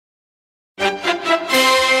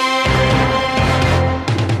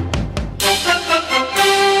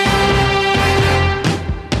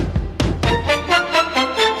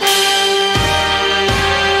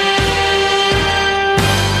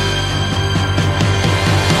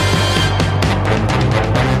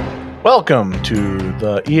Welcome to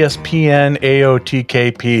the ESPN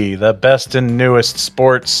AOTKP, the best and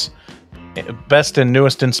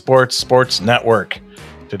newest in sports network.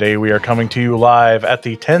 Today we are coming to you live at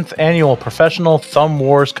the 10th annual Professional Thumb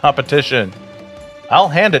Wars competition. I'll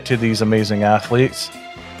hand it to these amazing athletes.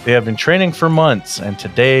 They have been training for months, and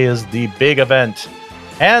today is the big event.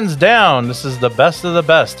 Hands down, this is the best of the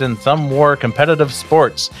best in thumb war competitive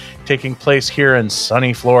sports taking place here in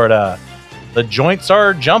sunny Florida. The joints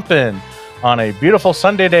are jumping on a beautiful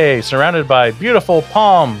Sunday day surrounded by beautiful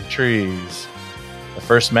palm trees. The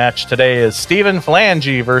first match today is Stephen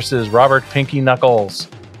Flange versus Robert Pinky Knuckles,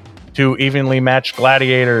 two evenly matched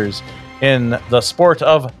gladiators in the sport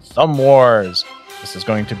of thumb wars. This is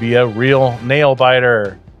going to be a real nail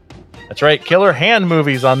biter. That's right, killer hand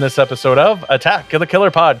movies on this episode of Attack of the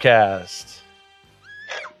Killer Podcast.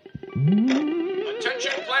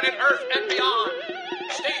 Attention planet Earth and beyond.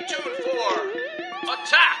 Stay tuned for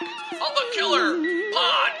Attack of the Killer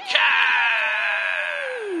Podcast.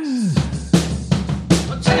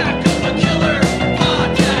 Attack of the Killer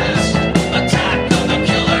Podcast. Attack of the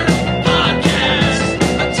Killer Podcast.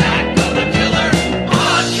 Attack of the Killer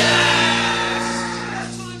Podcast.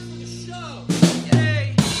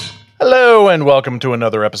 Yay. Hello and welcome to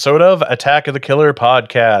another episode of Attack of the Killer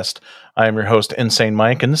Podcast. I am your host, Insane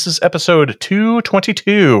Mike, and this is episode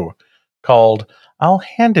 222 called I'll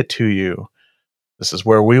Hand It To You. This is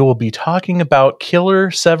where we will be talking about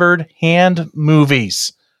killer severed hand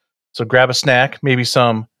movies. So grab a snack, maybe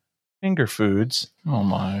some finger foods. Oh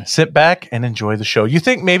my. Sit back and enjoy the show. You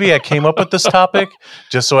think maybe I came up with this topic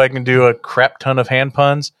just so I can do a crap ton of hand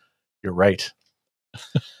puns? You're right.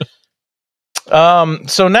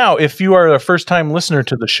 So now, if you are a first-time listener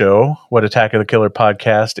to the show, what Attack of the Killer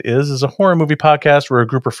Podcast is a horror movie podcast where a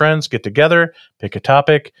group of friends get together, pick a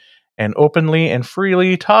topic, and openly and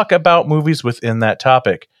freely talk about movies within that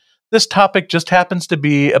topic. This topic just happens to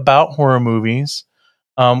be about horror movies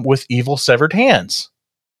with evil severed hands.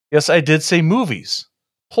 Yes, I did say movies,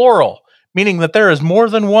 plural, meaning that there is more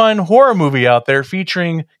than one horror movie out there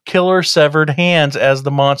featuring killer severed hands as the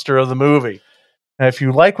monster of the movie. Now, if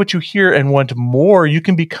you like what you hear and want more, you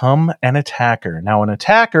can become an attacker. Now, an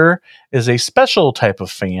attacker is a special type of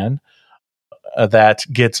fan that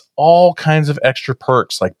gets all kinds of extra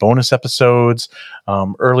perks like bonus episodes,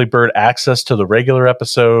 early bird access to the regular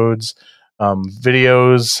episodes,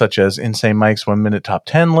 videos such as Insane Mike's 1 Minute Top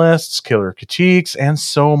 10 lists, killer critiques, and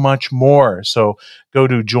so much more. So go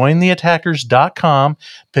to jointheattackers.com,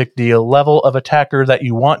 pick the level of attacker that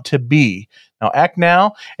you want to be. Now act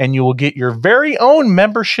now, and you will get your very own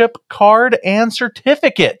membership card and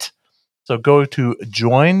certificate. So go to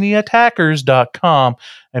jointheattackers.com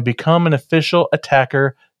and become an official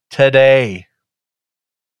attacker today.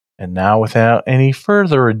 And now, without any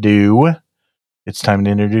further ado, it's time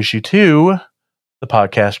to introduce you to the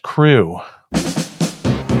podcast crew. Did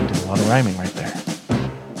a lot of rhyming right there.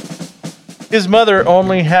 His mother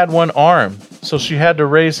only had one arm, so she had to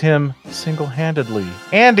raise him single-handedly.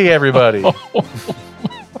 Andy, everybody. Oh,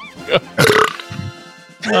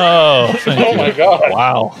 thank you. Oh my God.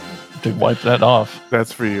 Wow. To wipe that off.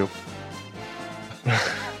 That's for you.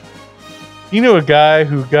 You knew a guy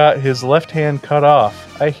who got his left hand cut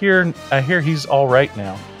off. I hear he's all right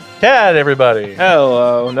now. Tad, everybody.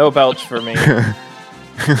 Hello, no belch for me.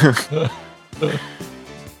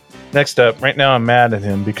 Next up, right now I'm mad at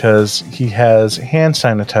him because he has hand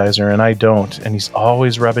sanitizer and I don't, and he's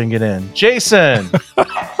always rubbing it in. Jason!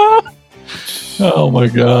 Oh my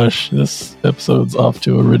gosh. This episode's off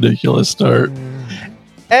to a ridiculous start.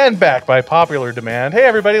 And back by popular demand. Hey,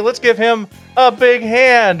 everybody, let's give him a big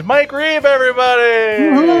hand. Mike Reeb, everybody!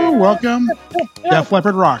 Woohoo, welcome. Def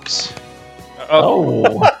Leppard rocks.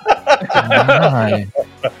 Oh. My.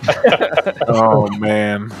 Oh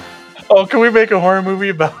man. Oh, can we make a horror movie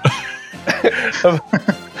about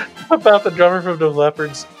about the drummer from Def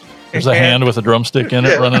Leppard's? There's a hand with a drumstick in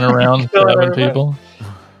it running around stabbing people.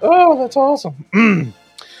 Oh, that's awesome.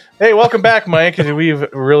 Hey, welcome back, Mike. We've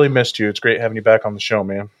really missed you. It's great having you back on the show,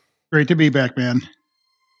 man. Great to be back, man.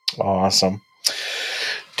 Awesome.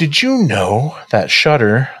 Did you know that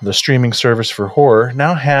Shudder, the streaming service for horror,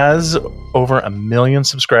 now has over 1 million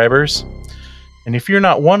subscribers? And if you're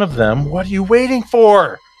not one of them, what are you waiting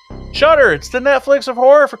for? Shudder, it's the Netflix of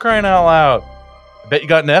horror, for crying out loud. I bet you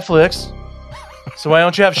got Netflix. So why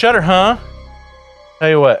don't you have Shudder, huh? Tell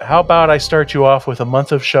you what, how about I start you off with a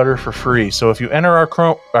month of Shudder for free? So if you enter our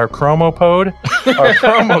promo code,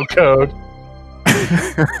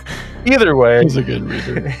 either way, He's a good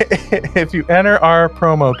reader. if you enter our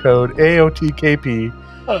promo code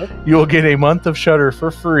AOTKP, you will get a month of Shudder for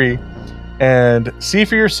free. and see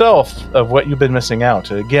for yourself of what you've been missing out.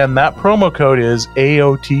 Again, that promo code is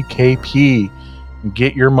AOTKP.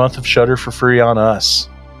 Get your month of Shudder for free on us.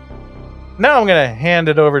 Now I'm going to hand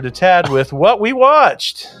it over to Tad with what we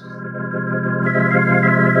watched.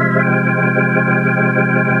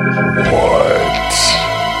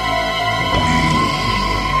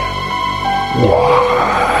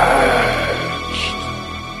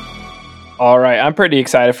 All right, I'm pretty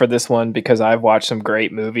excited for this one because I've watched some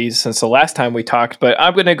great movies since the last time we talked, but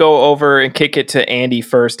I'm going to go over and kick it to Andy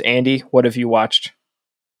first. Andy, what have you watched?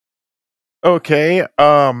 Okay.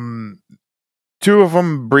 Two of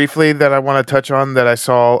them briefly that I want to touch on that I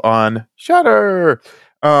saw on Shudder.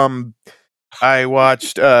 I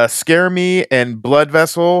watched Scare Me and Blood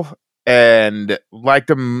Vessel and liked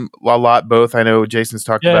them a lot both. I know Jason's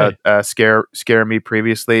talked Yay. about Scare Me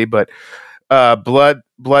previously, but Blood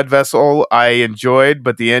Vessel I enjoyed,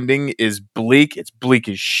 but the ending is bleak. It's bleak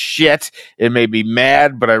as shit. It made me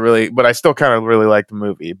mad, but I still kind of really like the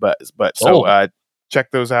movie. But check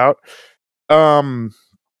those out.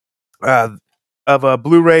 Of a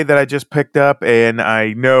Blu-ray that I just picked up, and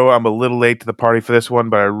I know I'm a little late to the party for this one,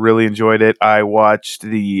 but I really enjoyed it. I watched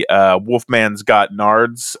the Wolfman's Got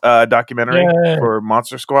Nards documentary Yay. for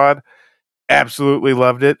Monster Squad. Absolutely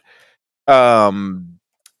loved it.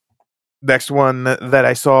 Next one that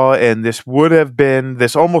I saw, and this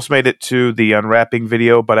almost made it to the unwrapping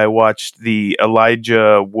video, but I watched the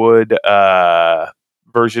Elijah Wood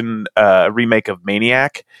version remake of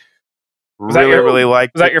Maniac. Was that Really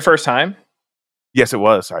liked Was that it. your first time? Yes, it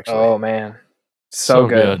was actually. Oh, man. So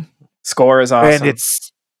good. good. Score is awesome. And it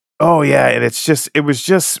was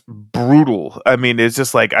just brutal. I mean, it's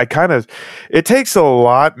just like it takes a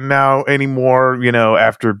lot now anymore,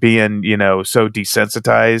 after being, so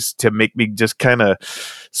desensitized to make me just kind of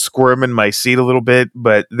squirm in my seat a little bit.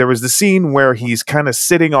 But there was the scene where he's kind of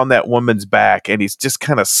sitting on that woman's back and he's just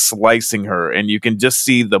kind of slicing her, and you can just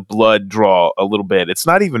see the blood draw a little bit. It's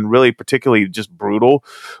not even really particularly just brutal,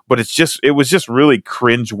 but it was just really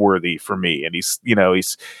cringeworthy for me. And he's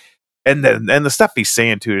and the stuff he's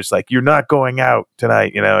saying too is like, you're not going out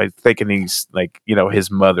tonight, thinking he's like, his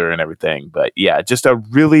mother and everything. But yeah, just a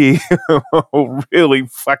really, really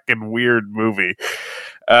fucking weird movie.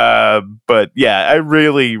 But yeah, I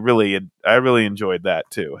really enjoyed that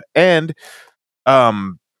too. And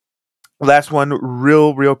last one,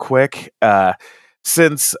 real quick.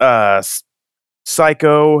 Since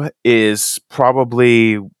Psycho is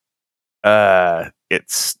probably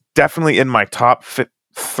it's definitely in my top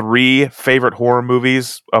 3 favorite horror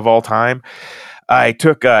movies of all time. I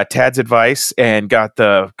took Tad's advice and got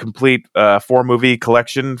the complete 4-movie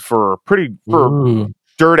collection for Ooh.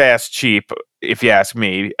 dirt ass cheap, if you ask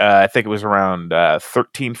me. I think it was around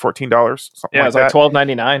 $13, $14, something yeah, like it's like that.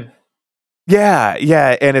 $12.99.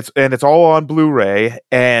 Yeah, and it's all on Blu-ray.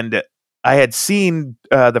 And I had seen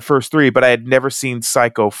the first 3, but I had never seen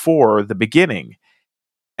Psycho 4, the beginning.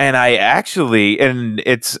 And I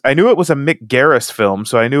knew it was a Mick Garris film,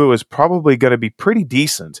 so I knew it was probably going to be pretty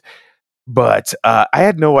decent. But I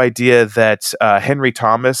had no idea that Henry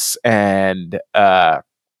Thomas and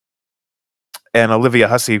Olivia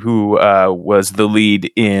Hussey, who was the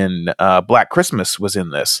lead in Black Christmas, was in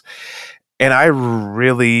this. And I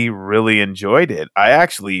really, really enjoyed it. I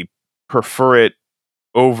actually prefer it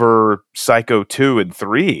over Psycho 2 and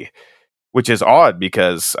 3. Which is odd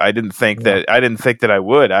because I didn't think that I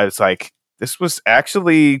would. I was like, this was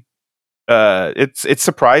actually it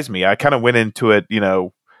surprised me. I kind of went into it,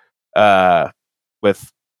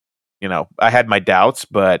 with I had my doubts,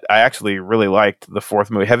 but I actually really liked the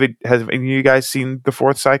 4th movie. Have any of you guys seen the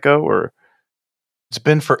 4th Psycho? Or It's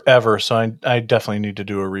been forever, so I definitely need to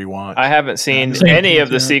do a rewatch. I haven't seen Same any thing, of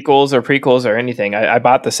the yeah. sequels or prequels or anything. I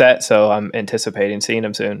bought the set, so I'm anticipating seeing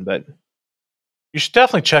them soon. But You should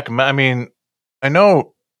definitely check them out. I mean, I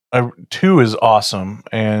know 2 is awesome,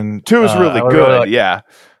 and 2 is really I would good. really like- Yeah,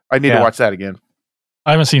 I need to watch that again.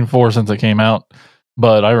 I haven't seen 4 since it came out,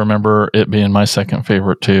 but I remember it being my second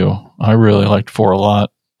favorite too. I really liked 4 a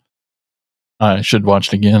lot. I should watch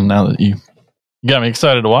it again now that you got me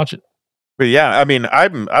excited to watch it. But yeah, I mean,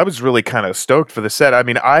 I was really kind of stoked for the set. I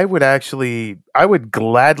mean, I would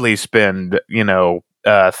gladly spend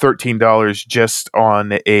 $13 just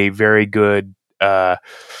on a very good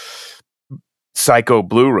Psycho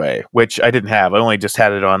Blu-ray, which I didn't have. I only just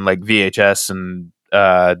had it on like VHS and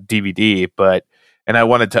DVD, and I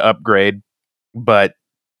wanted to upgrade. But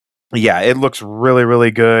yeah, it looks really, really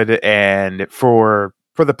good, and for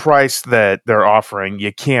the price that they're offering,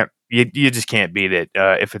 you just can't beat it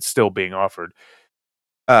if it's still being offered.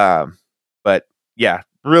 But yeah,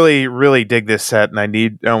 really, really dig this set, and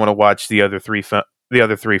I want to watch the other 3 the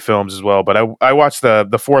other three films as well. But I watched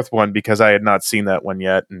the fourth one because I had not seen that one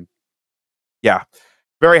yet, and yeah,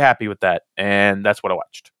 very happy with that. And that's what I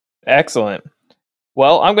watched. Excellent.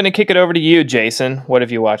 Well, I'm going to kick it over to you, Jason. What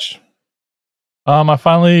have you watched? I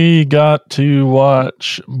finally got to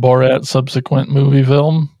watch Borat's subsequent movie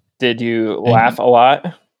film. Did you laugh a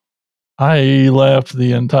lot? I laughed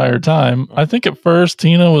the entire time. I think at first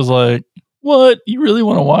Tina was like, "What? You really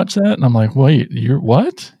want to watch that?" And I'm like, "Wait, you're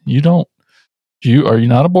what? You don't? Are you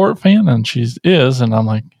not a Borat fan?" And she is, and I'm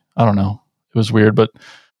like, "I don't know." It was weird, but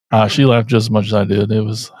she laughed just as much as I did. It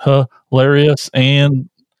was hilarious and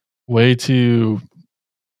way too.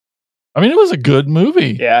 I mean, it was a good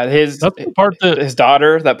movie. Yeah, That's the part that his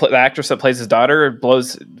daughter, the actress that plays his daughter,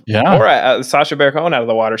 blows Borat, Sacha Baron Cohen out of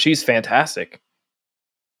the water. She's fantastic.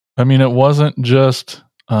 I mean, it wasn't just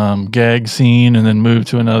gag scene and then move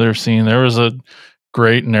to another scene. There was a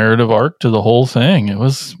great narrative arc to the whole thing. It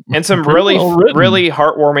was and some pretty really well written. really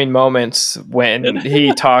heartwarming moments when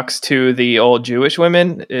he talks to the old Jewish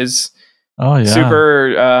women is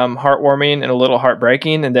super heartwarming and a little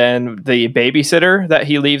heartbreaking. And then the babysitter that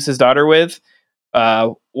he leaves his daughter with,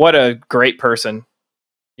 what a great person.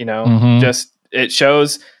 You know, Mhm. just it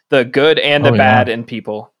shows the good and the bad in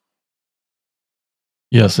people.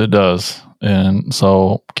 Yes, it does. And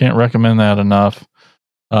so can't recommend that enough.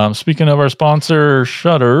 Speaking of our sponsor,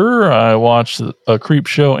 Shudder, I watched a Creep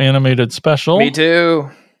Show animated special. Me too.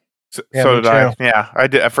 So, Yeah, so me did I. too. Yeah, I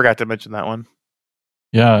did. I forgot to mention that one.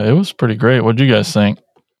 Yeah, it was pretty great. What'd you guys think?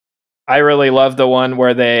 I really love the one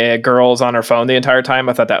where the girl's on her phone the entire time.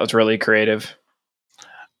 I thought that was really creative.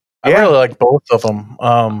 I Yeah. really like both of them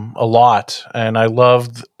a lot, and I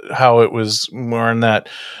loved how it was more in that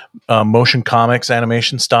motion comics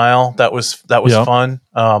animation style. That was Yep. fun.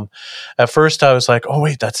 At first, I was like, "Oh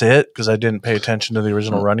wait, that's it," because I didn't pay attention to the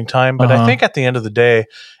original running time. But I Uh-huh. think at the end of the day,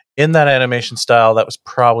 in that animation style, that was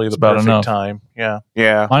probably the about perfect enough. time. Yeah,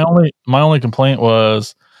 Yeah. My only complaint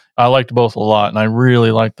was I liked both a lot, and I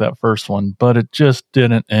really liked that first one, but it just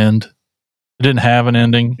didn't end. It didn't have an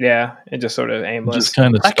ending. Yeah, it just sort of It aimless. just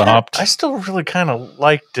kind of stopped. I still really kind of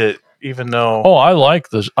liked it, even though. Oh, I like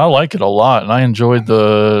it a lot, and I enjoyed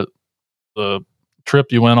the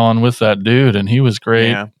trip you went on with that dude, and he was great,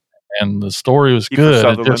 Yeah. and the story was Kiefer good. It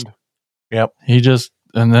Sutherland. just,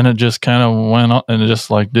 and then it just kind of went on, and it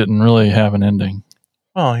just like didn't really have an ending.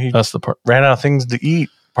 Well, he That's the part. ran out of things to eat,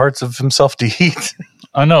 parts of himself to eat.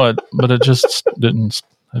 I know it, but it just didn't.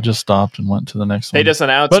 It just stopped and went to the next They one. just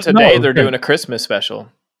announced But no, today it was they're great. doing a Christmas special.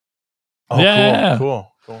 Oh, Yeah. cool.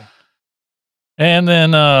 And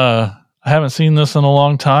then I haven't seen this in a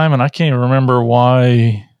long time, and I can't remember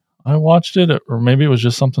why I watched it, or maybe it was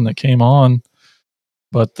just something that came on.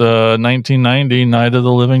 But the 1990 Night of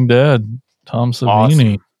the Living Dead, Tom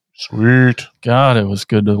Savini. Awesome. Sweet. God, it was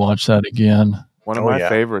good to watch that again. One of Oh, my yeah.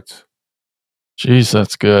 favorites. Jeez,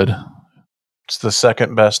 that's good. It's the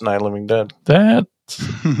second best Night of the Living Dead. That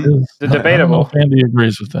is Debatable. I don't know if Andy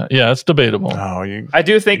agrees with that. Yeah, it's debatable. Oh, you I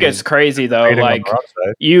do think it's crazy though. rating on Like the wrong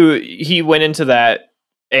side. he went into that,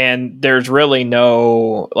 and there's really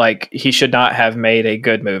no like he should not have made a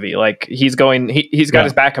good movie. Like he's got Yeah.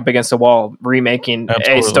 his back up against the wall, remaking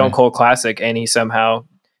Absolutely. a Stone Cold classic, and he somehow,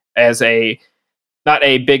 as a not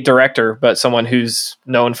a big director, but someone who's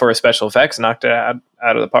known for his special effects, knocked it out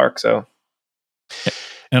of the park. So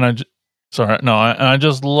And I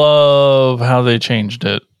just love how they changed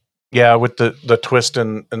it. Yeah, with the twist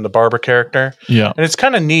in the barber character. Yeah. And it's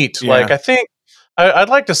kind of neat. Yeah. Like, I think I'd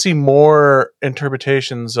like to see more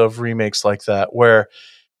interpretations of remakes like that, where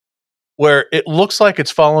it looks like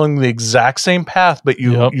it's following the exact same path, but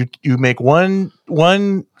you make one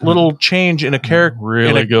little change in a character,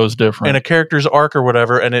 really goes different. in a character's arc or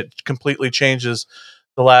whatever, and it completely changes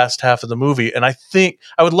the last half of the movie. And I think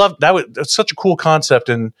I would love that. It's such a cool concept,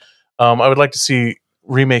 and I would like to see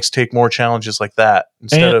remakes take more challenges like that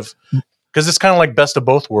instead of, because it's kind of like best of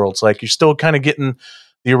both worlds. Like you're still kind of getting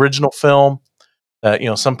the original film that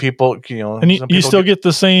some people and you still get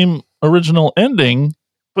the same original ending,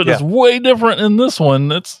 but it's way different in this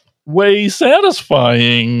one. It's way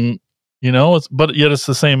satisfying, but yet it's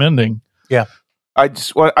the same ending. Yeah. I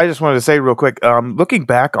just wanted to say real quick. Looking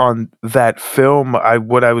back on that film,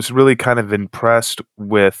 what I was really kind of impressed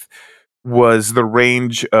with was the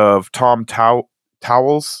range of Tom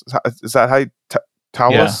Towles. Is that how you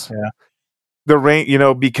Towles? Yeah. The range,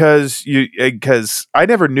 because I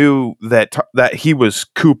never knew that he was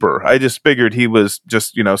Cooper. I just figured he was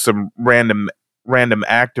just some random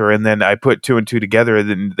actor, and then I put two and two together,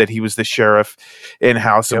 and that he was the sheriff in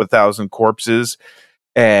House of a Thousand Corpses,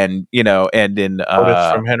 and and in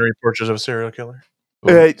from Henry Portraits of a Serial Killer.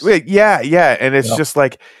 yeah, and it's just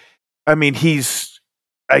like, I mean, he's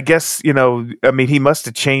I guess, I mean, he must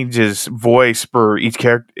have changed his voice for each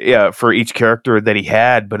character that he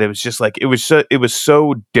had, but it was just like it was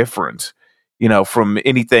so different, from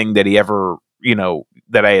anything that he ever,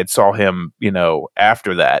 that I had saw him,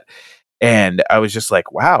 after that. And I was just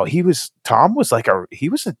like, wow, Tom was he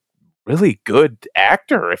was a really good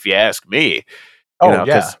actor, if you ask me. Oh,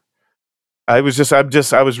 yeah. I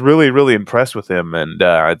was really, really impressed with him, and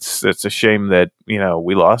it's a shame that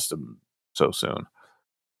we lost him so soon.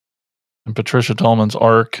 And Patricia Tallman's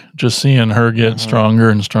arc, just seeing her get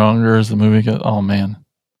stronger and stronger as the movie goes. Oh man,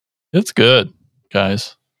 it's good,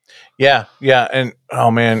 guys. Yeah, and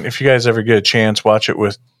oh man, if you guys ever get a chance, watch it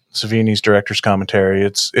with Savini's director's commentary.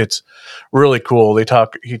 It's really cool. He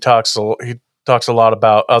talks a lot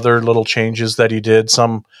about other little changes that he did,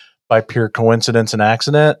 some by pure coincidence and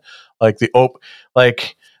accident, like the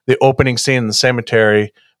opening scene in the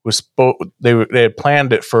cemetery was they had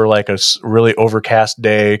planned it for like a really overcast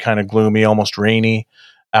day, kind of gloomy, almost rainy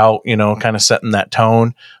out, kind of setting that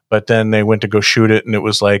tone. But then they went to go shoot it, and it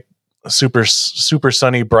was like a super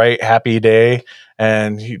sunny, bright, happy day,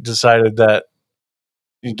 and he decided that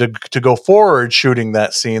to go forward shooting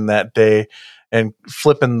that scene that day and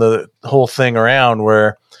flipping the whole thing around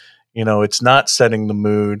where it's not setting the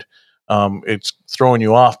mood, it's throwing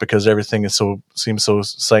you off because everything seems so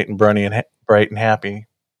sight and bright and happy.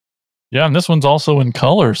 Yeah, and this one's also in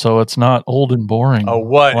color, so it's not old and boring. Oh,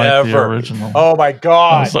 whatever. Like the original. Oh my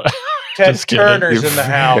God. Ted Turner's in the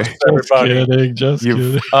house. Just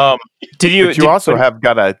kidding. Did you also have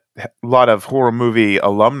got a lot of horror movie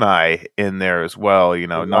alumni in there as well?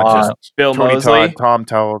 Not just Bill Tony Moseley, Todd, Tom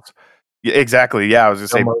Towles. Yeah, exactly. Yeah, I was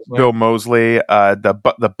going to say Bill Moseley.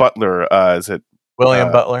 The Butler. Is it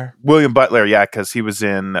William Butler? William Butler. Yeah, because he was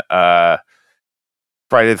in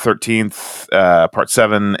Friday the 13th, Part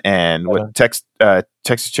 7, and Texas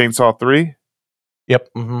Chainsaw 3. Yep.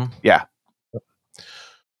 Mm-hmm. Yeah.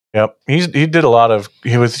 Yep. He did a lot of.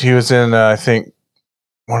 He was in I think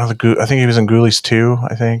I think he was in Ghoulies 2.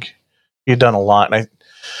 I think he had done a lot, and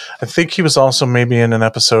I think he was also maybe in an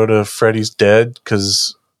episode of Freddy's Dead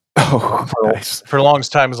because for the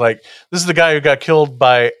longest time was like, this is the guy who got killed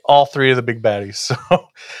by all three of the big baddies. So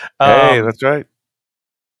hey, that's right.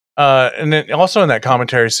 And then also in that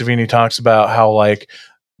commentary, Savini talks about how like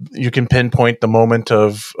you can pinpoint the moment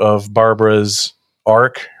of Barbara's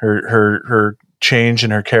arc, her change in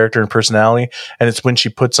her character and personality, and it's when she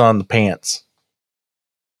puts on the pants.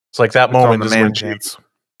 It's like that moment is when she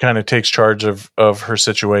kind of takes charge of her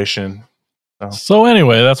situation. So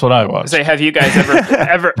anyway, that's what I watched. Say, have you guys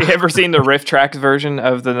ever seen the Riff Trax version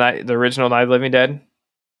of the original Night of the Living Dead?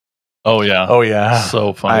 Oh yeah,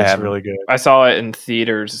 so fun. It's really good. I saw it in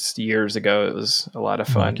theaters years ago. It was a lot of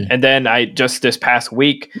fun. Okay. And then I just this past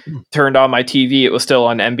week turned on my TV. It was still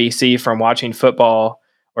on NBC from watching football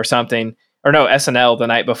or something. Or no, SNL the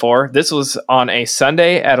night before. This was on a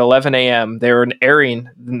Sunday at 11 a.m. They were airing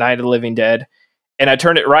the Night of the Living Dead. And I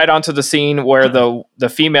turned it right onto the scene where the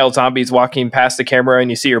female zombie's walking past the camera and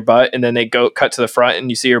you see her butt, and then they cut to the front and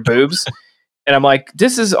you see her boobs. And I'm like,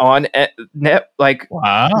 this is on net. Like,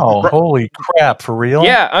 wow, holy crap, for real?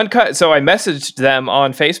 Yeah, uncut. So I messaged them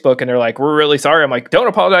on Facebook and they're like, we're really sorry. I'm like, don't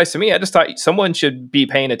apologize to me. I just thought someone should be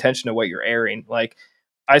paying attention to what you're airing. Like,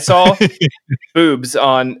 I saw boobs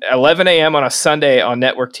on 11 a.m. on a Sunday on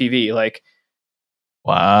network TV. Like,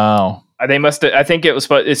 wow. They must have, I think it was,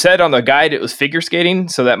 but it said on the guide it was figure skating.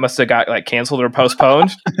 So that must have got like canceled or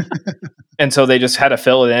postponed. And so they just had to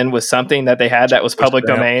fill it in with something that they had that was public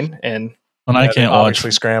domain. And when I can't watch,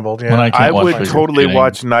 scrambled. Yeah. When I would totally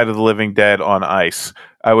watch Night of the Living Dead on ice.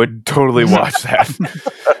 I would totally watch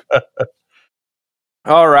that.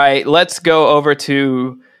 All right, let's go over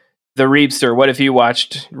to the Reebster. What have you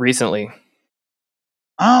watched recently?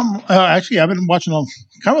 Actually, I've been watching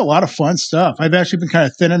kind of a lot of fun stuff. I've actually been kind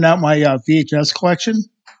of thinning out my VHS collection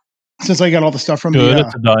since I got all the stuff from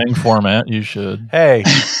it's a dying format. You should. Hey.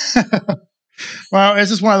 Well,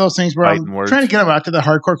 it's just one of those things where I'm words. trying to get them out to the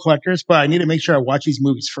hardcore collectors, but I need to make sure I watch these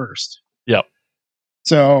movies first. Yep.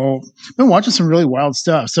 So I've been watching some really wild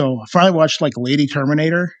stuff. So I finally watched like Lady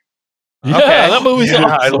Terminator. Yeah, Okay. that movie's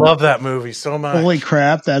awesome. I love that movie so much. Holy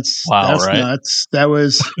crap, that's right? nuts. That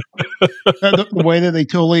was the way that they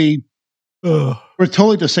were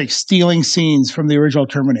totally just like stealing scenes from the original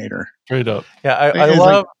Terminator. Straight up. Yeah, I It's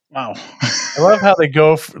love. Wow. I love how they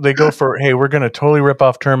go for hey, we're going to totally rip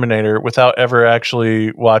off Terminator without ever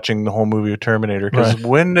actually watching the whole movie of Terminator. Because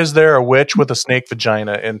when is there a witch with a snake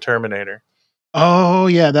vagina in Terminator? Oh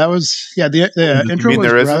yeah, that was the intro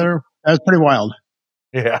was that was pretty wild.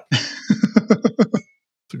 Yeah.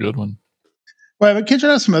 It's a good one. Well, but Kitchen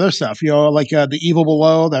has some other stuff, like the Evil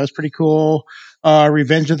Below. That was pretty cool.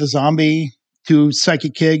 Revenge of the Zombie, two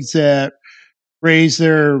psychic kids that raise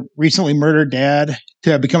their recently murdered dad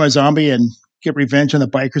to become a zombie and get revenge on the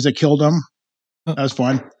bikers that killed him. That was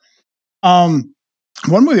fun.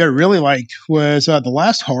 One movie I really liked was The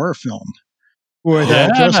Last Horror Film with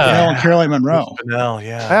Joe Spinell and Caroline Munro. Spinell,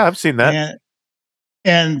 yeah. Yeah, I've seen that.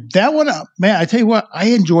 And that one, man, I tell you what, I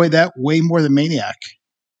enjoy that way more than Maniac.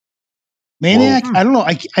 Maniac, I don't know.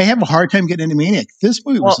 I have a hard time getting into Maniac. This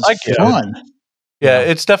movie was just fun. Yeah,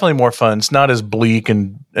 it's definitely more fun. It's not as bleak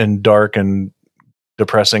and dark and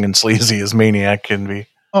depressing and sleazy as Maniac can be.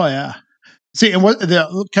 Oh yeah. See, and what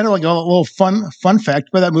the kind of like a little fun fact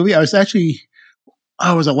about that movie, I was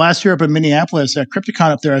last year up in Minneapolis at Crypticon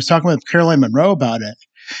up there. I was talking with Caroline Munro about it.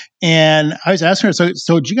 And I was asking her,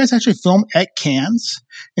 so did you guys actually film at Cannes?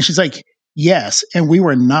 And she's like, yes. And we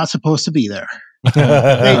were not supposed to be there.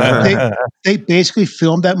 They basically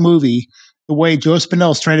filmed that movie the way Joe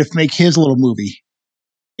Spinell's trying to make his little movie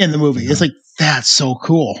in the movie. It's like, that's so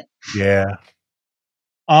cool. Yeah.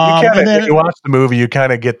 When you watch the movie, you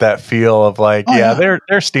kind of get that feel of like,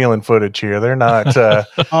 they're stealing footage here. They're not, they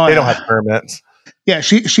don't have permits. Yeah,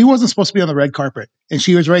 she wasn't supposed to be on the red carpet, and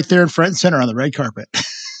she was right there in front and center on the red carpet.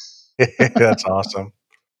 That's awesome.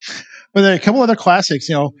 But there are a couple other classics.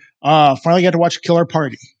 Finally got to watch Killer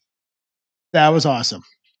Party. That was awesome.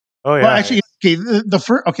 Oh yeah. Well, actually, okay. The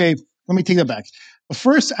first. Okay, let me take that back. The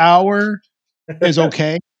first hour is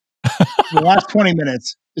okay. The last 20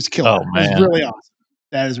 minutes is killer. Oh, man. It's really awesome.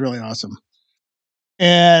 That is really awesome.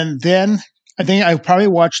 And then I think I probably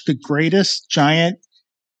watched the greatest giant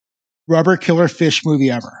rubber killer fish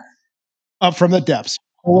movie ever. Up from the Depths.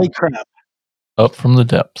 Holy crap. Up from the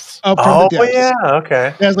Depths. Up from the Depths. Yeah,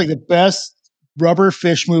 okay. That's like the best rubber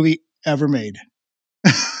fish movie ever made.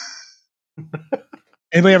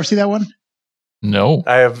 Anybody ever see that one? No.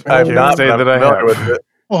 I've not say been that I familiar have. with it.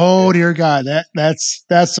 Oh dear God, that's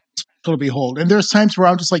so special to behold. And there's times where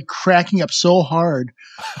I'm just like cracking up so hard,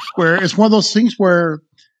 where it's one of those things where,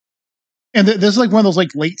 and this is like one of those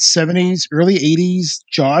like late 70s, early 80s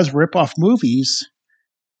Jaws ripoff movies,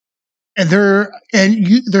 and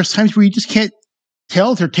there's times where you just can't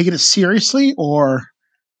tell if they're taking it seriously or.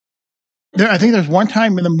 I think there's one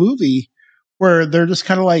time in the movie where they're just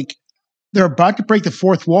kind of like they're about to break the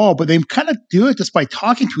fourth wall, but they kind of do it just by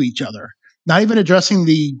talking to each other, not even addressing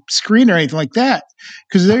the screen or anything like that,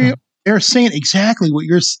 because they're saying exactly what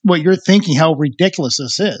you're thinking, how ridiculous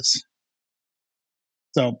this is.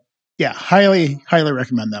 So yeah, highly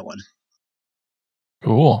recommend that one.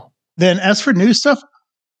 Cool. Then as for new stuff,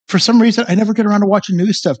 for some reason I never get around to watching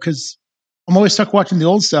new stuff because I'm always stuck watching the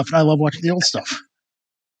old stuff, and I love watching the old stuff.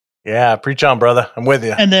 Yeah, preach on, brother. I'm with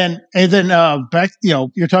you. And then back,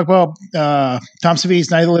 you're talking about Tom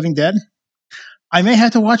Savini's Night of the Living Dead. I may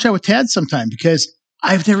have to watch that with Tad sometime because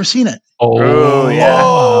I've never seen it. Oh,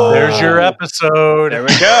 yeah. There's your episode. There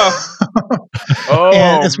we go.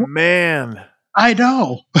 Oh, man. I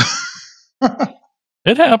know.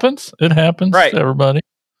 It happens. It happens Right. to everybody.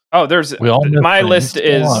 Oh, my list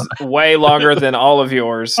is Come way longer than all of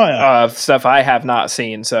yours of stuff I have not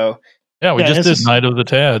seen. So Yeah, we just did Night of the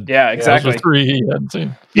Tad. yeah, exactly. Those were 3 he hadn't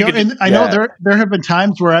seen. And I know there have been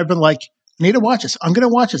times where I've been like, I need to watch this. I'm going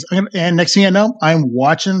to watch this. And next thing I know, I'm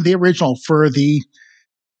watching the original for the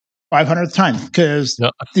 500th time because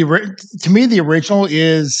to me, the original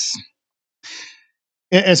is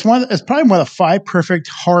it's probably one of the 5 perfect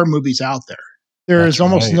horror movies out there. There's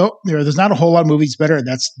there's not a whole lot of movies better.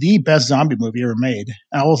 That's the best zombie movie ever made.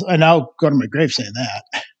 And I'll go to my grave saying that.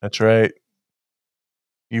 That's right.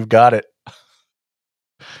 You've got it.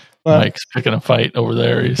 Mike's picking a fight over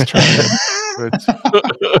there. He's trying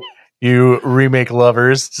to. You remake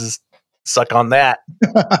lovers, just suck on that.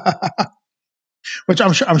 Which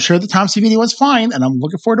I'm sure the Tom Savini was fine, and I'm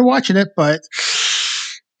looking forward to watching it. But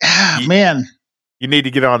man, you need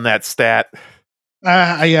to get on that stat.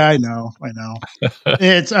 Yeah, I know.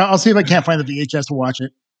 It's. I'll see if I can't find the VHS to watch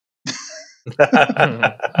it.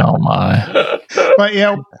 Oh my!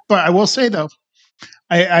 But I will say though,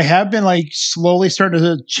 I have been like slowly starting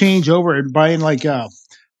to change over and buying like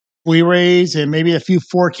Blu-rays and maybe a few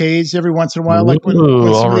 4Ks every once in a while. Like when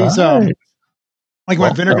some of these, like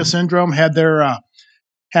when Vinegar Syndrome had their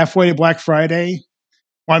halfway to Black Friday.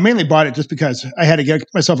 Well, I mainly bought it just because I had to get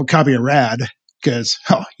myself a copy of Rad because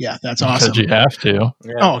that's awesome. Because you have to.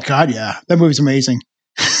 Yeah. Oh God, yeah, that movie's amazing.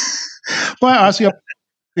 But also,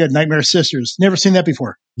 we had Nightmare Sisters. Never seen that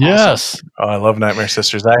before. Yes. Awesome. Oh, I love Nightmare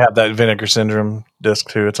Sisters. I have that Vinegar Syndrome disc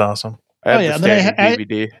too. It's awesome. I have the standard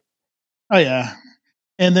DVD. Oh yeah.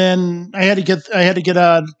 And then I had to get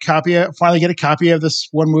a copy of this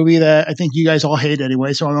one movie that I think you guys all hate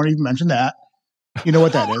anyway, so I won't even mention that. You know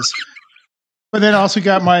what that is. But then I also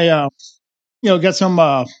got my, got some,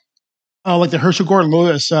 like the Herschel Gordon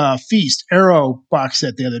Lewis Feast Arrow box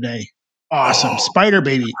set the other day. Awesome. Spider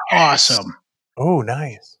Baby. Awesome. Oh,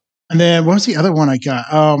 nice. And then what was the other one I got?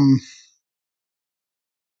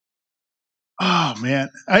 Oh man,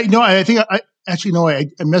 I think I actually no, I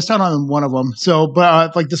missed out on one of them. So,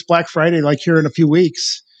 but like this Black Friday, like here in a few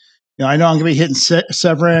weeks, I know I'm gonna be hitting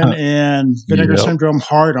Severin and Vinegar Yep. Syndrome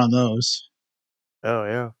hard on those. Oh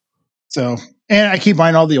yeah. So, and I keep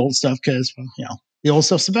buying all the old stuff because the old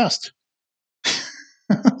stuff's the best.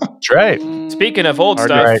 That's right. Speaking of old Hard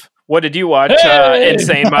stuff, right. what did you watch? Hey!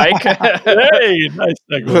 Insane Mike. Hey, nice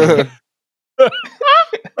segue.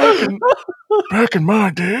 Back in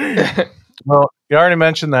my day. Well, you already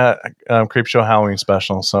mentioned that Creepshow Halloween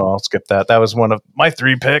special, so I'll skip that. That was one of my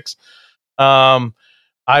 3 picks. I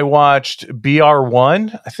watched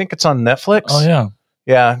BR1. I think it's on Netflix. Oh yeah,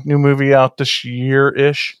 Yeah, new movie out this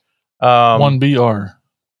year-ish. 1BR.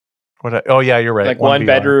 Yeah, you're right. Like one BR.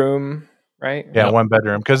 bedroom, right? Yeah, Yep. 1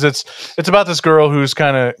 bedroom. Because it's about this girl who's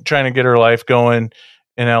kind of trying to get her life going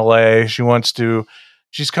in LA.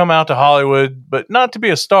 She's come out to Hollywood, but not to be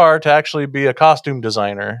a star, to actually be a costume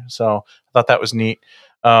designer. So I thought that was neat.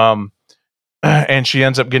 And she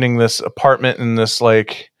ends up getting this apartment in this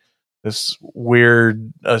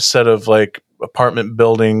weird set of like apartment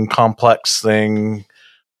building complex thing.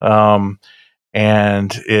 And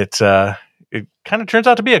it kind of turns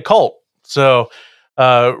out to be a cult. So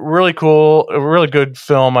really cool, a really good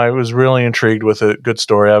film. I was really intrigued with it. Good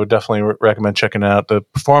story. I would definitely recommend checking it out. The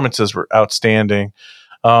performances were outstanding.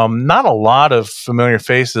 Not a lot of familiar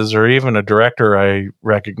faces or even a director I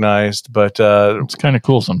recognized, but It's kind of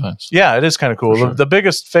cool sometimes. yeah, it is kind of cool. For sure. The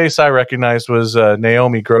biggest face I recognized was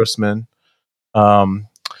Naomi Grossman.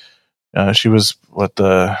 She was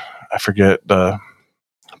I forget, the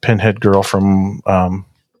pinhead girl from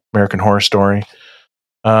American Horror Story.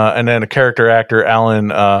 And then a character actor,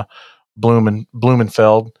 Alan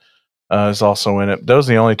Blumenfeld, is also in it. Those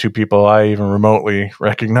are the only 2 people I even remotely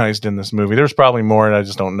recognized in this movie. There's probably more, and I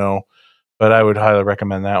just don't know. But I would highly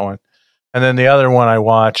recommend that one. And then the other one I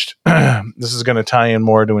watched, this is going to tie in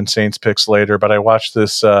more to Insane's picks later, but I watched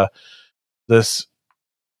this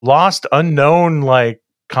Lost Unknown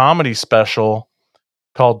comedy special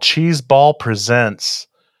called Cheeseball Presents.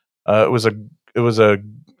 It was a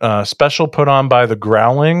special put on by the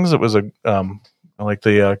Growlings. It was a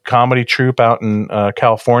the comedy troupe out in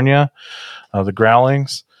California, the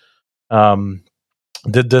Growlings.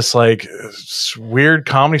 Did this weird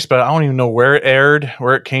comedy special. I don't even know where it aired,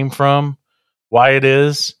 where it came from, why it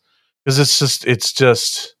is, because it's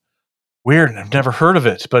just weird, and I've never heard of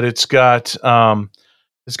it. But it's got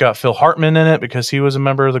Phil Hartman in it because he was a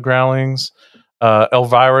member of the Growlings.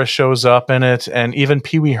 Elvira shows up in it, and even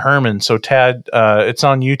Pee Wee Herman. So Tad, it's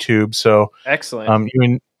on YouTube. So Excellent.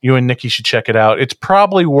 you and Nikki should check it out. It's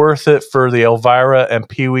probably worth it for the Elvira and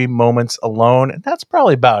Pee Wee moments alone, and that's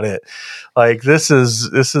probably about it. This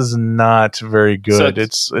is not very good. So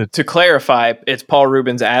it's to clarify, it's Paul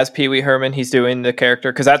Rubens as Pee Wee Herman. He's doing the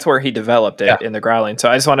character because that's where he developed it in the Growling. So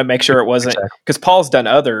I just want to make sure it wasn't because Paul's done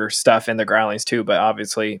other stuff in the Growlings too, but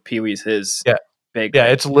obviously Pee Wee's his big. Yeah,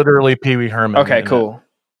 it's literally Pee Wee Herman. Okay, cool.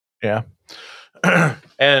 Yeah.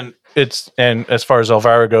 And as far as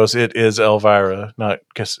Elvira goes, it is Elvira, not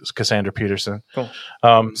Cassandra Peterson. Cool.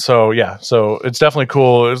 So it's definitely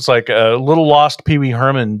cool. It's like a little lost Pee Wee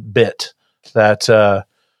Herman bit that that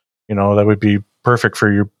would be perfect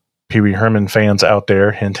for your Pee Wee Herman fans out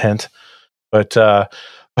there. Hint, hint. But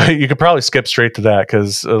you could probably skip straight to that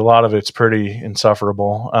because a lot of it's pretty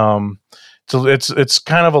insufferable. So it's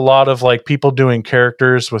kind of a lot of people doing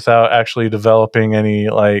characters without actually developing any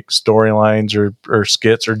storylines or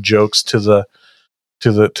skits or jokes to the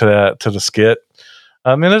skit.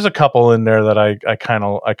 I mean, there's a couple in there that I kind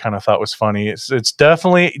of thought was funny. It's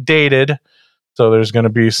definitely dated, so there's going to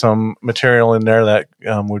be some material in there that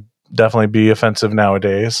would definitely be offensive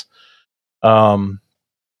nowadays. And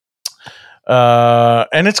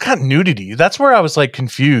it's got nudity. That's where I was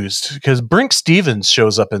confused because Brink Stevens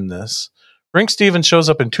shows up in this. Brink Stevens shows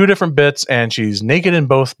up in 2 different bits, and she's naked in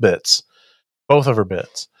both of her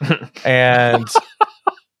bits. And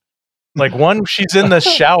one, she's in the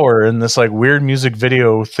shower in this weird music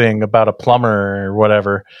video thing about a plumber or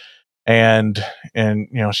whatever. And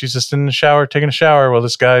she's just in the shower, taking a shower while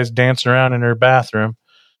this guy's dancing around in her bathroom.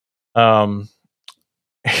 And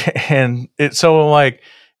it's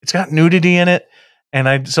it's got nudity in it. And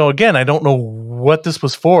I don't know what this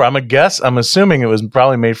was for. I'm assuming it was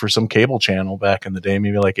probably made for some cable channel back in the day,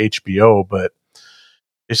 maybe like HBO, but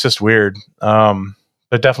it's just weird.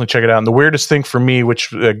 But definitely check it out. And the weirdest thing for me,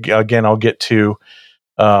 which again, I'll get to,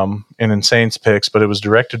 in Insane's picks, but it was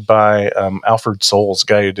directed by Alfred Souls,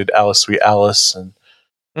 guy who did Alice Sweet Alice and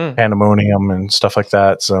Pandemonium and stuff like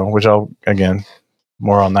that. So, which I'll, again,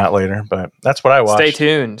 more on that later, but that's what I watched. Stay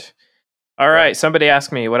tuned. All right. Somebody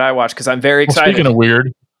asked me what I watched because I'm very excited. Speaking of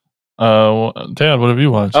weird, Dad, what have you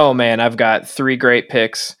watched? Oh, man, I've got 3 great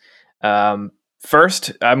picks.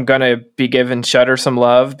 First, I'm going to be giving Shudder some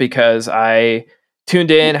love because I tuned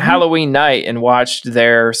in Halloween night and watched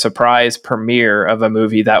their surprise premiere of a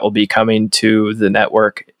movie that will be coming to the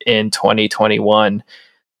network in 2021.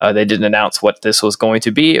 They didn't announce what this was going to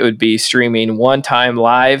be. It would be streaming one time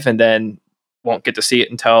live and then won't get to see it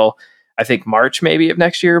until I think March maybe of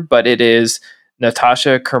next year, but it is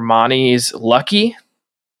Natasha Kermani's Lucky.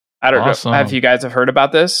 I don't know. Have you guys heard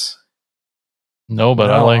about this? No,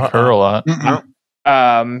 but I like her a lot.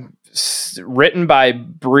 Written by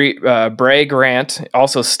Bray Grant,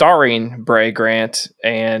 also starring Bray Grant,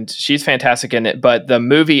 and she's fantastic in it. But the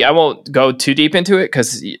movie, I won't go too deep into it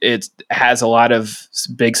because it has a lot of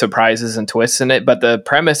big surprises and twists in it. But the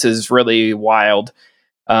premise is really wild.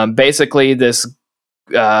 Basically,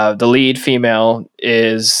 the lead female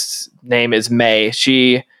name is May.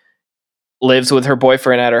 She lives with her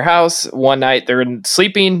boyfriend at her house. One night they're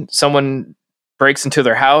sleeping. Someone breaks into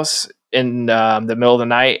their house in the middle of the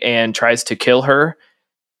night and tries to kill her.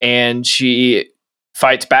 And she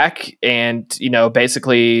fights back and,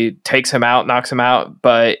 basically takes him out, knocks him out.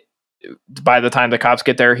 But by the time the cops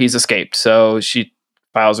get there, he's escaped. So she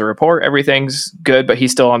files a report. Everything's good, but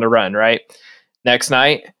he's still on the run, right? Next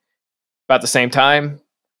night, about the same time,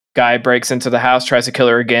 guy breaks into the house, tries to kill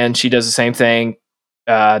her again. She does the same thing,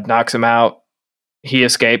 knocks him out. He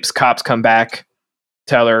escapes. Cops come back,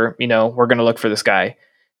 tell her, we're going to look for this guy.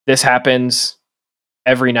 This happens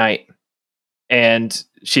every night. And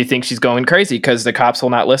she thinks she's going crazy because the cops will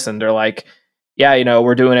not listen. They're like, yeah,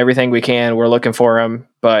 we're doing everything we can. We're looking for him.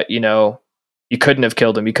 But, you couldn't have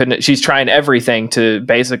killed him. You couldn't. She's trying everything to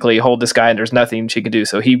basically hold this guy, and there's nothing she can do.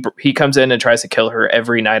 So he comes in and tries to kill her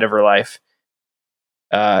every night of her life.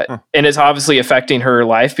 And it's obviously affecting her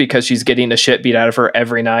life because she's getting the shit beat out of her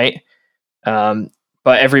every night. But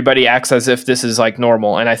everybody acts as if this is like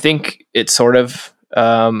normal. And I think it's sort of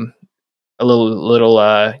a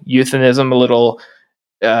little euphemism, a little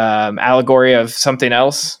allegory of something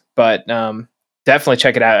else. But definitely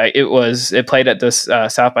check it out. It played at this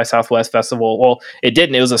South by Southwest festival. Well, it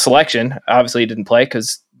didn't. It was a selection. Obviously, it didn't play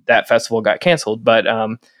because that festival got canceled. But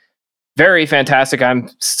very fantastic. I'm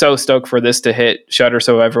so stoked for this to hit Shudder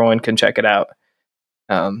so everyone can check it out.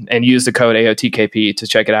 And use the code AOTKP to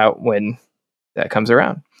check it out when that comes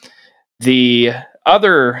around. The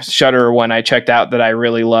other Shudder one I checked out that I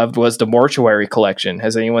really loved was the Mortuary Collection.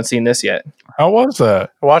 Has anyone seen this yet? How was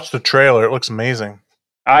that? I watched the trailer. It looks amazing.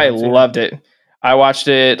 I loved it. I watched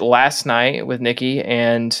it last night with Nikki,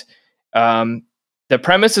 and the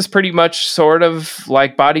premise is pretty much sort of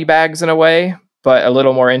like Body Bags in a way, but a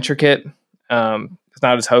little more intricate. It's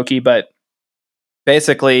not as hokey, but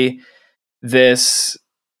basically this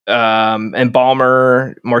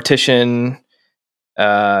embalmer, mortician,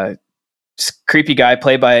 creepy guy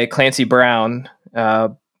played by Clancy Brown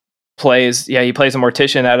plays a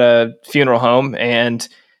mortician at a funeral home, and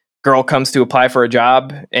girl comes to apply for a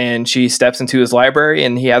job, and she steps into his library,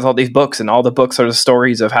 and he has all these books, and all the books are the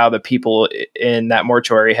stories of how the people in that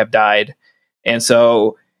mortuary have died. And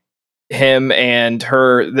so him and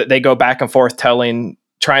her, they go back and forth trying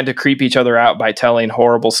to creep each other out by telling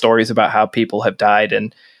horrible stories about how people have died.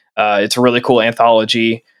 And it's a really cool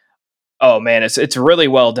anthology. Oh man, it's really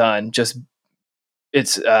well done.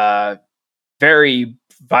 It's very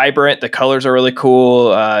vibrant. The colors are really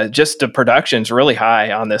cool. Just the production's really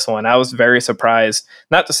high on this one. I was very surprised.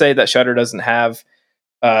 Not to say that Shudder doesn't have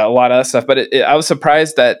a lot of that stuff, but I was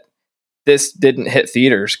surprised that this didn't hit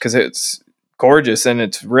theaters because it's gorgeous and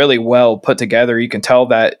it's really well put together. You can tell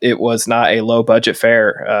that it was not a low budget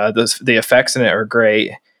fare. The effects in it are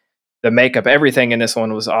great. The makeup, everything in this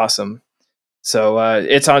one was awesome. So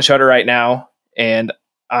it's on Shudder right now, and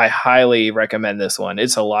I highly recommend this one.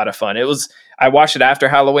 It's a lot of fun. I watched it after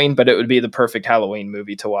Halloween, but it would be the perfect Halloween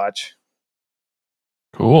movie to watch.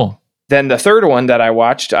 Cool. Then the third one that I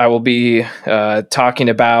watched, I will be talking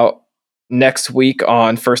about next week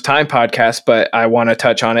on First Time Podcast, but I want to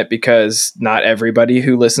touch on it because not everybody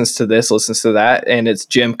who listens to this listens to that. And it's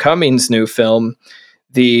Jim Cummings' new film,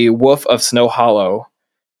 The Wolf of Snow Hollow.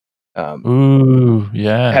 Ooh,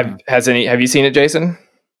 yeah. Have you seen it, Jason?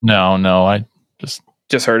 No, I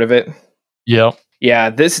just heard of it. Yep. Yeah,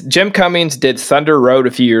 this Jim Cummings did Thunder Road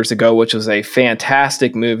a few years ago, which was a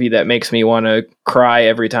fantastic movie that makes me want to cry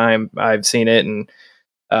every time I've seen it.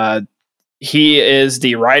 And he is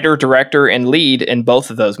the writer, director, and lead in both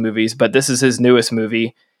of those movies, but this is his newest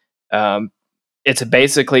movie. It's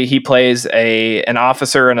basically he plays an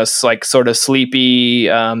officer in a like sort of sleepy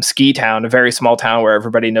ski town, a very small town where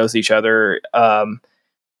everybody knows each other,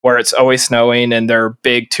 where it's always snowing, and their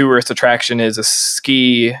big tourist attraction is a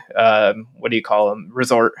ski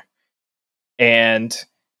resort. And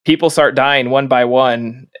people start dying one by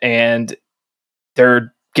one, and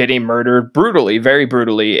they're getting murdered brutally, very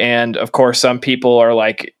brutally. And of course, some people are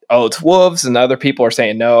like, oh, it's wolves. And other people are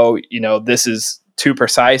saying, no, this is too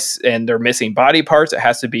precise and they're missing body parts. It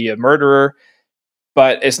has to be a murderer.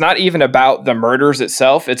 But it's not even about the murders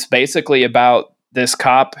itself. It's basically about this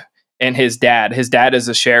cop and his dad. His dad is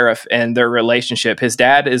a sheriff and their relationship. His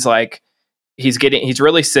dad is like, he's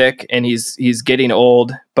really sick and he's getting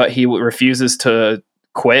old, but he refuses to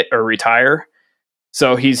quit or retire.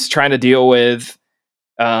 So he's trying to deal with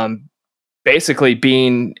basically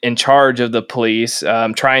being in charge of the police,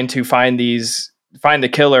 trying to find the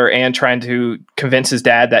killer and trying to convince his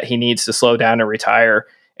dad that he needs to slow down and retire,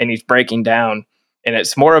 and he's breaking down. And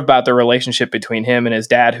it's more about the relationship between him and his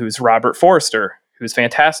dad, who's Robert Forster, who's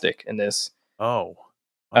fantastic in this. Oh.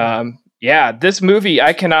 Yeah, this movie,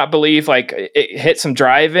 I cannot believe it hit some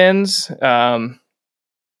drive-ins,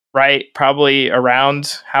 right? Probably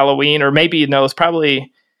around Halloween, or maybe, it's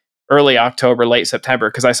probably early October, late September,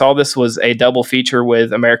 because I saw this was a double feature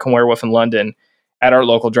with American Werewolf in London at our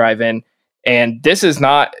local drive-in. And this is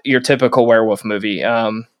not your typical werewolf movie.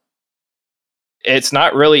 It's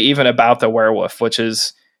not really even about the werewolf, which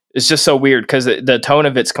is just so weird because the tone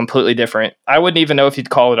of it's completely different. I wouldn't even know if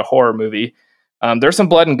you'd call it a horror movie. There's some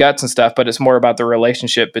blood and guts and stuff, but it's more about the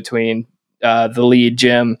relationship between the lead,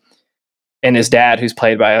 Jim, and his dad, who's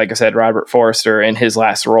played by, like I said, Robert Forster in his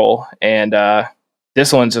last role. And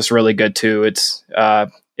this one's just really good too. It's a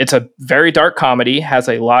very dark comedy, has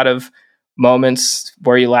a lot of moments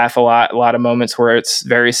where you laugh a lot of moments where it's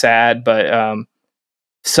very sad, but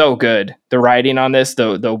so good. The writing on this,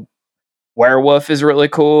 the werewolf is really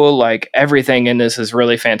cool. Like everything in this is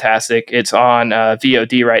really fantastic. It's on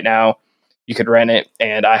VOD right now. You could rent it,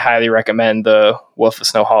 and I highly recommend The Wolf of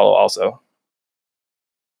Snow Hollow also.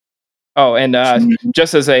 Oh, and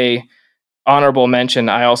just as a honorable mention,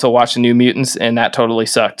 I also watched The New Mutants, and that totally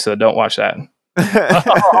sucked, so don't watch that.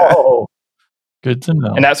 Oh, good to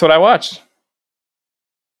know. And that's what I watched.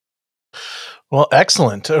 Well,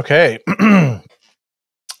 excellent. Okay.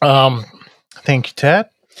 Thank you, Ted.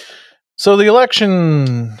 So the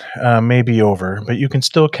election may be over, but you can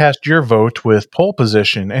still cast your vote with poll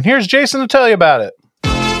position. And here's Jason to tell you about it.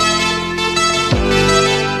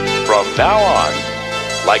 From now on,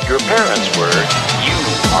 like your parents were, you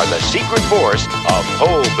are the secret force of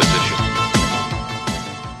pole position.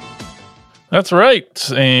 That's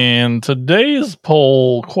right. And today's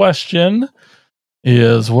poll question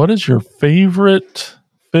is, what is your favorite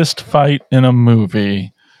fist fight in a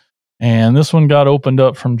movie? And this one got opened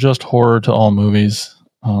up from just horror to all movies,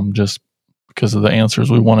 just because of the answers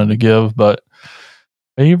we wanted to give. But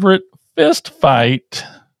favorite fist fight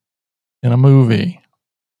in a movie?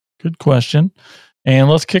 Good question. And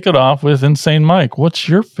let's kick it off with Insane Mike. What's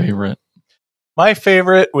your favorite? My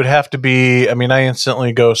favorite would have to be, I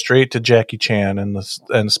instantly go straight to Jackie Chan and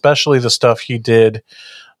especially the stuff he did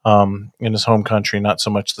in his home country, not so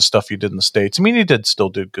much the stuff he did in the States. He still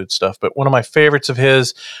did good stuff, but one of my favorites of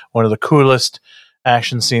his, one of the coolest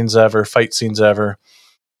action scenes ever, fight scenes ever,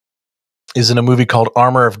 is in a movie called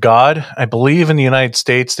Armor of God. I believe in the United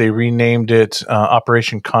States they renamed it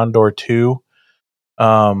Operation Condor 2.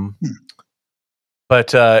 But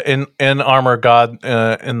in Armor of God,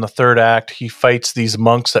 in the third act, he fights these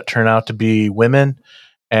monks that turn out to be women,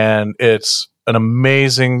 and it's an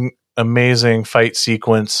amazing fight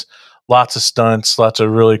sequence. Lots of stunts, lots of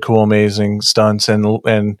really cool, amazing stunts, and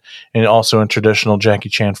also in traditional Jackie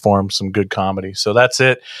Chan form, some good comedy. So that's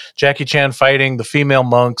it. Jackie Chan fighting the female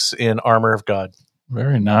monks in Armor of God.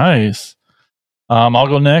 Very nice. I'll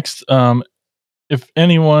go next. If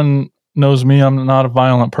anyone knows me, I'm not a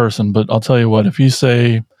violent person, but I'll tell you what, if you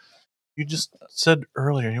say... You just said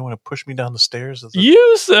earlier you want to push me down the stairs.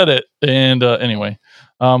 You said it. And anyway,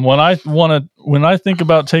 when I think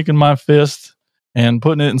about taking my fist and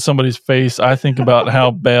putting it in somebody's face, I think about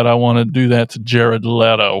how bad I want to do that to Jared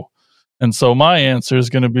Leto. And so my answer is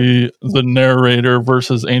going to be the narrator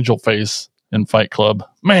versus Angel Face in Fight Club.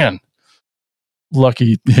 Man,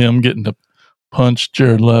 lucky him getting to punch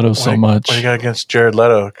Jared Leto so much. What do you got against Jared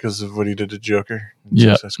Leto because of what he did to Joker?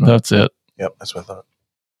 Yeah, that's it. Yep, that's what I thought.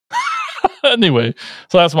 Anyway,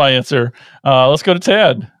 so that's my answer. Let's go to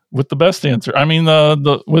Tad. with the best answer. I mean,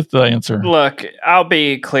 with the answer. Look, I'll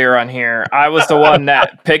be clear on here. I was the one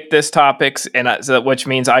that picked this topics, which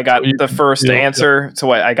means I got the first answer.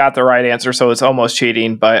 So I got the right answer. So it's almost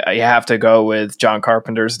cheating, but you have to go with John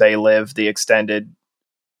Carpenter's "They Live," the extended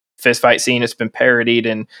fistfight scene. It's been parodied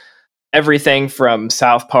in everything from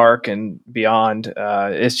South Park and beyond.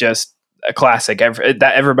 It's just a classic.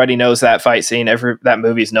 Everybody knows that fight scene. That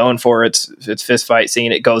movie's known for its fist fight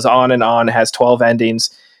scene. It goes on and on. It has 12 endings.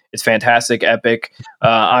 It's fantastic, epic.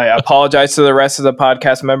 I apologize to the rest of the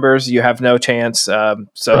podcast members. You have no chance. Right,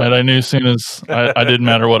 I knew as soon as I didn't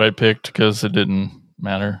matter what I picked because it didn't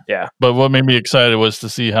matter. Yeah. But what made me excited was to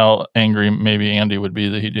see how angry maybe Andy would be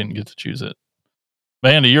that he didn't get to choose it.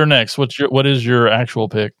 But Andy, you're next. What is your actual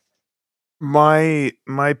pick? My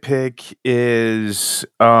pick is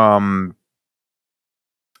the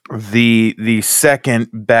second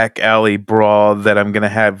back alley brawl that I'm gonna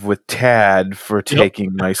have with Tad for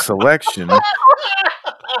taking my selection. No,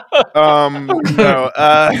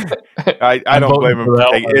 I don't blame him.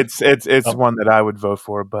 It's one that I would vote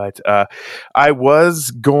for, but I was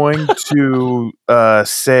going to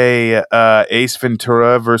say Ace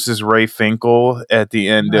Ventura versus Ray Finkel at the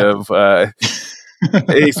end of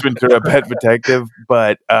Ace Ventura: Pet Detective,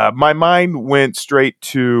 but my mind went straight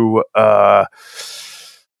to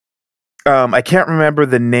I can't remember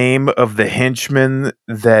the name of the henchman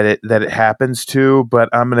that it happens to, but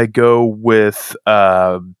I'm gonna go with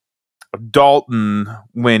Dalton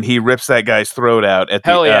when he rips that guy's throat out at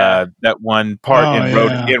that one part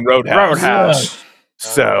in Roadhouse.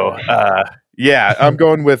 So I'm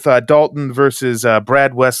going with Dalton versus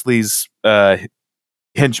Brad Wesley's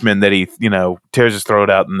henchman that he tears his throat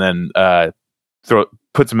out and then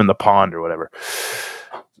puts him in the pond or whatever.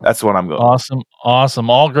 That's what I'm going. Awesome.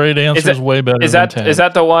 All great answers. Way better. Is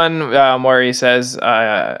that the one where he says,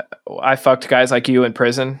 "I fucked guys like you in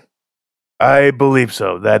prison"? I believe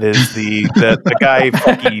so. That is the guy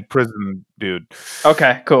fucky prison dude.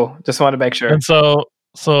 Okay, cool. Just want to make sure. And so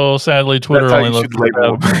sadly, Twitter only lets us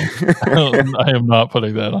have. I am not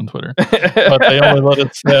putting that on Twitter, but they only let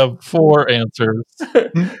us have 4 answers.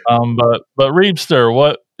 But Reebster,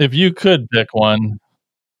 what if you could pick one?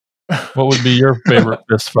 What would be your favorite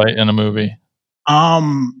fist fight in a movie?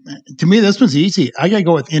 To me, this one's easy. I gotta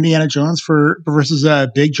go with Indiana Jones versus a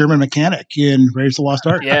big German mechanic in Raiders of the Lost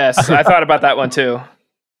Ark. Yes, I thought about that one too.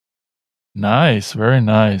 Nice, very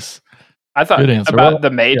nice. I thought about the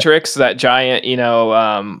Matrix, that giant,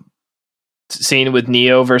 scene with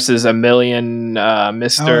Neo versus a million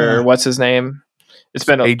Mr. What's his name? It's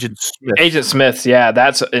been Agent Smith. Agent Smith, yeah,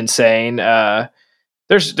 that's insane.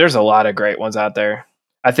 There's a lot of great ones out there.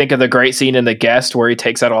 I think of the great scene in The Guest where he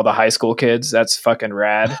takes out all the high school kids. That's fucking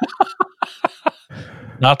rad.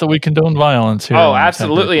 Not that we condone violence here. Oh,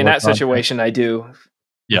 absolutely. In that situation, I do.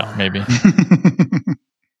 Yeah, maybe.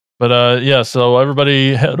 But so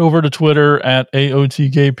everybody head over to Twitter at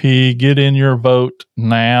AOTKP. Get in your vote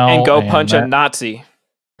now. And go punch a Nazi.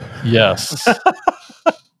 Yes.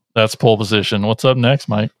 That's pole position. What's up next,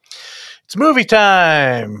 Mike? It's movie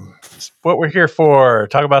time. It's what we're here for.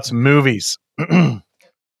 Talk about some movies.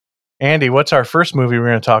 Andy, what's our first movie we're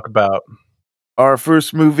going to talk about? Our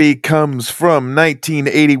first movie comes from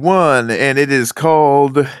 1981, and it is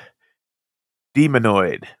called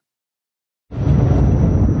Demonoid.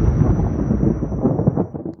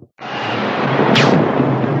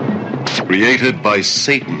 Created by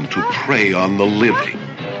Satan to prey on the living.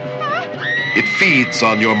 It feeds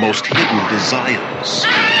on your most hidden desires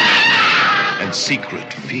and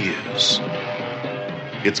secret fears.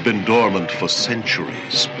 It's been dormant for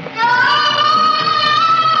centuries.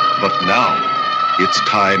 But now, its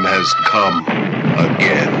time has come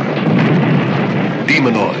again.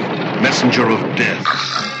 Demonoid, messenger of death.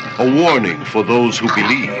 A warning for those who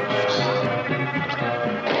believe.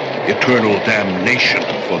 Eternal damnation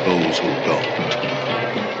for those who don't.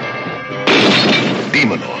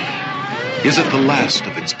 Demonoid. Is it the last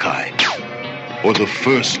of its kind? Or the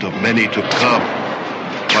first of many to come?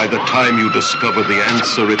 By the time you discover the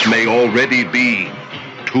answer, it may already be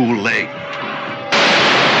too late.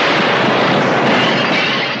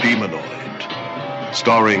 Demonoid,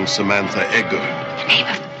 starring Samantha Eggar. Name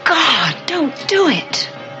of God, don't do it.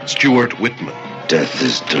 Stuart Whitman. Death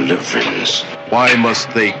is deliverance. Why must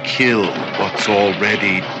they kill what's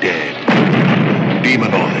already dead?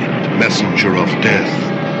 Demonoid, messenger of death.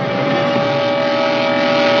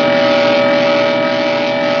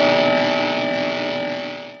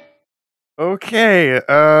 Okay,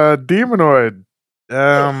 Demonoid.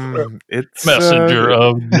 It's messenger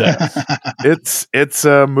of death. It's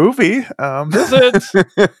a movie. Is it?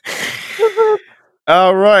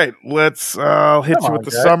 All right, I'll hit you with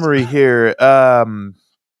the summary here.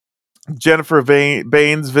 Jennifer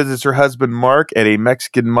Baines visits her husband Mark at a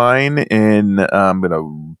Mexican mine in I'm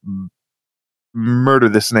gonna murder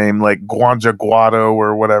this name, like Guanajuato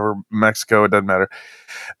or whatever, Mexico, it doesn't matter.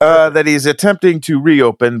 That he's attempting to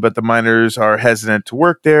reopen, but the miners are hesitant to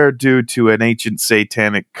work there due to an ancient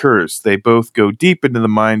satanic curse. They both go deep into the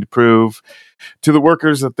mine to prove to the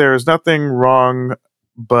workers that there is nothing wrong,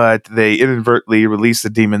 but they inadvertently release the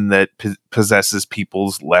demon that possesses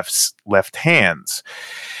people's left hands.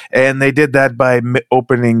 And they did that by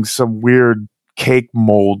opening some weird cake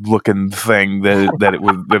mold looking thing that it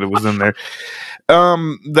was in there.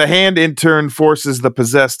 The hand in turn forces the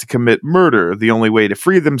possessed to commit murder. The only way to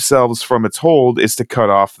free themselves from its hold is to cut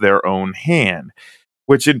off their own hand,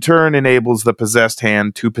 which in turn enables the possessed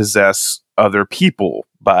hand to possess other people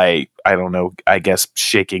by, I don't know, I guess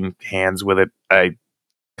shaking hands with it.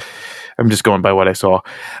 I'm just going by what I saw.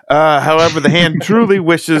 However, the hand truly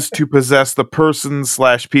wishes to possess the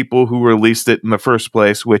person/people who released it in the first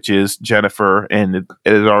place, which is Jennifer, and it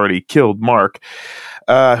has already killed Mark.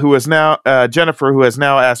 Jennifer, who has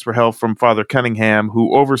now asked for help from Father Cunningham,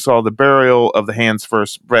 who oversaw the burial of the hand's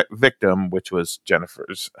first victim, which was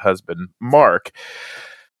Jennifer's husband, Mark.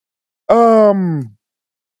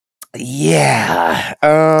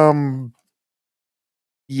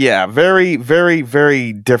 Yeah, very, very,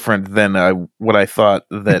 very different than what I thought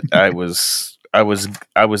that I was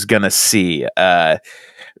gonna see.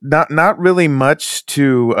 Not really much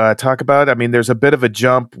to talk about. I mean, there's a bit of a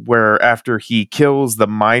jump where after he kills the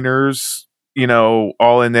miners,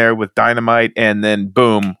 all in there with dynamite, and then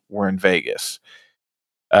boom, we're in Vegas.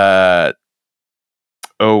 And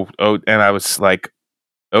I was like,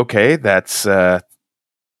 okay, that's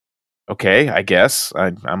okay. I guess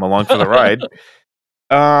I'm along for the ride.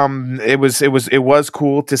 It was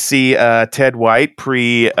cool to see Ted White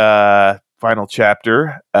pre final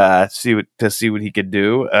chapter, see what he could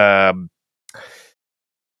do.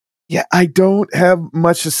 Yeah, I don't have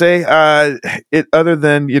much to say. It other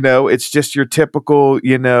than it's just your typical.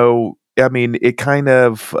 I mean, it kind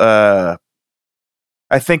of.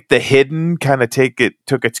 I think The Hidden kind of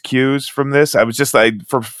took its cues from this. I was just like,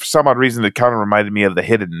 for some odd reason, it kind of reminded me of The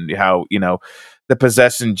Hidden. How the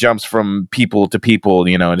possession jumps from people to people,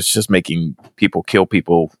 and it's just making people kill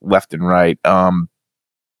people left and right. The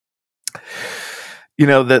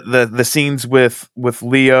scenes with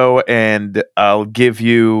Leo, and I'll give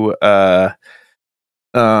you let's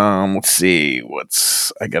see,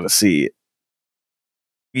 I gotta see.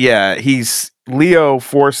 Yeah, Leo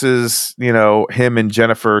forces, him and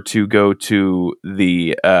Jennifer to go to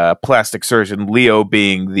the plastic surgeon, Leo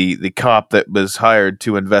being the cop that was hired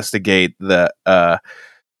to investigate the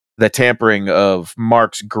tampering of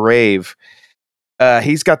Mark's grave.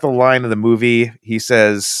 He's got the line of the movie. He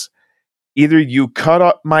says, "Either you cut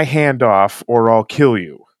up my hand off or I'll kill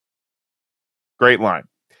you." Great line.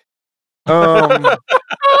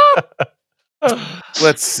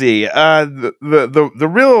 Let's see. The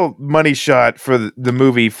real money shot for the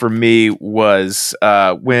movie for me was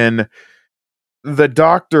when the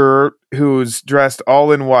doctor, who's dressed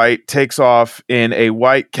all in white, takes off in a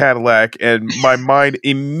white Cadillac, and my mind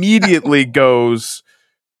immediately goes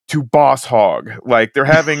to Boss Hog. Like they're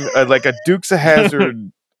having like a Dukes of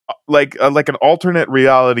Hazzard, like an alternate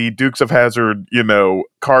reality Dukes of Hazzard,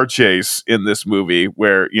 car chase in this movie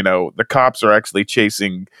where the cops are actually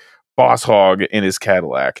chasing Boss Hog in his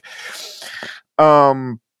Cadillac.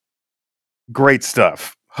 Great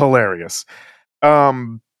stuff. Hilarious.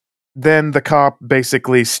 Then the cop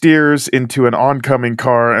basically steers into an oncoming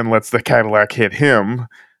car and lets the Cadillac hit him.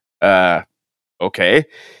 Okay.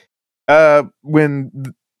 When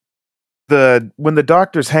the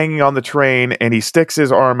doctor's hanging on the train and he sticks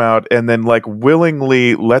his arm out and then like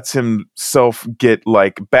willingly lets himself get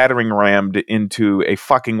like battering rammed into a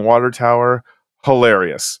fucking water tower.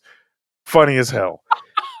 Hilarious. Funny as hell.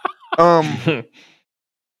 Some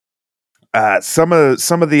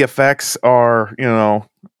of the effects are,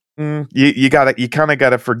 you kind of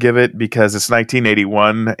gotta forgive it because it's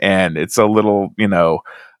 1981 and it's a little,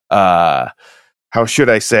 how should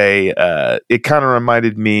I say? It kind of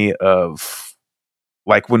reminded me of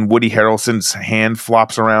like when Woody Harrelson's hand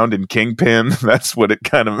flops around in Kingpin. That's what it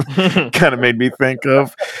kind of made me think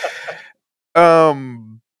of.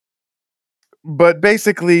 But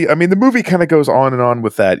basically, I mean, the movie kind of goes on and on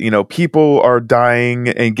with that. People are dying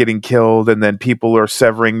and getting killed, and then people are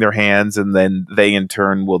severing their hands, and then they in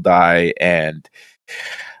turn will die. And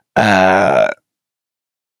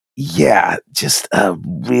yeah, just a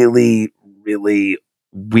really, really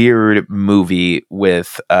weird movie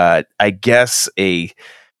with, I guess, a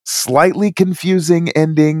slightly confusing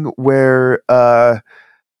ending where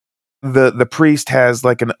the priest has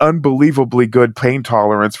like an unbelievably good pain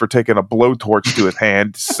tolerance for taking a blowtorch to his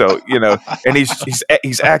hand. So, you know, and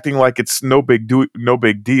he's acting like it's no big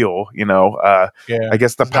deal, you know. I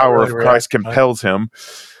guess the power of Christ compels him.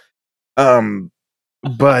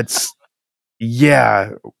 But yeah,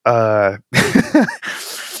 not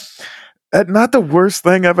the worst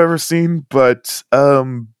thing I've ever seen, but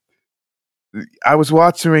I was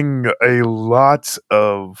watching a lot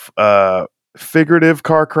of figurative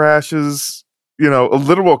car crashes, you know,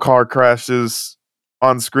 literal car crashes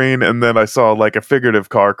on screen, and then I saw like a figurative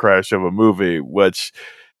car crash of a movie, which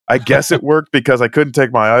I guess it worked because I couldn't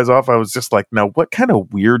take my eyes off. I was just like, now what kind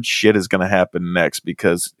of weird shit is going to happen next?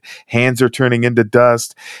 Because hands are turning into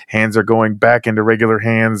dust, hands are going back into regular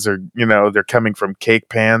hands, or, you know, they're coming from cake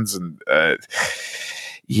pans, and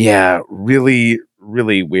yeah, really,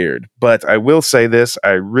 really weird. But I will say this, I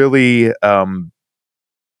really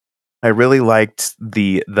liked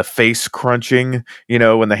the face crunching, you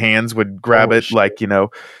know, when the hands would grab it, shit. Like, you know,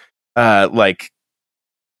 like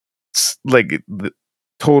the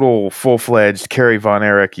total full-fledged Carrie Von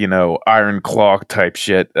Erich, you know, Iron Claw type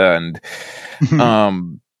shit. And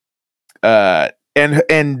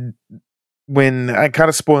and when I'm kind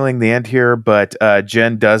of spoiling the end here, but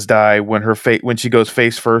Jen does die when she goes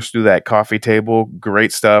face first through that coffee table.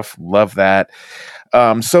 Great stuff. Love that.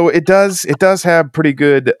 So it does have pretty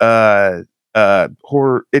good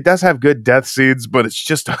horror. It does have good death scenes, but it's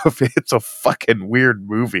just it's a fucking weird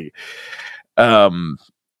movie.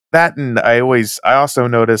 That, and I also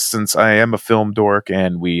notice, since I am a film dork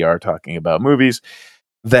and we are talking about movies,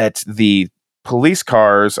 that the police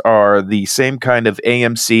cars are the same kind of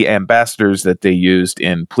AMC ambassadors that they used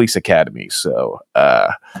in Police Academy. So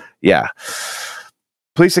yeah.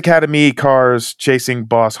 Police Academy cars chasing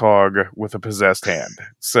Boss Hogg with a possessed hand.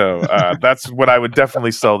 So that's what I would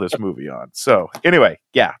definitely sell this movie on. So anyway,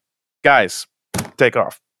 yeah, guys, take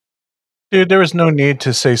off. Dude, there was no need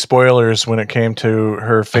to say spoilers when it came to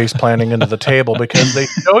her face planting into the table, because they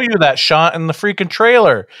show you that shot in the freaking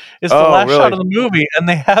trailer. It's the last shot of the movie, and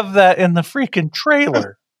they have that in the freaking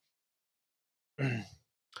trailer.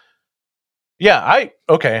 Yeah,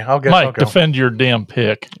 I'll guess. Mike, defend your damn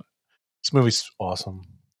pick. This movie's awesome.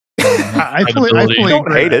 I don't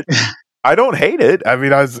hate it. I don't hate it. I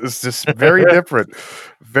mean, it's just very different.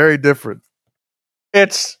 Very different.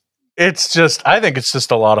 It's just, I think it's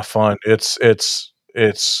just a lot of fun. It's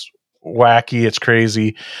wacky. It's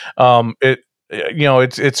crazy.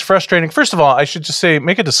 It's frustrating. First of all, I should just say,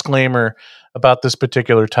 make a disclaimer about this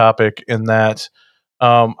particular topic, in that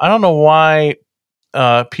I don't know why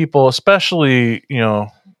people, especially, you know,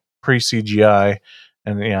 pre-CGI,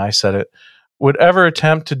 and yeah, I said it, would ever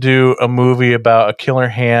attempt to do a movie about a killer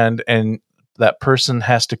hand and that person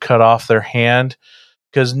has to cut off their hand,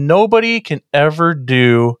 because nobody can ever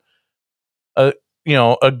do a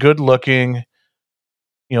good looking,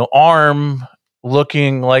 you know, arm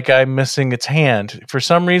looking like I'm missing its hand. For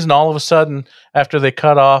some reason, all of a sudden, after they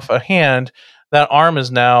cut off a hand, that arm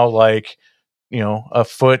is now like, you know, a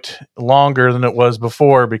foot longer than it was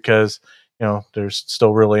before, because, you know, there's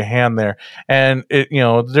still really a hand there. And it, you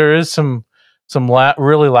know, there is some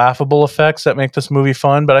really laughable effects that make this movie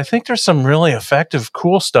fun, but I think there's some really effective,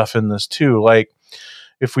 cool stuff in this too. Like,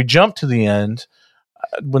 if we jump to the end,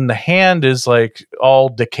 when the hand is like all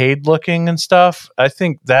decayed looking and stuff, I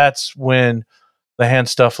think that's when the hand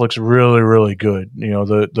stuff looks really, really good. You know,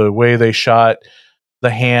 the way they shot the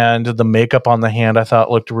hand, the makeup on the hand, I thought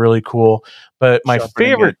looked really cool. But my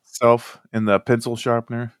favorite itself in the pencil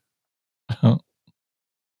sharpener.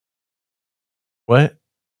 What?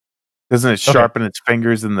 Doesn't it sharpen its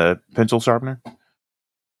fingers in the pencil sharpener?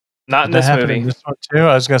 Not in this movie. In this one too?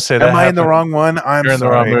 I was going to say that. Am I in the wrong one? I'm sorry. In the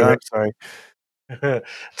wrong movie. I'm sorry.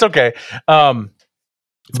 It's okay. But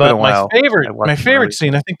my favorite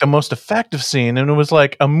scene, I think the most effective scene, and it was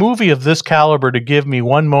like a movie of this caliber to give me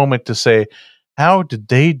one moment to say, how did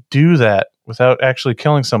they do that without actually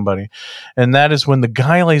killing somebody? And that is when the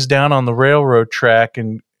guy lays down on the railroad track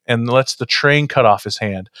and lets the train cut off his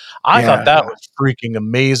hand. I thought that was freaking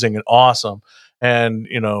amazing and awesome. And,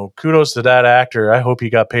 you know, kudos to that actor. I hope he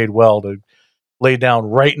got paid well to lay down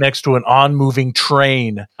right next to an on-moving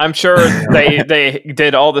train. I'm sure they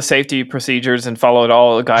did all the safety procedures and followed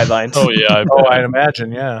all the guidelines. Oh yeah, I'd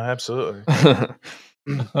imagine. Yeah, absolutely.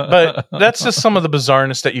 But that's just some of the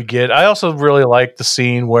bizarreness that you get. I also really like the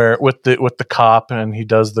scene where with the cop, and he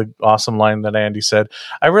does the awesome line that Andy said.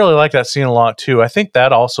 I really like that scene a lot too. I think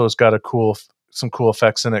that also has got some cool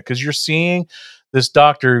effects in it, because you're seeing this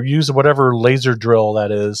doctor use whatever laser drill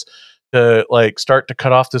that is to like start to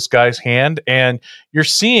cut off this guy's hand, and you're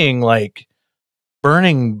seeing like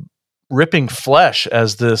burning, ripping flesh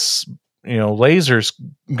as this, laser's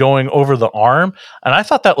going over the arm, and I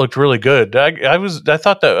thought that looked really good. I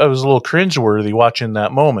thought that I was a little cringeworthy watching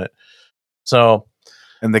that moment. So,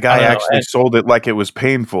 and the guy actually sold it like it was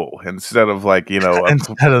painful instead of like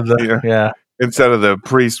instead of the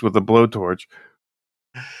priest with the blowtorch.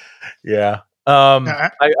 Yeah,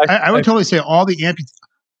 I would totally say all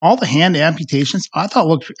the hand amputations I thought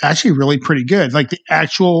looked actually really pretty good. Like the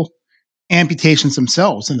actual amputations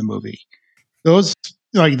themselves in the movie, those.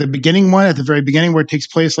 Like the beginning one at the very beginning where it takes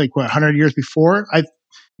place like 100 years before,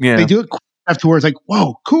 they do it afterwards. Like,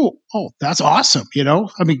 whoa, cool! Oh, that's awesome!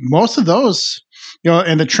 I mean, most of those,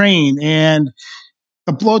 and the train and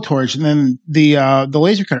the blowtorch and then the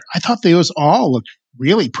laser cutter. I thought those all looked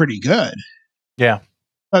really pretty good. Yeah,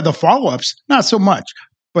 the follow-ups not so much,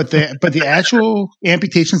 but the actual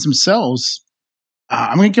amputations themselves,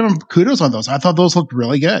 I'm going to give them kudos on those. I thought those looked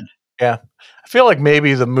really good. Yeah, I feel like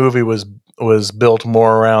maybe the movie was built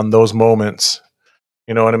more around those moments.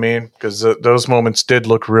 You know what I mean? Because those moments did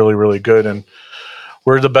look really, really good and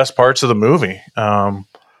were the best parts of the movie.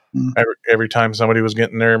 Every time somebody was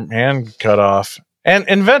getting their hand cut off, and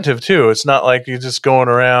inventive too. It's not like you're just going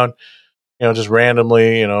around, just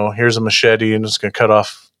randomly, here's a machete and just going to cut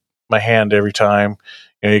off my hand every time.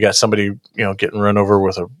 You got somebody, getting run over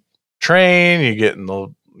with a train. You getting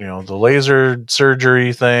the laser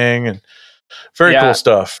surgery thing and. Very cool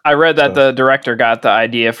stuff. I read that the director got the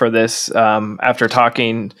idea for this after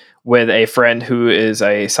talking with a friend who is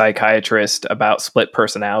a psychiatrist about split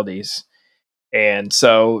personalities. And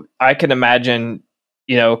so I can imagine,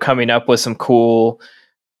 coming up with some cool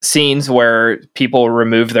scenes where people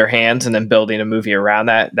remove their hands and then building a movie around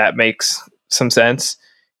that. That makes some sense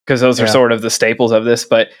because those are sort of the staples of this.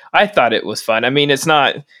 But I thought it was fun. I mean, it's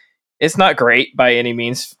not great by any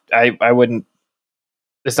means. I wouldn't.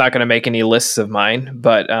 It's not going to make any lists of mine,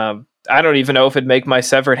 but I don't even know if it'd make my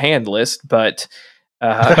severed hand list. But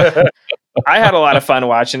I had a lot of fun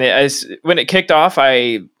watching it. When it kicked off,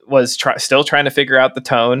 I was still trying to figure out the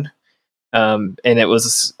tone, and it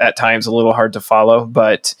was at times a little hard to follow.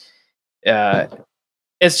 But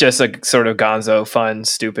it's just a sort of gonzo, fun,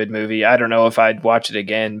 stupid movie. I don't know if I'd watch it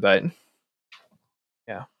again, but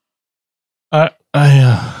yeah. That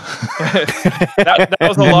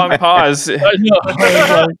was a long pause. I know.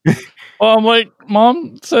 I'm like,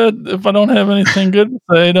 Mom said, if I don't have anything good to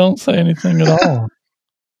say, don't say anything at all.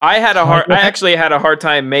 I actually had a hard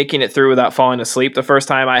time making it through without falling asleep the first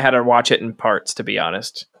time. I had to watch it in parts, to be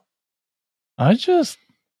honest.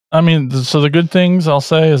 So the good things I'll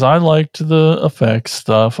say is I liked the effects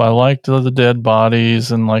stuff. I liked the dead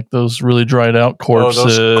bodies and like those really dried out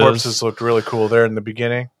corpses. Those corpses looked really cool there in the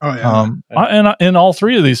beginning. Oh yeah. And in all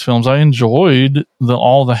three of these films, I enjoyed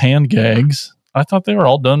all the hand gags. I thought they were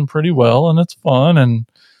all done pretty well, and it's fun. And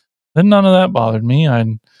then none of that bothered me.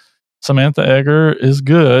 Samantha Eggar is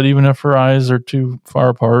good, even if her eyes are too far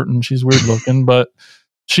apart and she's weird looking, but.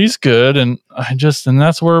 She's good, and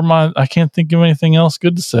that's where I can't think of anything else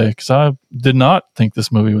good to say because I did not think this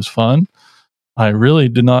movie was fun. I really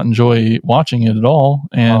did not enjoy watching it at all,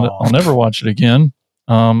 and I'll never watch it again.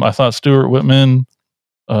 I thought Stuart Whitman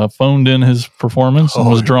phoned in his performance and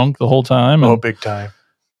was drunk the whole time. Big time.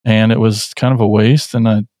 And it was kind of a waste,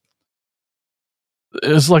 and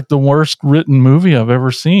it's like the worst written movie I've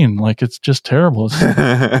ever seen. Like it's just terrible.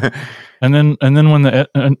 And then when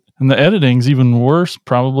the editing's even worse,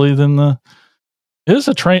 probably than a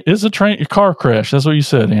car crash. That's what you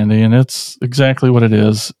said, Andy, and it's exactly what it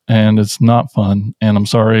is, and it's not fun. And I'm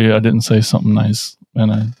sorry I didn't say something nice,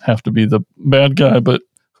 and I have to be the bad guy, but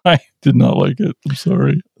I did not like it. I'm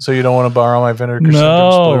sorry. So you don't want to borrow my Vinegar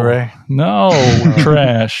Syndromes Blu-ray? No,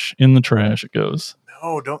 trash. In the trash it goes.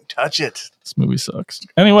 No, don't touch it. This movie sucks.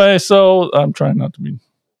 Anyway, so I'm trying not to be.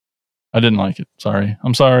 I didn't like it. Sorry.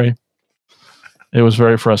 I'm sorry. It was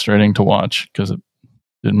very frustrating to watch because it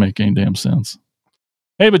didn't make any damn sense.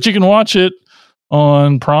 Hey, but you can watch it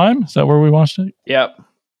on Prime. Is that where we watched it? Yep.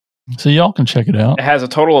 So y'all can check it out. It has a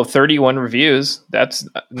total of 31 reviews. That's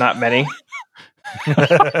not many.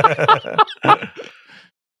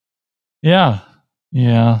 Yeah.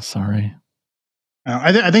 Sorry.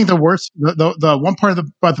 I think the worst, the one part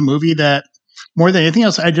about the movie that more than anything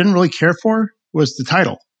else I didn't really care for was the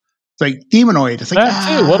title. It's like Demonoid. It's like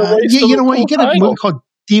what a waste you know what? cool You get a movie called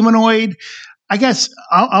Demonoid. I guess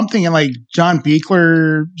I'm thinking like John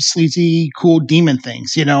Buechler, sleazy, cool demon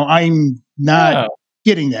things. I'm not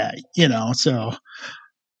getting that. So,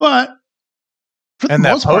 but for and the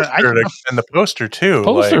that most poster part, and the poster too.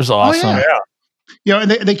 Poster's awesome. Yeah. You know,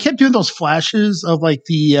 and they kept doing those flashes of like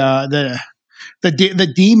the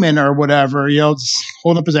demon or whatever, you know, just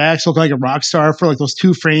holding up his axe, looking like a rock star for like those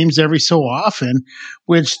 2 frames every so often,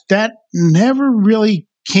 which that never really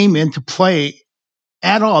came into play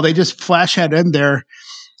at all. They just flash that in there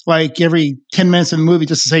like every 10 minutes in the movie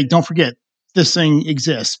just to say, don't forget this thing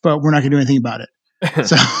exists, but we're not going to do anything about it.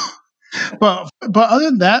 So, but other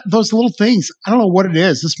than that, those little things, I don't know what it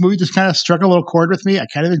is. This movie just kind of struck a little chord with me. I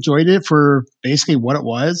kind of enjoyed it for basically what it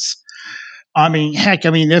was. I mean, heck,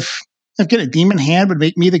 if getting a demon hand would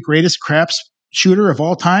make me the greatest craps shooter of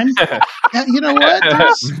all time, you know what?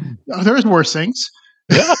 There's worse things.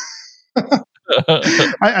 Yeah.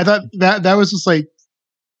 I thought that was just like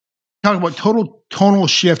talking about total tonal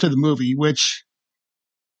shift of the movie, which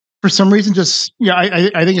for some reason just,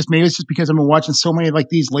 I think maybe it's just because I've been watching so many like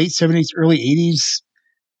these late 70s, early 80s,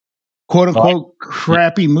 quote unquote,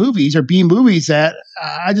 crappy movies or B movies that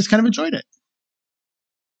I just kind of enjoyed it.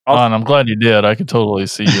 And I'm glad you did. I could totally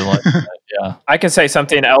see you like that. Yeah. I can say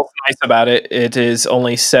something else nice about it. It is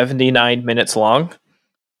only 79 minutes long.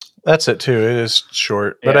 That's it too. It is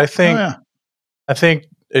short, but Yeah. I think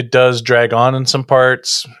it does drag on in some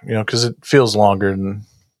parts, you know, because it feels longer than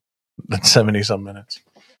 70 some minutes.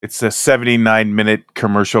 It's a 79-minute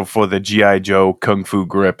commercial for the G.I. Joe Kung Fu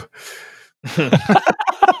grip.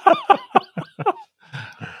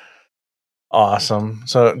 Awesome.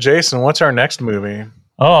 So, Jason, what's our next movie?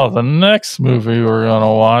 Oh, the next movie we're going to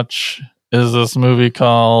watch is this movie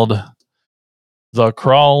called The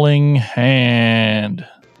Crawling Hand.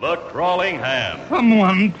 The Crawling Hand.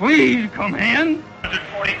 Someone, please come in.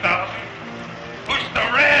 140,000. Push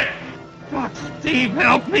the red. Oh, Steve,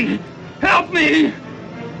 help me. Help me.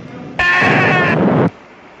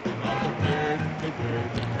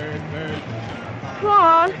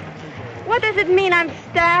 Claude, what does it mean I'm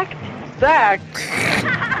stacked? Stacked?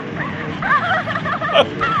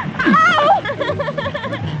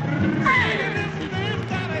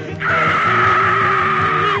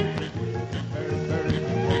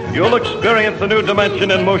 You'll experience a new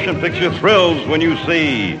dimension in motion picture thrills when you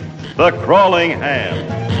see The Crawling Hand.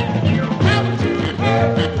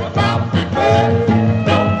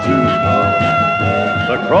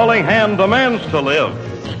 The Crawling Hand demands to live,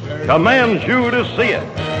 commands you to see it.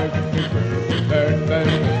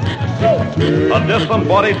 A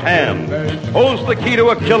disembodied hand holds the key to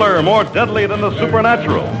a killer more deadly than the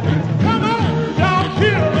supernatural.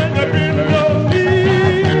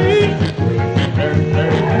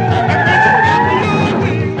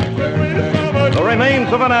 The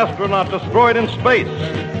remains of an astronaut destroyed in space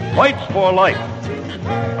fights for life.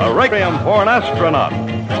 A requiem for an astronaut.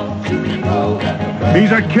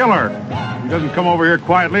 He's a killer. He doesn't come over here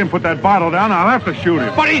quietly and put that bottle down, I'll have to shoot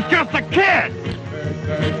him. But he's just a kid.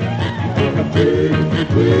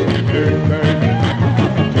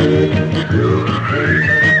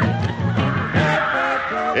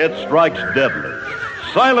 It strikes deadly,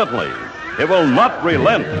 silently. It will not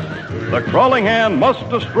relent. The crawling hand must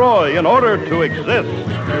destroy in order to exist.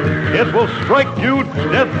 It will strike you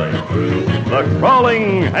deadly. The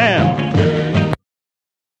Crawling Hand.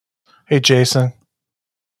 Hey, Jason,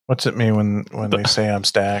 what's it mean when they say I'm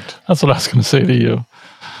stacked? That's what I was going to say to you.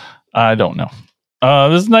 I don't know.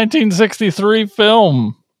 This is 1963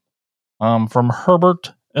 film from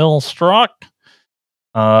Herbert L. Strock.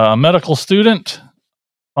 A medical student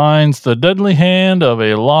finds the deadly hand of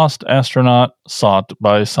a lost astronaut sought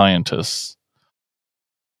by scientists.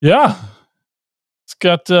 Yeah. It's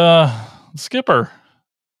got Skipper.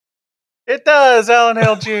 It does, Alan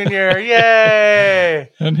Hale Jr.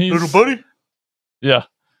 Yay! And he's little buddy. Yeah.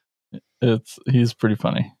 He's pretty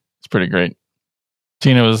funny. It's pretty great.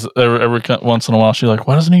 Tina was every once in a while, she's like,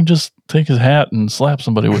 why doesn't he just take his hat and slap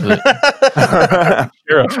somebody with it?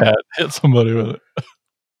 Sheriff hat, hit somebody with it.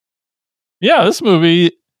 Yeah, this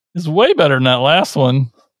movie is way better than that last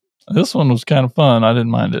one. This one was kind of fun. I didn't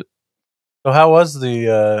mind it. So how was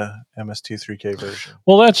the MST3K version?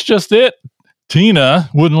 Well, that's just it. Tina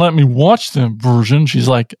wouldn't let me watch the version. She's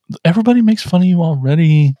like, everybody makes fun of you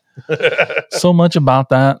already. So much about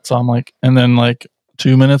that. So I'm like, and then like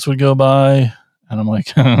 2 minutes would go by. And I'm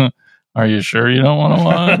like, are you sure you don't want to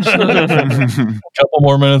watch? A couple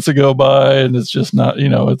more minutes to go by, and it's just not,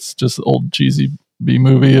 it's just old cheesy B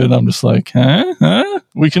movie. And I'm just like, huh?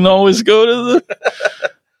 We can always go to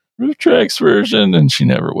the Roof Tracks version. And she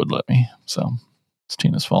never would let me. So it's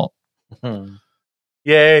Tina's fault.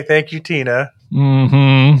 Yay. Thank you, Tina.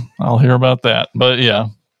 I'll hear about that. But yeah.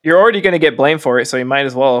 You're already going to get blamed for it, so you might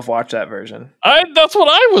as well have watched that version. That's what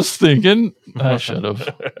I was thinking. I should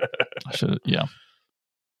have. Yeah.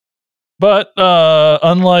 But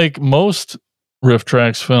unlike most Riff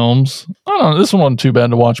Tracks films. I don't know. This one wasn't too bad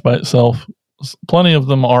to watch by itself. Plenty of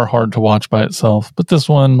them are hard to watch by itself, but this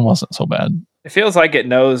one wasn't so bad. It feels like it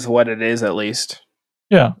knows what it is, at least.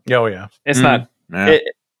 Yeah. Oh yeah. It's not.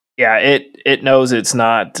 Yeah. It knows it's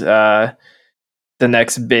not the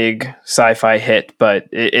next big sci-fi hit, but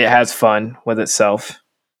it has fun with itself.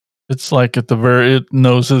 It's like it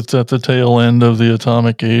knows it's at the tail end of the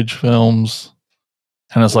Atomic Age films.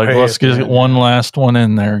 And it's like, Way let's at the get end. one last one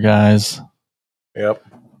in there, guys. Yep.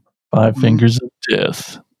 5 Fingers of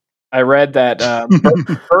Death. I read that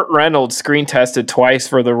Burt Reynolds screen tested twice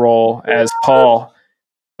for the role as Paul,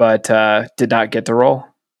 but did not get the role.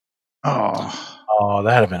 Oh,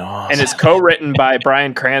 that'd have been awesome. And it's co-written by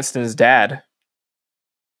Bryan Cranston's dad.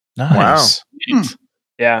 Nice. Wow.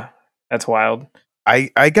 Yeah, that's wild.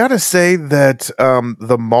 I gotta say that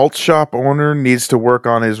the malt shop owner needs to work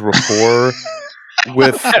on his rapport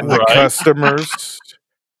with the customers.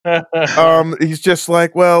 He's just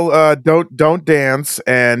like, well, don't dance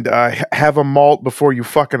and have a malt before you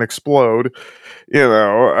fucking explode. You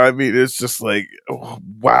know, I mean, it's just like, oh,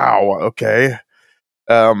 wow, okay.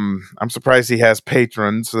 I'm surprised he has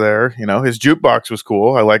patrons there. You know, his jukebox was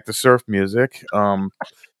cool. I like the surf music.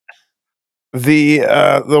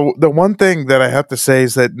 The one thing that I have to say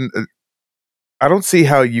is that I don't see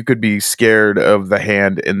how you could be scared of the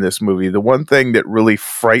hand in this movie. The one thing that really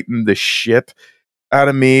frightened the shit out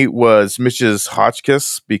of me was Mrs.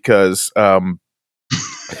 Hotchkiss, because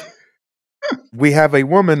we have a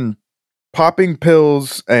woman popping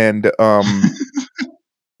pills and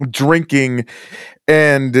drinking,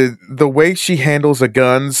 and the way she handles a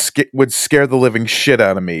gun would scare the living shit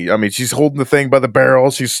out of me. I mean, she's holding the thing by the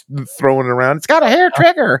barrel, she's throwing it around. It's got a hair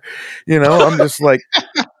trigger, you know. I'm just like,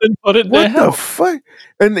 put it what down. the fuck?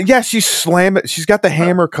 And yeah, she's slamming. She's got the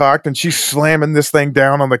hammer cocked, and she's slamming this thing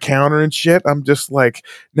down on the counter and shit. I'm just like,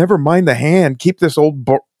 never mind the hand. Keep this old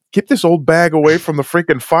bag away from the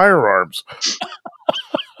freaking firearms.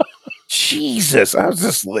 Jesus, I was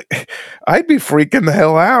just like, I'd be freaking the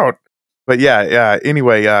hell out. But yeah.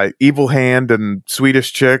 Anyway, Evil Hand and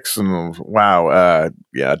Swedish Chicks, and wow,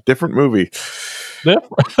 different movie.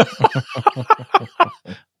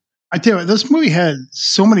 I tell you what, this movie had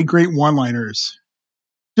so many great one-liners.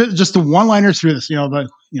 Just the one-liners through this, what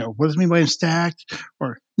does it mean by stacked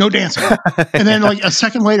or no dancing? And then like a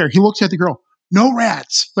second later, he looks at the girl, no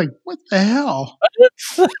rats. Like, what the hell?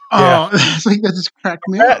 Yeah. It's like that just cracked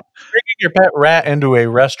me up. Bringing your pet rat into a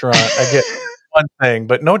restaurant, I get one thing,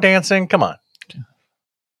 but no dancing. Come on,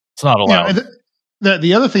 it's not allowed.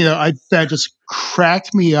 The other thing that just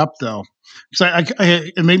cracked me up though, because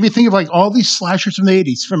it made me think of like all these slashers from the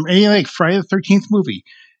 80s, from any like Friday the 13th movie.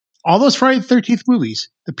 All those Friday the 13th movies,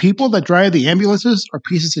 the people that drive the ambulances are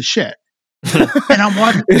pieces of shit. And I'm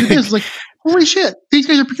watching this like, holy shit, these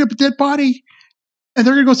guys are picking up a dead body, and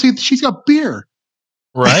they're gonna go see she's got beer.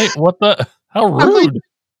 Right? What the? How rude! Like,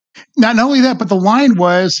 not only that, but the line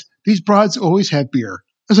was, "These broads always had beer."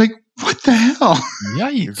 I was like, "What the hell?"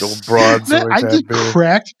 Yikes! These old broads always had beer.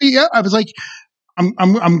 Cracked me up. I was like,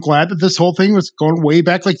 "I'm glad that this whole thing was going way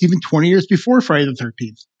back, like even 20 years before Friday the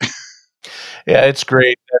 13th." Yeah, it's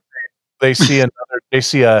great that they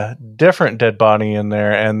see a different dead body in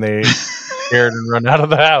there, and they scared and run out of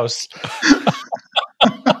the house.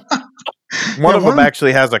 One of them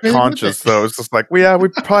actually has a conscience, though. It's just like, we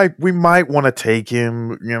might want to take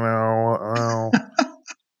him, you know.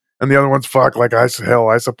 And the other one's fuck, like I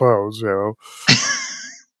suppose, you know.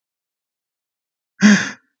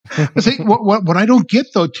 See, what I don't get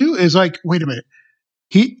though too is like, wait a minute,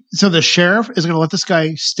 so the sheriff is going to let this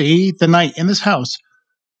guy stay the night in this house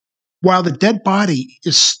while the dead body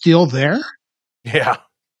is still there? Yeah.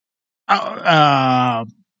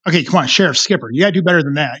 Okay, come on, Sheriff Skipper. You got to do better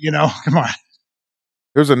than that, Come on.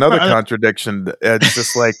 There's another contradiction. It's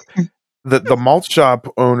just like the malt shop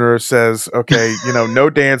owner says, okay, no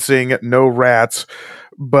dancing, no rats.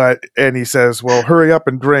 And he says, well, hurry up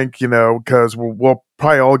and drink, because we're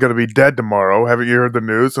probably all going to be dead tomorrow. Haven't you heard the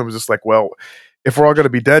news? I was just like, well, if we're all going to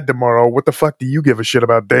be dead tomorrow, what the fuck do you give a shit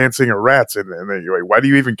about dancing or rats? And anyway, why do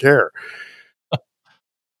you even care?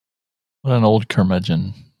 What an old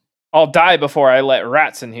curmudgeon. I'll die before I let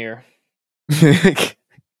rats in here.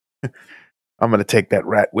 I'm going to take that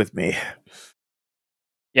rat with me.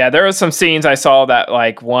 Yeah, there was some scenes I saw that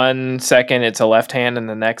like 1 second it's a left hand and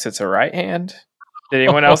the next it's a right hand. Did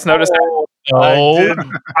anyone else notice that? No.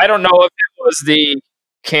 I don't know if it was the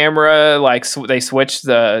camera, like they switched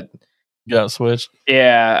the... Got switched?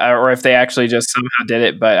 Yeah, or if they actually just somehow did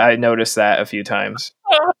it, but I noticed that a few times.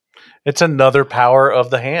 It's another power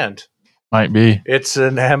of the hand. Might be. It's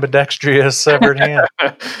an ambidextrous severed hand.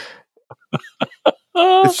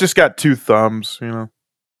 It's just got 2 thumbs, you know.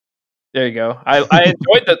 There you go. I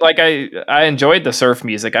enjoyed I enjoyed the surf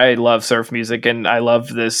music. I love surf music, and I love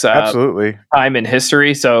this Absolutely time in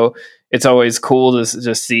history. So it's always cool to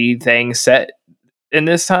just see things set in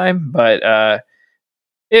this time. But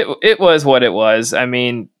it was what it was. I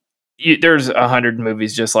mean, there's 100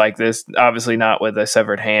 movies just like this. Obviously, not with a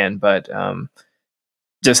severed hand, but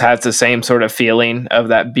just has the same sort of feeling of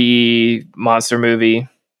that B monster movie.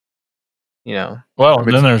 You know. Well,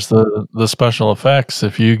 then there's the special effects.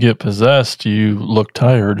 If you get possessed, you look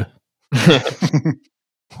tired. It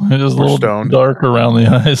is a little dark around the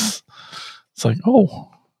eyes. It's like, oh,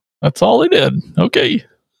 that's all they did. Okay.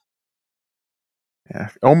 Yeah,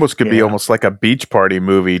 almost could be almost like a beach party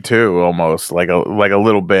movie too. Almost like a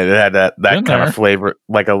little bit. It had that kind of flavor,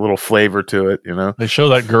 like a little flavor to it. You know, they show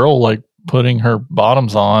that girl like putting her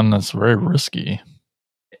bottoms on. That's very risky.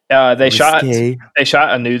 They shot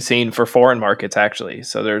a nude scene for foreign markets actually.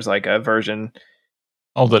 So there's like a version.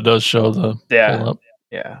 Oh, that does show the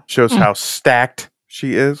yeah. Shows how stacked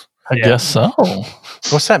she is. I guess so.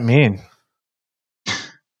 What's that mean?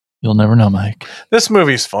 You'll never know, Mike. This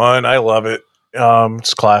movie's fun. I love it.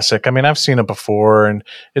 It's classic. I mean, I've seen it before, and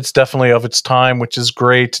it's definitely of its time, which is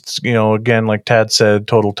great. It's, you know, again, like Tad said,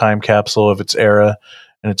 total time capsule of its era,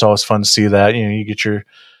 and it's always fun to see that. You know, you get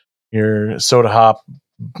your soda hop,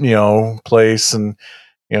 you know, place, and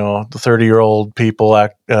you know the 30-year-old people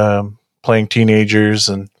playing teenagers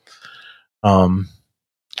and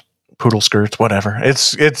poodle skirts, whatever.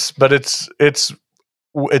 It's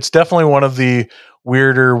definitely one of the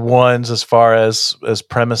weirder ones as far as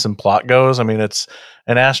premise and plot goes. I mean, it's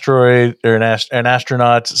an asteroid or an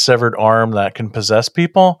astronaut's severed arm that can possess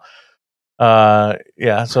people.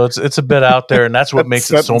 Yeah, so it's a bit out there, and that's what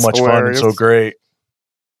makes it so much fun and so great.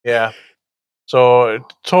 Yeah. So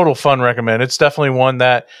total fun recommend. It's definitely one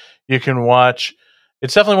that you can watch.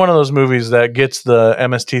 It's definitely one of those movies that gets the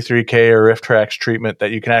MST3K or Rift Tracks treatment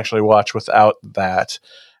that you can actually watch without that.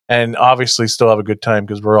 And obviously still have a good time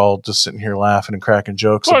because we're all just sitting here laughing and cracking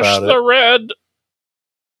jokes about it.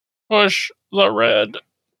 Push the red.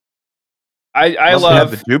 I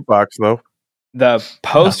love the jukebox though. The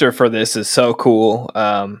poster for this is so cool.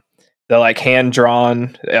 The like hand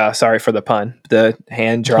drawn. Sorry for the pun. The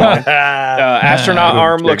hand drawn astronaut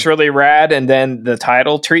arm looks really rad, and then the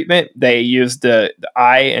title treatment they use the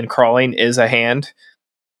eye and crawling is a hand.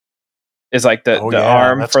 Is like the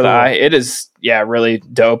arm for the eye. It is really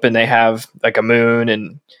dope, and they have like a moon,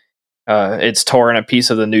 and it's torn a piece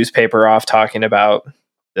of the newspaper off talking about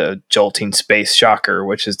the jolting space shocker,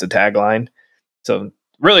 which is the tagline. So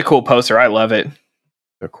really cool poster. I love it.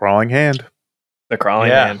 The crawling hand. The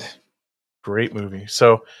crawling hand. Great movie.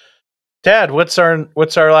 So, Tad, what's our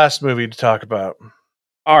last movie to talk about?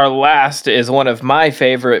 Our last is one of my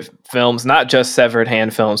favorite films, not just severed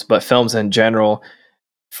hand films, but films in general.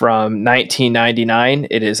 From 1999,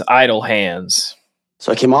 it is Idle Hands.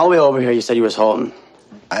 So I came all the way over here. You said you was holding.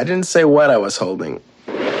 I didn't say what I was holding.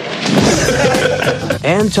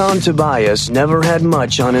 Anton Tobias never had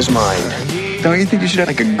much on his mind. Don't you think you should have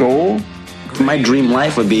like a goal? My dream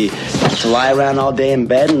life would be to lie around all day in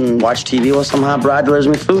bed and watch TV while some hot broad orders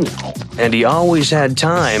me food. And he always had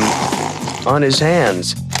time on his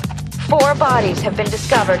hands. 4 bodies have been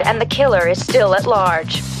discovered, and the killer is still at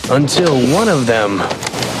large. Until one of them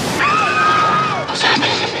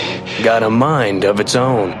got a mind of its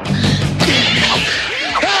own.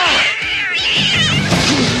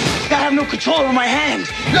 I have no control over my hand.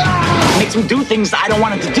 It makes me do things I don't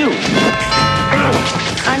want it to do.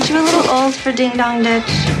 Aren't you a little old for Ding Dong Ditch?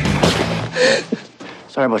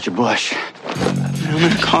 Sorry about your bush. I'm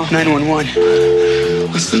gonna call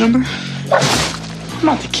 911. What's the number? I'm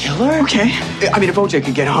not the killer. Okay. I mean, if OJ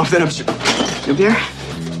could get off, then I'm sure. You there?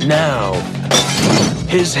 Now,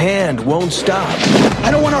 his hand won't stop.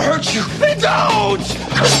 I don't want to hurt you. Don't!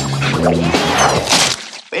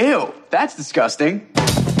 Ew, that's disgusting.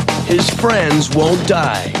 His friends won't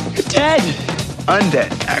die. Dead.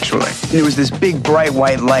 Undead, actually. There was this big bright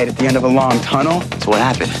white light at the end of a long tunnel. So what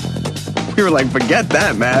happened? We were like, forget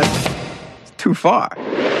that, man. It's too far.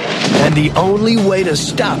 And the only way to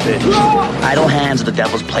stop it... Idle hands are the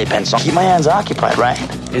devil's playpen, so I'll keep my hands occupied, right?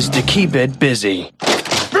 ...is to keep it busy.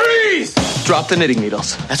 Freeze! Drop the knitting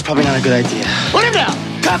needles. That's probably not a good idea. Put him down!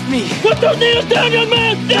 Cuff me! Put those needles down, young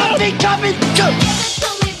man! Down! Cuff me!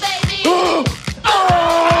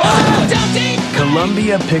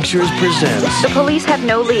 Columbia Pictures presents... The police have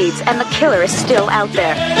no leads, and the killer is still out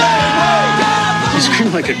there. You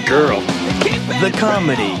scream like a girl. The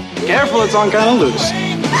comedy. Careful, it's on kind of loose.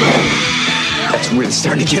 That's really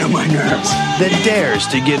starting to get on my nerves. That dares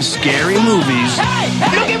to give scary movies... Hey!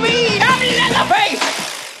 Look at me! in the face!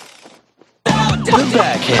 The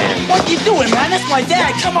backhand. What you doing, man? That's my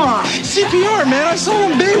dad. Come on. CPR, man. I saw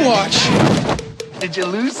him Baywatch. Did you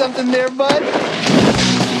lose something there, bud?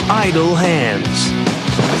 Idle hands.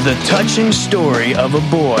 The touching story of a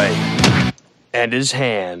boy and his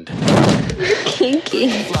hand. You're kinky.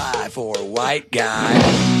 Fly for a white guy.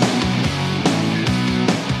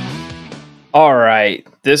 All right.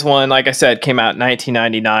 This one, like I said, came out in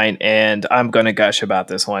 1999, and I'm going to gush about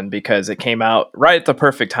this one because it came out right at the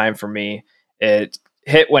perfect time for me. It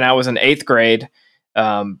hit when I was in 8th grade.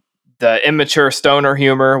 The immature stoner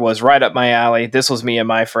humor was right up my alley. This was me and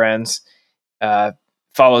my friends.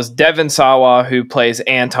 Follows Devon Sawa, who plays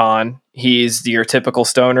Anton. He's your typical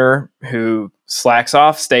stoner who slacks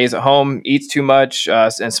off, stays at home, eats too much,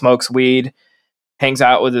 and smokes weed, hangs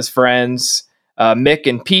out with his friends. Mick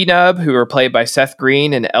and P-Nub, who are played by Seth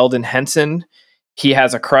Green and Eldon Henson. He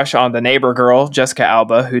has a crush on the neighbor girl, Jessica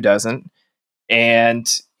Alba, who doesn't. And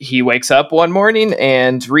he wakes up one morning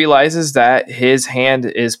and realizes that his hand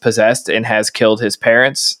is possessed and has killed his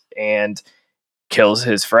parents and kills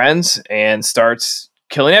his friends and starts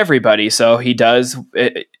killing everybody. So he does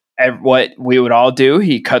what we would all do.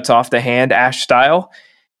 He cuts off the hand, Ash style,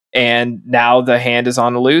 and now the hand is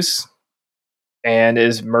on the loose and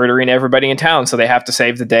is murdering everybody in town. So they have to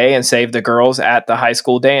save the day and save the girls at the high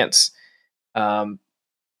school dance.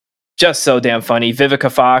 Just so damn funny.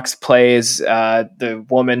 Vivica Fox plays the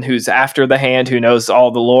woman who's after the hand, who knows all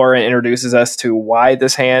the lore and introduces us to why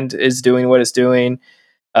this hand is doing what it's doing.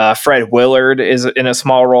 Fred Willard is in a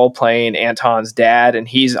small role playing Anton's dad, and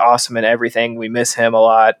he's awesome in everything. We miss him a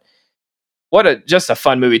lot. Just a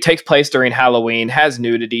fun movie. It takes place during Halloween, has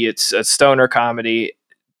nudity. It's a stoner comedy.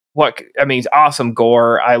 Awesome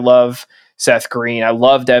gore. I love Seth Green. I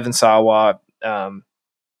love Devon Sawa.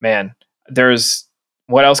 Man,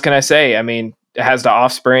 what else can I say? I mean, it has The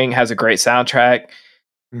Offspring, has a great soundtrack.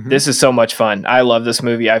 Mm-hmm. This is so much fun. I love this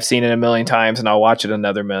movie. I've seen it a million times, and I'll watch it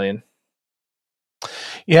another million.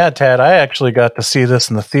 Yeah, Tad, I actually got to see this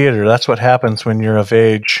in the theater. That's what happens when you're of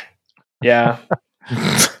age. Yeah.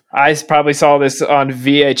 I probably saw this on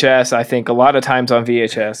VHS, I think, a lot of times on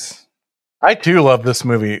VHS. I too love this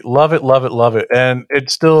movie. Love it, love it, love it. And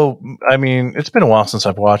it's still, it's been a while since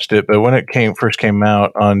I've watched it, but when it first came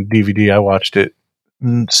out on DVD, I watched it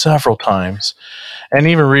several times. And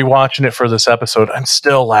even rewatching it for this episode, I'm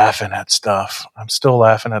still laughing at stuff. It's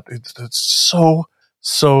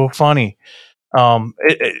so funny.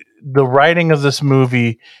 The writing of this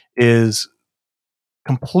movie is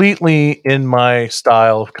completely in my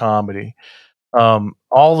style of comedy.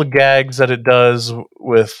 All the gags that it does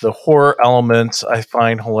with the horror elements, I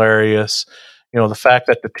find hilarious. The fact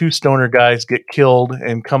that the two stoner guys get killed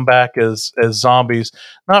and come back as zombies,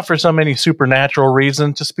 not for some any supernatural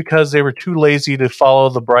reason, just because they were too lazy to follow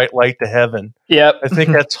the bright light to heaven. Yep. I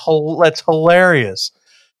think that's hilarious.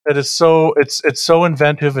 That is it's so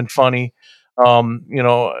inventive and funny.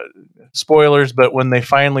 Spoilers, but when they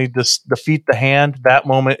finally defeat the hand, that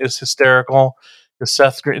moment is hysterical.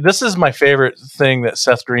 Seth Green, this is my favorite thing that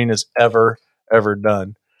Seth Green has ever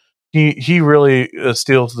done. He really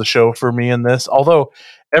steals the show for me in this. Although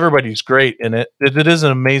everybody's great in it, it is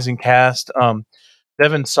an amazing cast.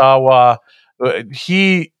 Devon Sawa,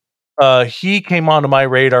 he came onto my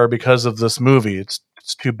radar because of this movie. It's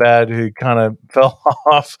too bad he kind of fell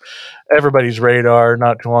off everybody's radar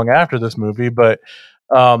not too long after this movie. But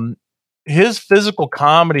his physical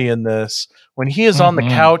comedy in this, when he is on the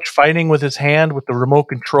couch fighting with his hand with the remote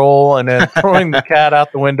control and then throwing the cat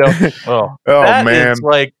out the window. Oh man. Is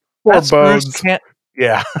like, poor that's Bones.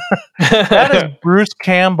 Yeah. That is Bruce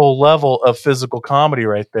Campbell level of physical comedy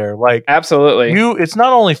right there. Like, absolutely. It's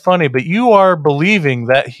not only funny, but you are believing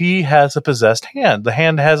that he has a possessed hand. The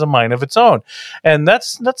hand has a mind of its own. And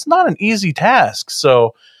that's not an easy task.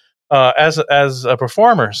 So, as a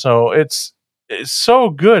performer, so it's so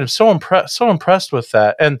good. I'm so impressed with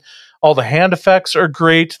that. And all the hand effects are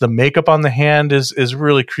great. The makeup on the hand is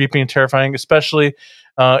really creepy and terrifying, especially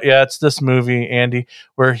it's this movie, Andy,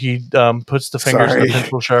 where he puts the fingers in the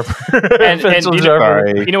pencil sharpener. and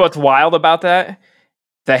you know what's wild about that?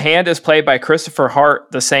 The hand is played by Christopher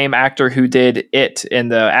Hart, the same actor who did It in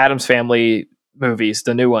the Addams Family movies,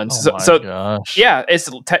 the new ones. Gosh. Yeah, it's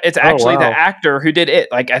actually the actor who did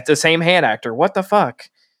It, like at the same hand actor. What the fuck?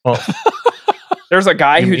 Well, there's a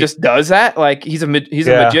guy who just does that. Like he's a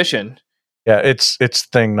magician. Yeah, it's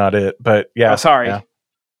Thing, not It. But yeah, sorry,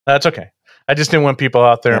 that's okay. I just didn't want people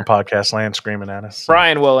out there in podcast land screaming at us.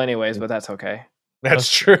 Brian will anyways, but that's okay.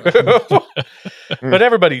 That's true. But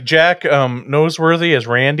everybody, Jack Noseworthy as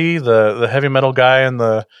Randy, the heavy metal guy in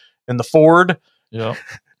the Ford. Yeah.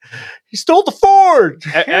 He stole the Ford.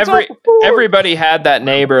 Everybody had that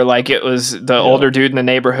neighbor, like it was the older dude in the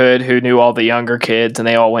neighborhood who knew all the younger kids, and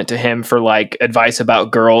they all went to him for like advice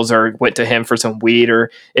about girls, or went to him for some weed,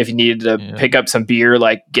 or if you needed to pick up some beer,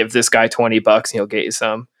 like give this guy $20 and he'll get you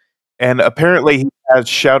some. And apparently he has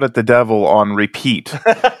Shout at the Devil on repeat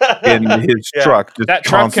in his truck. That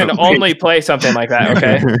truck can only play something like that,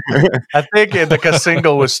 okay? I think the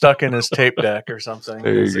single was stuck in his tape deck or something.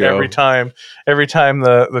 There you go. Every time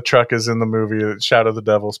the truck is in the movie, Shout of the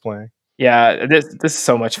Devil's playing. Yeah, this is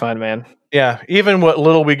so much fun, man. Yeah, even what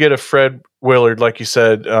little we get of Fred Willard, like you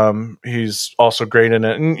said, he's also great in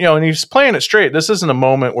it. And, and he's playing it straight. This isn't a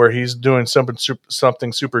moment where he's doing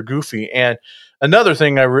something super goofy. And another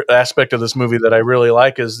thing, aspect of this movie that I really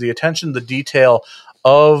like is the attention to detail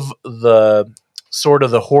of the sort of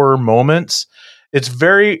the horror moments. It's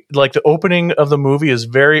very, like, the opening of the movie is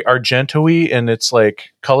very Argento-y in its like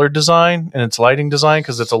color design and its lighting design,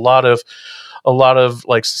 because it's a lot of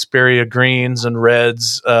like Suspiria greens and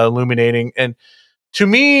reds illuminating. And to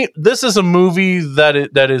me, this is a movie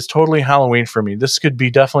that is totally Halloween for me. This could be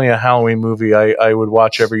definitely a Halloween movie I would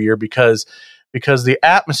watch every year, because the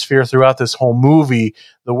atmosphere throughout this whole movie,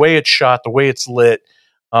 the way it's shot, the way it's lit,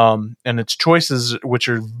 and its choices, which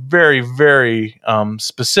are very, very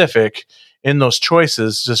specific in those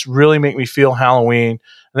choices, just really make me feel Halloween.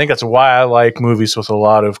 I think that's why I like movies with a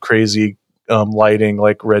lot of crazy lighting,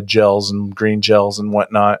 like red gels and green gels and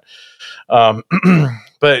whatnot. But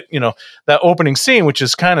that opening scene, which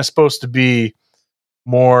is kind of supposed to be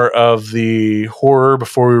more of the horror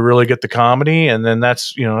before we really get the comedy, and then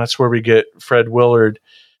that's where we get Fred Willard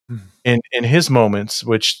in his moments,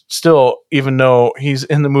 which still, even though he's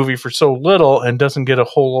in the movie for so little and doesn't get a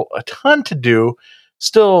ton to do,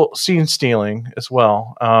 still scene stealing as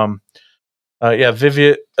well.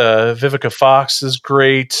 Vivica Fox is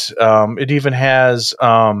great. It even has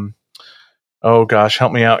oh gosh,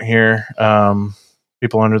 help me out here.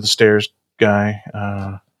 People Under the Stairs guy.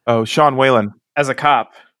 Sean Whalen. As a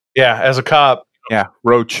cop. Yeah, as a cop. Yeah,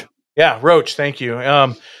 Roach. Yeah, Roach, thank you.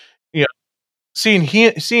 Seeing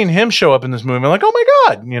him show up in this movie, I'm like, oh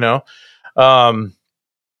my God,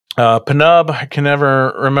 Penub, I can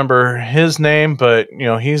never remember his name, but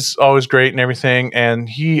he's always great and everything, and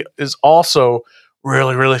he is also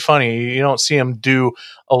really, really funny. You don't see him do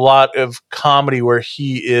a lot of comedy where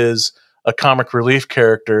he is a comic relief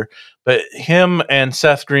character, but him and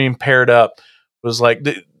Seth Green paired up was like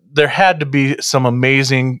there had to be some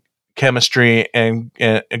amazing chemistry and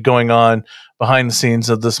going on behind the scenes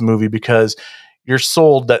of this movie, because you're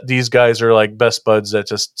sold that these guys are like best buds that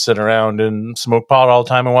just sit around and smoke pot all the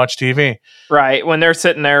time and watch TV. Right. When they're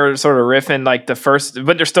sitting there sort of riffing, like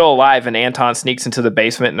but they're still alive, and Anton sneaks into the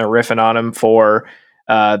basement and they're riffing on him for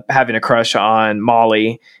having a crush on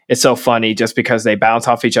Molly. It's so funny just because they bounce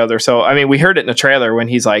off each other. So, I mean, we heard it in the trailer when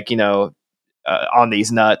he's like, on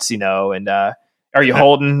these nuts, and are you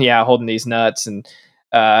holding? Yeah, holding these nuts. And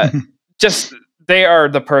just... They are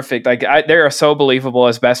the perfect, they are so believable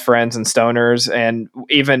as best friends and stoners. And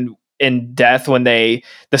even in death, when the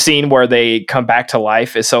scene where they come back to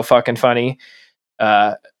life is so fucking funny.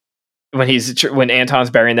 When Anton's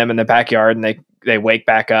burying them in the backyard and they wake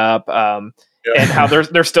back up, and how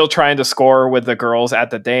they're still trying to score with the girls at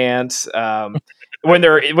the dance. When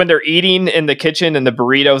they're eating in the kitchen and the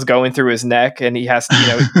burrito's going through his neck and he has to,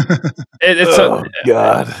 it's so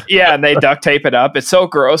God. Yeah, and they duct tape it up. It's so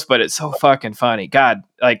gross, but it's so fucking funny. God,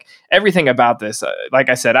 like everything about this, like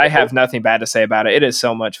I said, I have nothing bad to say about it. It is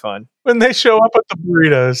so much fun. When they show up at the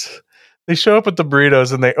burritos,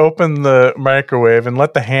 and they open the microwave and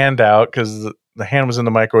let the hand out, because the hand was in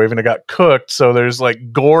the microwave and it got cooked. So there's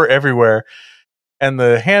like gore everywhere, and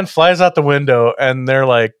the hand flies out the window and they're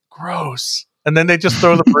like, gross. And then they just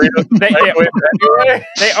throw the burritos in the microwave anyway.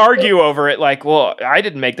 They argue over it like, well, I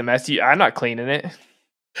didn't make the mess. I'm not cleaning it.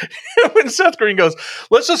 When Seth Green goes,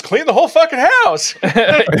 let's just clean the whole fucking house.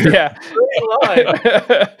 Yeah.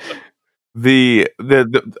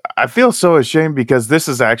 I feel so ashamed because this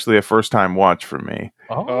is actually a first time watch for me.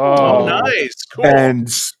 Oh, nice. Cool. And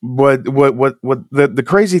what the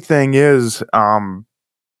crazy thing is, and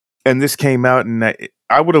this came out, and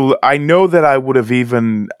I would have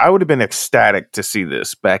been ecstatic to see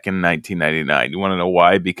this back in 1999. You want to know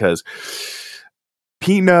why? Because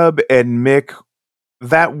P-Nub and Mick,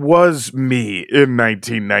 that was me in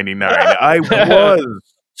 1999. I was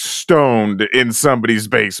stoned in somebody's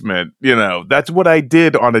basement. That's what I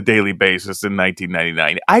did on a daily basis in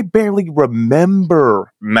 1999. I barely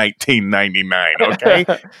remember 1999. Okay.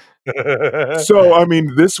 So, I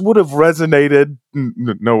mean, this would have resonated,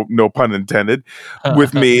 no pun intended,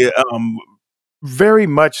 with me, very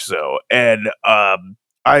much so. And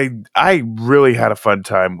I really had a fun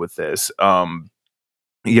time with this. Like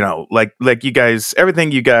you guys,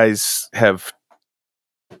 everything you guys have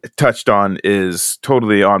touched on is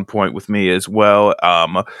totally on point with me as well.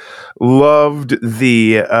 Loved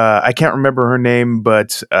the I can't remember her name,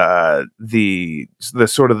 but the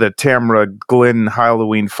sort of the Tamara Glenn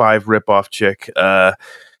Halloween 5 ripoff chick.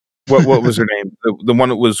 What was her name? The one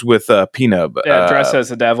that was with Peanut. Dressed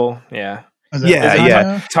as a devil. Yeah.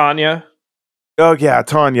 Yeah. Tanya. Oh yeah,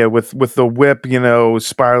 Tanya with the whip,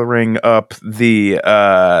 spiraling up the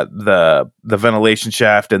ventilation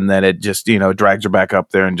shaft, and then it just drags her back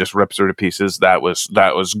up there and just rips her to pieces. That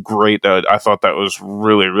was great. I thought that was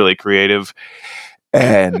really, really creative.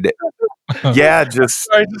 And yeah, just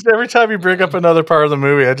every time you bring up another part of the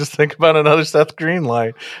movie, I just think about another Seth Green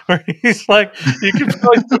line where he's like, "You can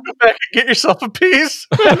probably go back and get yourself a piece."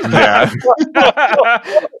 Yeah.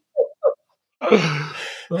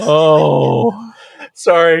 Oh,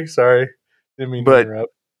 sorry. Didn't mean to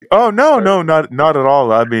interrupt. Oh no, not at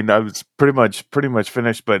all. I mean, I was pretty much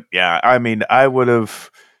finished. But yeah, I mean, I would have.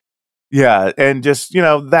 Yeah, and just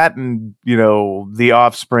that, and The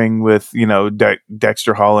Offspring with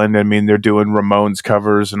Dexter Holland. I mean, they're doing Ramones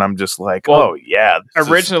covers, and I'm just like, oh yeah.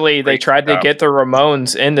 Originally, they tried to get the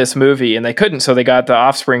Ramones in this movie, and they couldn't, so they got The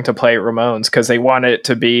Offspring to play Ramones because they wanted it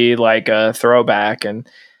to be like a throwback. And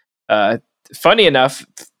funny enough,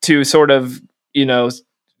 to sort of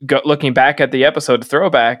looking back at the episode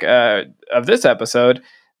throwback of this episode.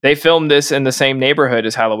 They filmed this in the same neighborhood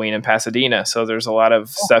as Halloween in Pasadena. So there's a lot of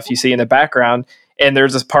stuff you see in the background. And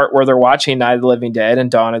there's this part where they're watching Night of the Living Dead and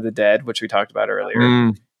Dawn of the Dead, which we talked about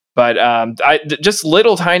earlier. But just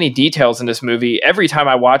little tiny details in this movie. Every time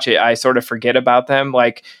I watch it, I sort of forget about them.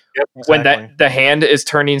 Like when the hand is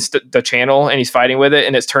turning the channel and he's fighting with it,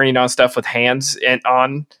 and it's turning on stuff with hands and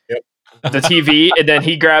on the TV, and then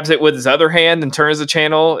he grabs it with his other hand and turns the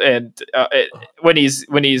channel. And when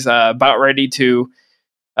he's about ready to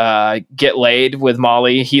get laid with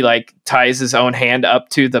Molly, he like ties his own hand up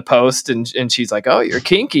to the post, and she's like, "Oh, you're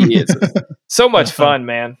kinky." It's so much fun,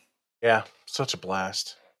 man. Yeah, such a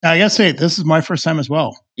blast. I gotta say, this is my first time as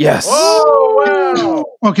well. Yes. Oh wow.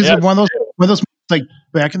 Well, because one of those like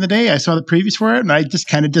back in the day, I saw the previews for it, and I just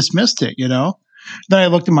kind of dismissed it. Then I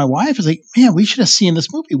looked at my wife. I was like, "Man, we should have seen this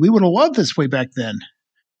movie. We would have loved this way back then."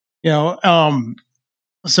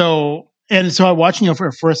 So I watching it for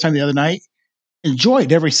the first time the other night.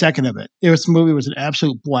 Enjoyed every second of it. The movie was an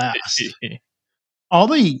absolute blast. What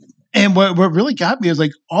really got me was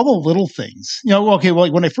like all the little things.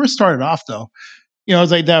 When I first started off though, it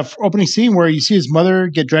was like that opening scene where you see his mother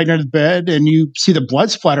get dragged out of bed and you see the blood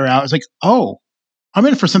splatter out. It's like, oh, I'm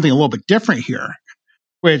in for something a little bit different here,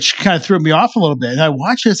 which kind of threw me off a little bit. And I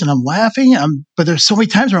watch this and I'm laughing. But there's so many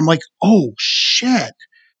times where I'm like, oh shit,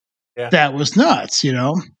 that was nuts,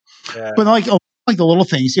 Yeah. But like the little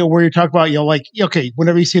things, where you're talking about, okay,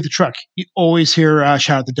 whenever you see the truck, you always hear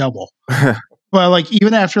shout at the devil. But like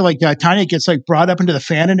even after like Tanya gets like brought up into the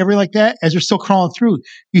fan and everything like that, as they're still crawling through,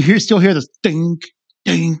 you still hear this dink,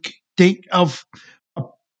 dink, dink of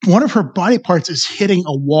one of her body parts is hitting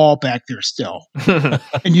a wall back there still,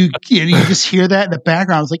 and you just hear that in the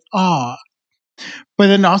background. It's like, ah. But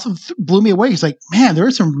then also blew me away. He's like, man, there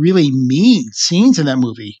are some really mean scenes in that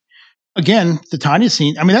movie. Again, the Tanya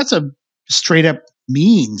scene. I mean, that's a straight up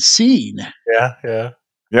mean scene. Yeah.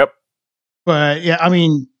 Yep. But yeah, I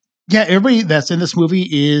mean, everybody that's in this movie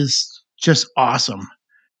is just awesome.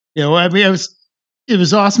 I mean, it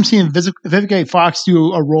was awesome seeing Vivica Fox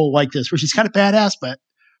do a role like this, where she's kind of badass, but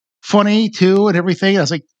funny too, and everything. I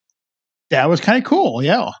was like, that was kind of cool.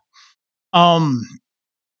 Yeah.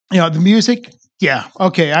 The music. Yeah.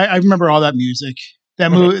 Okay. I remember all that music. That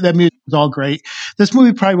music was all great. This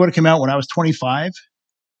movie probably would have come out when I was 25.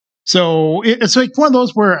 So it's like one of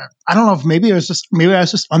those where I don't know if maybe I was just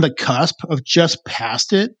on the cusp of just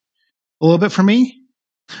past it a little bit for me.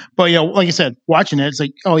 But like I said, watching it, it's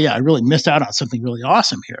like, oh yeah, I really missed out on something really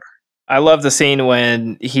awesome here. I love the scene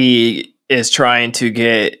when he is trying to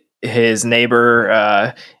get his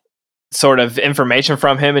neighbor sort of information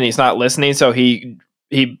from him, and he's not listening. So he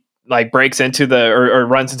like breaks into or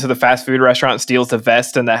runs into the fast food restaurant and steals the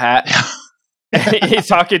vest and the hat. He's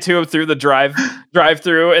talking to him through the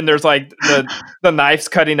drive-through, and there's like the knives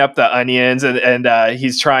cutting up the onions, and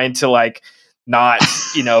he's trying to like not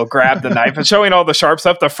grab the knife and showing all the sharp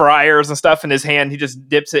stuff, the fryers and stuff in his hand. He just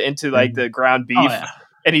dips it into like the ground beef,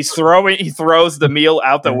 and he throws the meal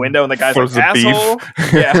out the window, and the guy's like, asshole.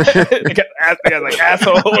 Yeah, like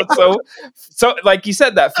asshole. It's so like you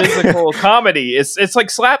said, that physical comedy. It's like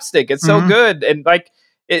slapstick. It's so good, and like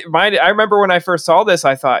I remember when I first saw this,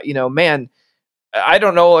 I thought, man. I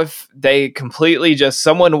don't know if they completely just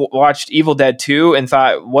someone watched Evil Dead 2 and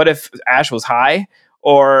thought, what if Ash was high?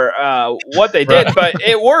 Or what they did, but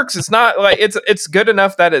it works. It's not like it's good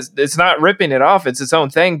enough that it's not ripping it off. It's its own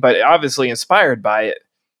thing, but obviously inspired by it.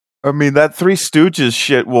 I mean, that Three Stooges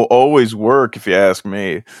shit will always work, if you ask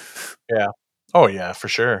me. Yeah. Oh yeah, for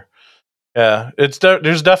sure. Yeah, there's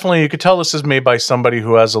definitely, you could tell this is made by somebody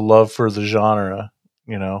who has a love for the genre,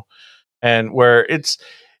 you know, and where it's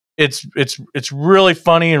really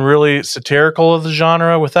funny and really satirical of the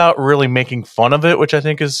genre without really making fun of it, which I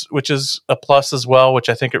think is a plus as well, which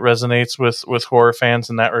I think it resonates with horror fans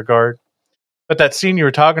in that regard. But that scene you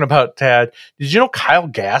were talking about, Tad, did you know Kyle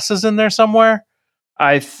Gass is in there somewhere?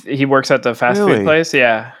 He works at the fast food place.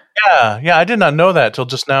 Yeah. Yeah, I did not know that till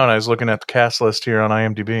just now, and I was looking at the cast list here on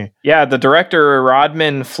IMDb. Yeah, the director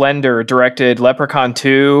Rodman Flender directed Leprechaun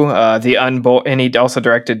 2, and he also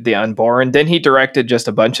directed The Unborn. Then he directed just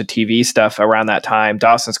a bunch of TV stuff around that time: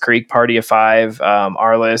 Dawson's Creek, Party of Five,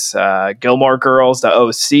 Arliss, Gilmore Girls, The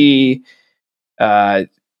OC,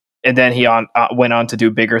 and then he went on to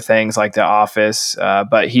do bigger things like The Office.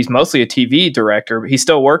 But he's mostly a TV director. He's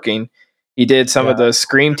still working. He did some of the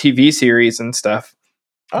Scream TV series and stuff.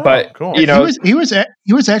 Oh, but cool. You know, he was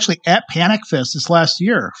actually at Panic Fest this last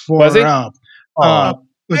year for was he? Was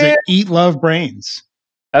it Eat Love Brains?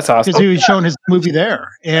 That's awesome. Because he was showing his movie there,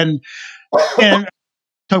 and talk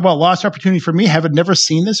about lost opportunity for me. Having never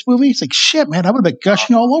seen this movie, it's like shit, man. I would have been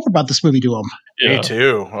gushing all over about this movie to him. Yeah. Me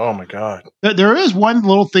too. Oh my god. There is one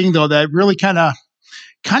little thing though that really kind of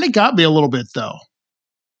got me a little bit though.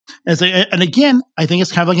 And again, I think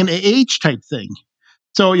it's kind of like an age type thing.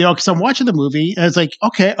 So, you know, because I'm watching the movie and it's like,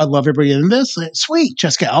 okay, I love everybody in this. Sweet.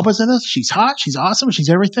 Jessica Alba's in this. She's hot. She's awesome. She's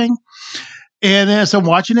everything. And then so I'm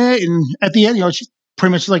watching it, and at the end, you know, she's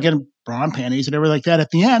pretty much like in bra and panties and everything like that at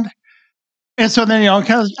the end. And so then, you know,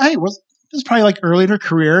 kind of, hey, this is probably like early in her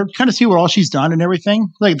career, kind of see what all she's done and everything.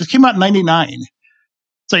 Like, this came out in 99.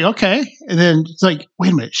 It's like, okay. And then it's like,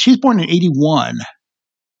 wait a minute. She's born in 81.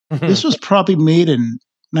 This was probably made in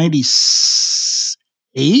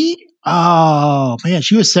 98. Oh man,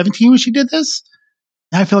 she was 17 when she did this.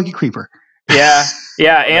 Now I feel like a creeper. Yeah.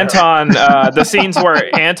 Anton, the scenes where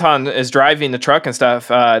Anton is driving the truck and stuff,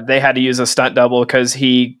 they had to use a stunt double because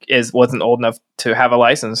he wasn't old enough to have a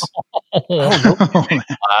license. Wow.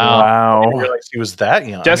 I didn't realize he was that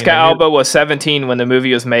young. Jessica Alba was 17 when the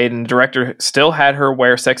movie was made, and the director still had her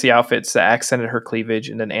wear sexy outfits that accented her cleavage,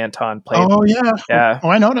 and then Anton played. Oh yeah. Yeah. Oh,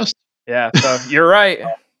 I noticed. Yeah. So you're right.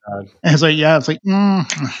 And it's like,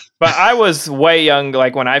 But I was way young.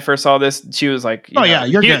 Like when I first saw this, she was like,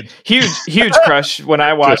 you're good. Huge crush when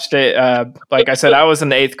I watched it. Like I said, I was in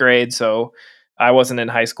the 8th grade, so I wasn't in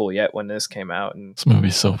high school yet when this came out. And this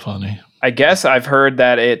movie's so funny. I guess I've heard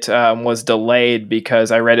that it was delayed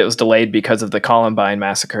because I read it was delayed because of the Columbine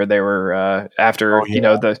massacre. They were after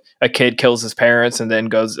a kid kills his parents and then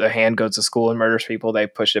a hand goes to school and murders people. They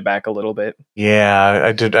pushed it back a little bit. Yeah,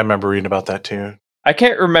 I did. I remember reading about that too. I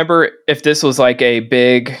can't remember if this was like a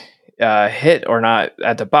big hit or not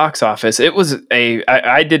at the box office. It was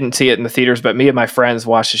I didn't see it in the theaters, but me and my friends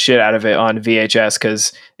watched the shit out of it on VHS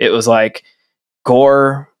because it was like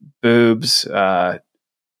gore, boobs,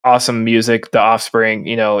 awesome music, The Offspring.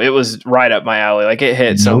 You know, it was right up my alley. Like it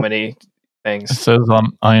hit so many things. It says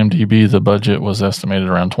on IMDb the budget was estimated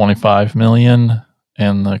around $25 million,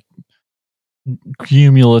 and the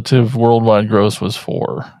cumulative worldwide gross was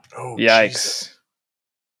 $4 million. Oh, yikes.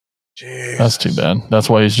 Jesus. That's too bad. That's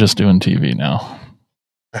why he's just doing TV now.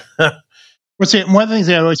 One of the things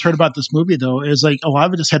that I always heard about this movie, though, is like a lot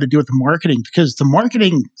of it just had to do with the marketing because the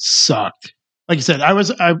marketing sucked. Like I said, I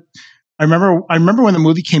remember when the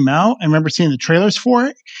movie came out. I remember seeing the trailers for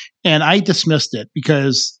it, and I dismissed it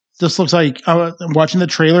because this looks like I'm watching the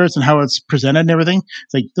trailers and how it's presented and everything.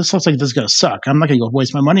 It's like this looks like this is gonna suck. I'm not gonna go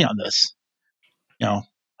waste my money on this. You know,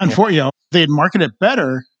 unfortunately, if they had marketed it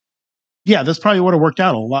better. Yeah, this probably would have worked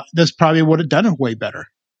out a lot. This probably would have done it way better.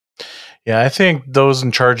 Yeah, I think those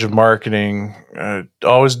in charge of marketing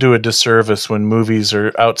always do a disservice when movies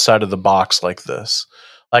are outside of the box like this.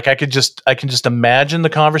 Like I can just imagine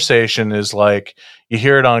the conversation is like you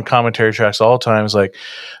hear it on commentary tracks all the time. It's like,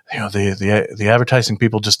 you know, the advertising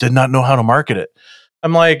people just did not know how to market it.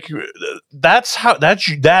 I'm like,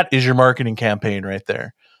 that is your marketing campaign right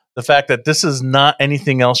there. The fact that this is not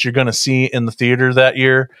anything else you're going to see in the theater that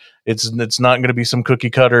year. It's not going to be some cookie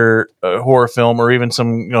cutter horror film or even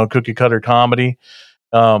some cookie cutter comedy.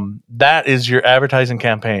 That is your advertising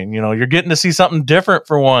campaign. You know, you're getting to see something different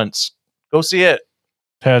for once. Go see it.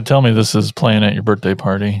 Tad, tell me this is playing at your birthday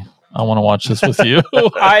party. I want to watch this with you.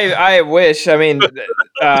 I wish. I mean,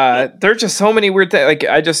 there's just so many weird things. Like,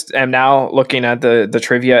 I just am now looking at the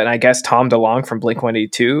trivia, and I guess Tom DeLonge from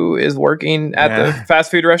Blink-182 is working at the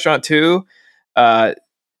fast food restaurant too.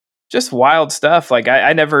 Just wild stuff. Like,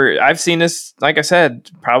 I've seen this, like I said,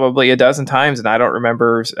 probably a dozen times, and I don't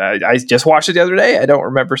remember. I just watched it the other day. I don't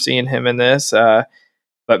remember seeing him in this.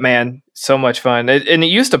 But man, so much fun. And it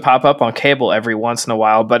used to pop up on cable every once in a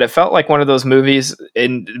while, but it felt like one of those movies,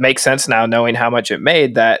 and it makes sense now knowing how much it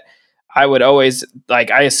made, that I would always, like,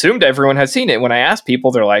 I assumed everyone had seen it. When I asked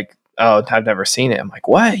people, they're like, oh, I've never seen it. I'm like,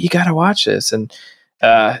 what? You got to watch this. And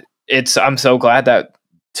I'm so glad that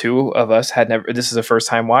two of us had never, this is a first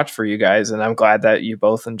time watch for you guys, and I'm glad that you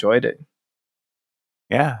both enjoyed it.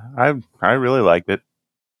 Yeah, I really liked it.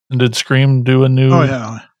 And did Scream do a new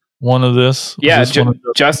one of this? Yeah,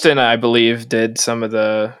 Justin, I believe, did some of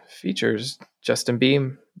the features. Justin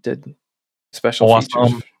Beam did special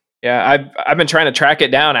features. Yeah, I've been trying to track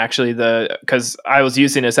it down, actually, because I was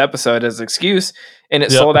using this episode as an excuse, and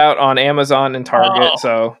it sold out on Amazon and Target,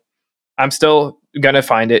 so I'm still going to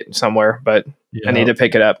find it somewhere, but I need to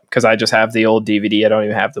pick it up because I just have the old DVD. I don't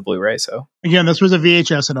even have the Blu-ray, so. Again, this was a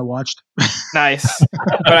VHS that I watched. Nice.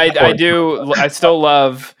 But I still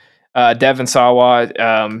love Devon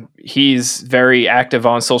Sawa. He's very active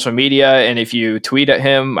on social media, and if you tweet at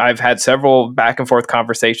him, I've had several back and forth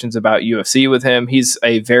conversations about UFC with him. He's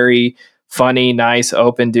a very funny, nice,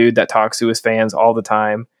 open dude that talks to his fans all the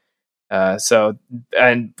time.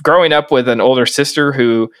 And growing up with an older sister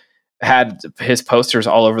who had his posters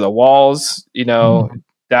all over the walls,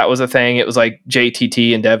 that was a thing. It was like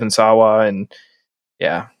JTT and Devon Sawa, and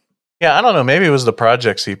yeah. Yeah, I don't know. Maybe it was the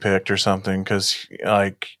projects he picked or something, because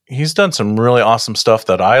like he's done some really awesome stuff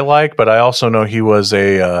that I like, but I also know he was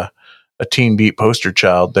a Teen Beat poster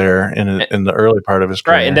child there in the early part of his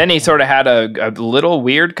career. Right, and then he sort of had a little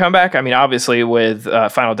weird comeback. I mean, obviously with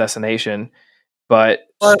Final Destination, but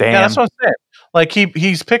yeah, that's what I'm saying. Like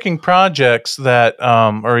he's picking projects that,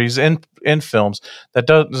 or he's in films that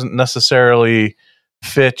doesn't necessarily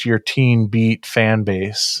fit your Teen Beat fan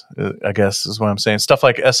base, I guess is what I'm saying. Stuff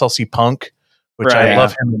like SLC Punk, which I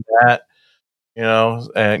love him in that,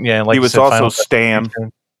 and like he was also Stan.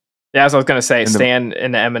 Yeah, as I was going to say, Stan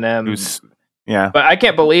in the Eminem. Yeah. But I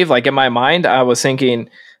can't believe, like, in my mind, I was thinking,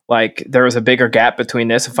 like, there was a bigger gap between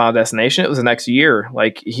this and Final Destination. It was the next year.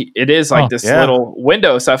 Like, it is like this little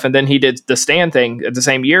window stuff. And then he did the Stan thing at the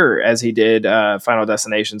same year as he did Final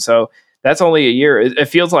Destination. So that's only a year. It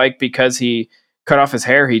feels like because he cut off his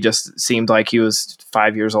hair, he just seemed like he was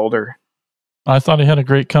 5 years older. I thought he had a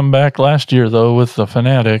great comeback last year, though, with The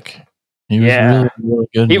Fanatic. He was really, really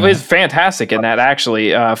good. He was fantastic in that,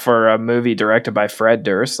 actually, for a movie directed by Fred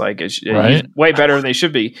Durst. Like, he's way better than they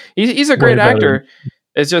should be. He's a great actor.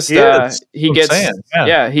 It's just he just has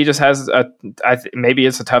maybe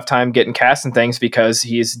it's a tough time getting cast in things because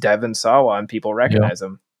he's Devon Sawa and people recognize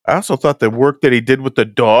him. I also thought the work that he did with the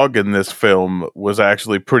dog in this film was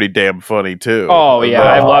actually pretty damn funny too. Oh yeah,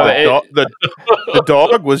 I love it. The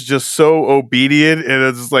dog was just so obedient, and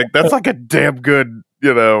it's like that's like a damn good,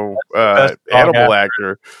 animal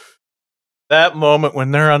actor. That moment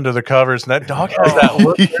when they're under the covers and that dog has that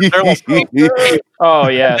look. Oh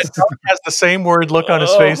yes, the dog has the same worried look on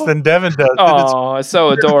his face than Devon does. Oh, it's so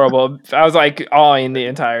adorable. I was like awing the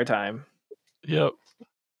entire time. Yep,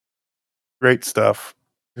 great stuff.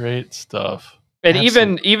 Great stuff. And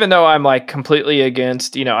even though I'm like completely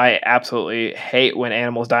against, I absolutely hate when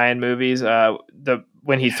animals die in movies.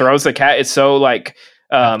 When he throws the cat, it's so like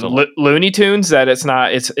Looney Tunes that it's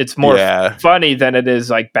not. It's more funny than it is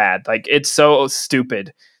like bad. Like it's so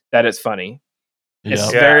stupid that it's funny. It's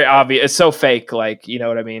very obvious. It's so fake. Like, you know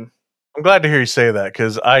what I mean? I'm glad to hear you say that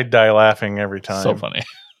because I die laughing every time. So funny.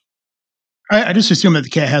 I just assume that the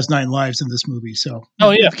cat has 9 lives in this movie. So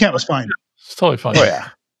the cat was fine. It's totally fine. Oh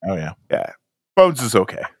yeah. Yeah. Bones is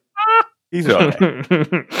okay. He's okay.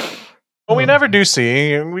 Well, we never do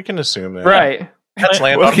see. We can assume that. Right.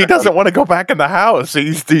 Well, he doesn't want to go back in the house.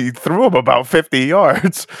 He threw him about 50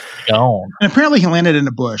 yards. Gone. And apparently he landed in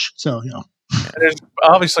a bush. So, There's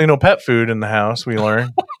obviously no pet food in the house, we learn.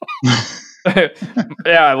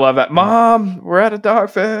 Yeah, I love that. Mom, we're at a dog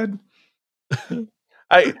fed.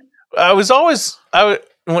 I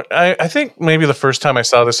think maybe the first time I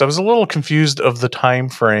saw this, I was a little confused of the time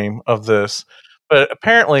frame of this, but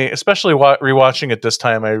apparently, especially rewatching it this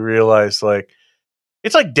time, I realized like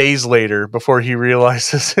it's like days later before he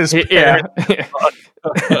realizes his parents.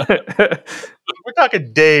 We're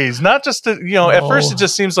talking days, not just at first it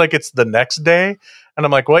just seems like it's the next day, and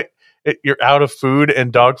I'm like, what? you're out of food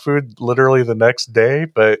and dog food literally the next day.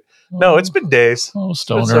 But no, it's been days. Oh, It's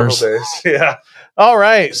been several stoners. days. Yeah. All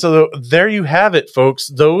right. So there you have it, folks.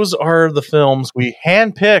 Those are the films we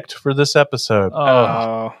handpicked for this episode.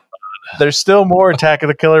 Oh. There's still more Attack of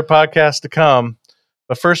the Killer podcast to come.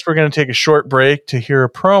 But first, we're going to take a short break to hear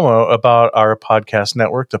a promo about our podcast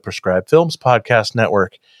network, the Prescribed Films Podcast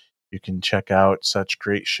Network. You can check out such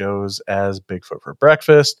great shows as Bigfoot for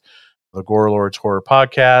Breakfast, the Gore Lords Horror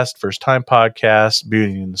Podcast, First Time Podcast,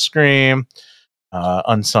 Beauty and the Scream,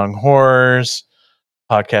 Unsung Horrors,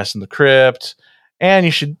 Podcast in the Crypt. And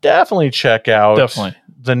you should definitely check out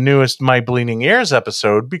the newest My Bleeding Ears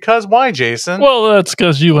episode, because why, Jason? Well, that's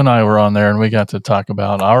because you and I were on there and we got to talk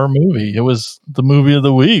about our movie. It was the movie of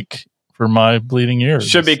the week for My Bleeding Ears.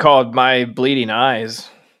 Should be called My Bleeding Eyes.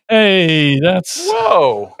 Hey, that's...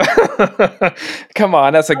 Whoa. Come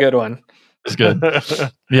on, that's a good one. It's good.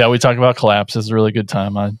 Yeah, we talk about Collapse. It's a really good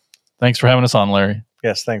time. Thanks for having us on, Larry.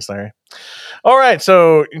 Yes, thanks, Larry. All right,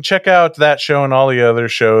 so check out that show and all the other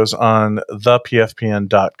shows on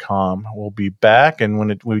thepfpn.com. We'll be back, and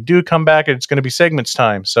when we do come back, it's going to be segments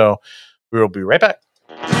time. So we will be right back.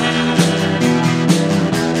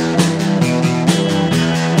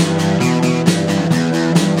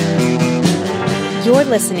 You're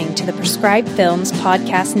listening to the Prescribed Films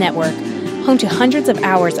Podcast Network, home to hundreds of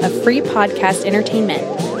hours of free podcast entertainment.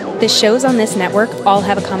 The shows on this network all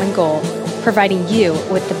have a common goal: providing you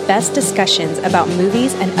with the best discussions about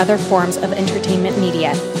movies and other forms of entertainment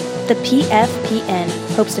media. The PFPN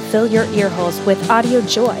hopes to fill your earholes with audio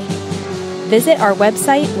joy. Visit our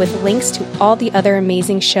website with links to all the other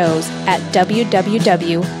amazing shows at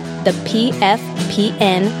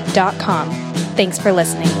www.thepfpn.com. Thanks for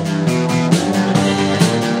listening.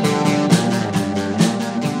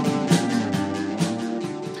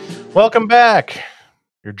 Welcome back.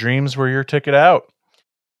 Your dreams were your ticket out.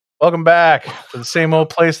 Welcome back to the same old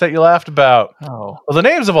place that you laughed about. Oh. Well, the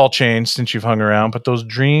names have all changed since you've hung around, but those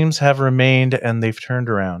dreams have remained and they've turned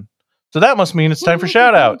around. So that must mean it's time for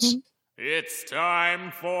shout outs. It's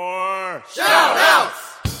time for Shout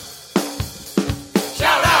outs!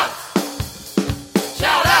 Shout outs!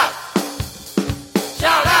 Shout outs!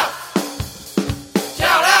 Shout outs!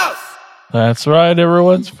 Shout outs! That's right,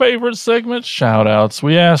 everyone's favorite segment, shout outs.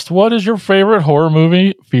 We asked, what is your favorite horror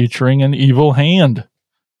movie featuring an evil hand?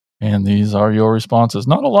 And these are your responses.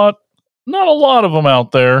 Not a lot of them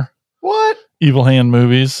out there. What? Evil hand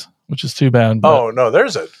movies, which is too bad. Oh no,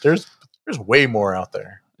 there's way more out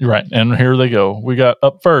there. Right, and here they go. We got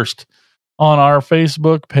up first on our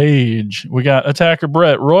Facebook page. We got Attacker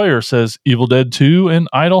Brett Royer says Evil Dead 2 and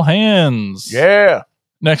Idle Hands. Yeah.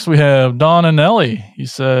 Next we have Don and Ellie. He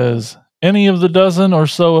says any of the dozen or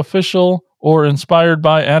so official or inspired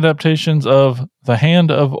by adaptations of The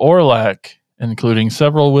Hand of Orlac, including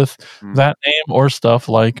several with that name or stuff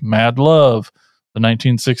like Mad Love, the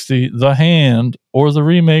 1960 The Hand, or the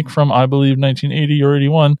remake from, I believe, 1980 or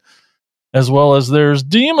 81, as well as there's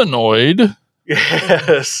Demonoid.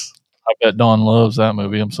 Yes. I bet Don loves that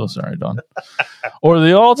movie. I'm so sorry, Don. Or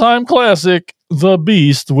the all-time classic, The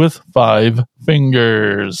Beast with 5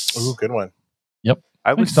 Fingers. Ooh, good one. Yep.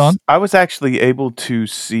 I was actually able to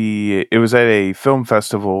see, it was at a film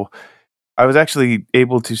festival. I was actually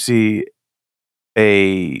able to see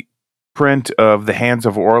a print of The Hands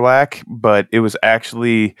of Orlac, but it was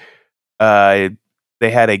actually they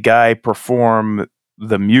had a guy perform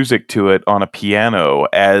the music to it on a piano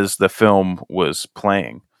as the film was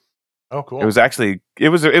playing. Oh, cool. It was actually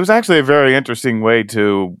a very interesting way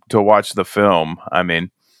to watch the film. I mean,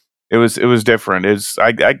 it was different.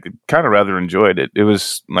 I kind of rather enjoyed it. It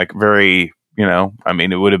was like very, I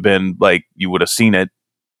mean, it would have been like you would have seen it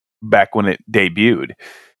back when it debuted.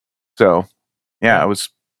 So, yeah, it was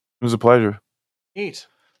a pleasure. Neat.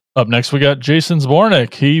 Up next, we got Jason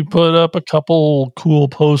Zbornik. He put up a couple cool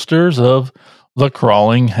posters of The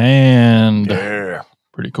Crawling Hand. Yeah.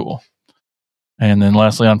 Pretty cool. And then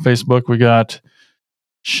lastly on Facebook, we got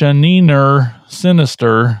Shaniner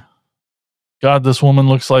Sinister. God, this woman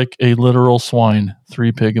looks like a literal swine.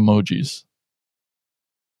 3 pig emojis.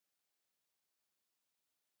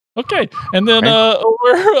 Okay. And then over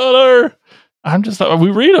on our... we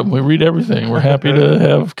read them. We read everything. We're happy to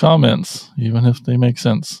have comments, even if they make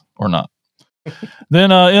sense or not.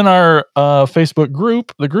 Then in our Facebook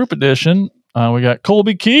group, the group edition, we got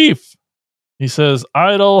Colby Keefe. He says,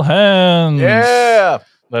 Idle Hands. Yeah.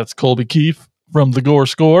 That's Colby Keefe from the Gore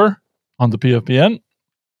Score on the PFPN.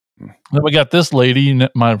 Then we got this lady. You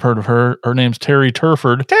might have heard of her. Her name's Terry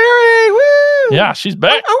Turford. Terry, woo! Yeah, she's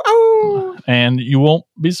back. And you won't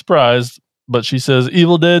be surprised, but she says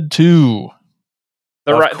Evil Dead 2.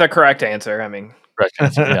 The correct answer. I mean, Breast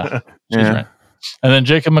cancer. Yeah, she's Yeah. right. And then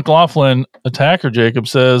Jacob McLaughlin, Attacker Jacob,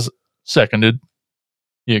 says, seconded.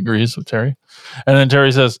 He agrees with Terry. And then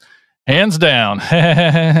Terry says, hands down.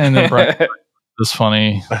 And then Brian is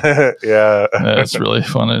funny. Yeah. That's really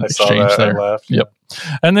fun I saw exchange that. I there. laughed. Yep.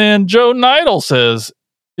 And then Joe Nidal says,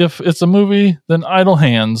 if it's a movie, then Idle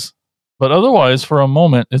Hands. But otherwise, for a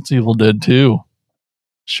moment, it's Evil Dead 2.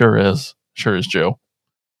 Sure is. Sure is, Joe.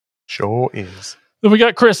 Sure is. Then we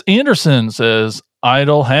got Chris Anderson says,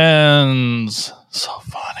 Idle Hands. So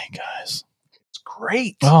funny, guys. It's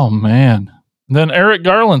great. Oh, man. And then Eric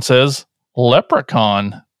Garland says,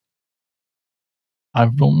 Leprechaun. I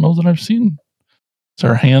don't know that I've seen. Is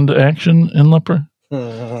there hand action in Leprechaun?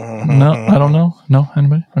 No, I don't know. No,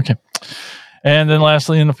 anybody? Okay. And then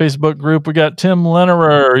lastly, in the Facebook group, we got Tim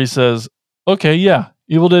Lennerer. He says, okay, yeah,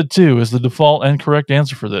 Evil Dead 2 is the default and correct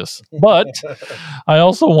answer for this. But I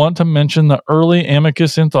also want to mention the early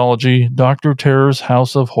Amicus anthology, Dr. Terror's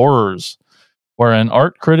House of Horrors, where an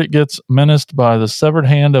art critic gets menaced by the severed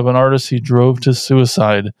hand of an artist he drove to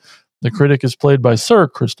suicide. The critic is played by Sir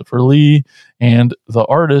Christopher Lee, and the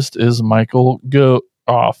artist is Michael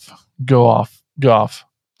Goff.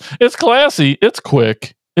 It's classy. It's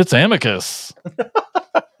quick. It's Amicus.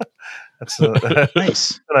 That's a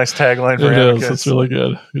Nice. nice tagline for It Amicus. is. It's really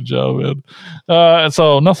good. Good job, man. And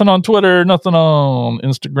so nothing on Twitter, nothing on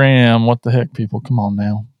Instagram. What the heck, people? Come on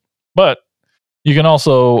now. But you can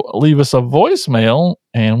also leave us a voicemail,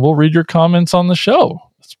 and we'll read your comments on the show.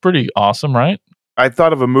 It's pretty awesome, right? I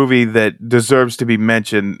thought of a movie that deserves to be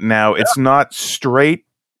mentioned. Now, it's not straight.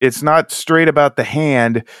 It's not straight about the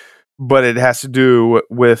hand, but it has to do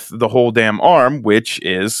with the whole damn arm, which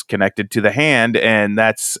is connected to the hand, and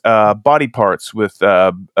that's Body Parts with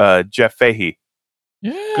Jeff Fahey.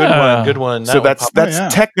 Yeah. Good one. So That that's one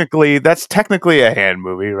technically a hand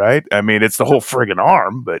movie, right? I mean, it's the whole friggin'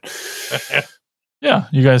 arm, but Yeah.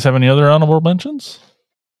 You guys have any other honorable mentions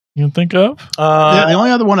you can think of? The only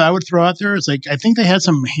other one I would throw out there is like I think they had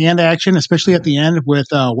some hand action, especially at the end with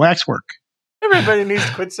Waxwork. Everybody needs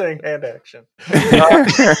to quit saying hand action. Yeah,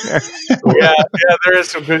 there is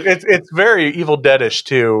some good. It's very Evil Deadish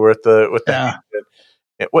too, with the hand.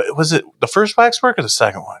 Was it the first Waxwork or the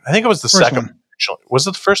second one? I think it was the First second one. Actually, was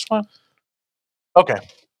it the first one? Okay.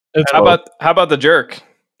 How about the jerk?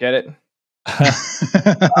 Get it?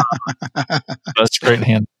 That's great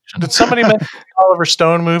hand. Did somebody mention the Oliver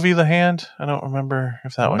Stone movie, The Hand? I don't remember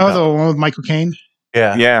if that one. Oh, the one with Michael Caine.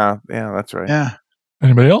 Yeah, yeah, that's right. Yeah.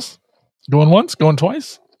 Anybody else? Going once? Going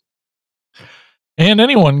twice? And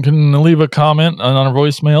anyone can leave a comment on our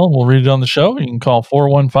voicemail. We'll read it on the show. You can call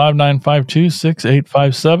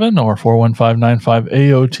 415-952-6857 or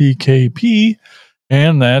 415-95-AOTKP.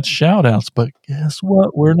 And that's shout outs. But guess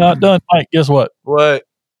what? We're not done. Mike, guess what? What?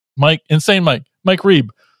 Mike, Insane Mike, Mike Reeb.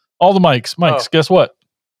 All the Mikes. Guess what?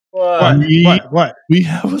 What? We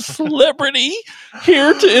have a celebrity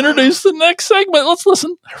here to introduce the next segment. Let's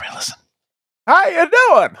listen. Everybody listen. How you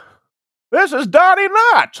doing? This is Donnie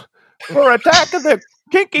Knotts for Attack of the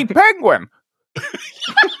Kinky Penguin.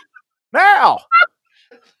 Now,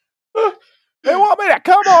 they want me to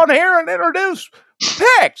come on here and introduce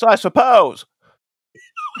picks, I suppose.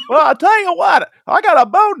 Well, I'll tell you what, I got a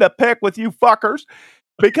bone to pick with you fuckers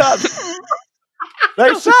because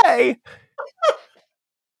they say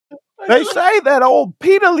that old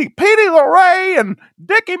Petey LeRae and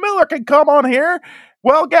Dickie Miller can come on here.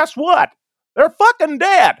 Well, guess what? They're fucking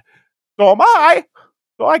dead. So am I.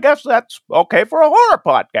 So I guess that's okay for a horror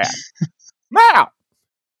podcast. Now,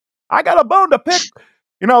 I got a bone to pick.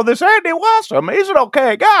 You know, this Andy Wassum, he's an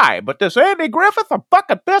okay guy, but this Andy Griffith, I'm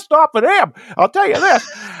fucking pissed off at him. I'll tell you this.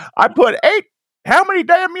 I put how many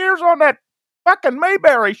damn years on that fucking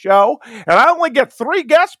Mayberry show, and I only get 3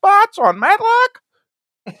 guest spots on Matlock?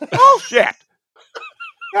 Bullshit.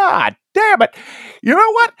 God damn it. You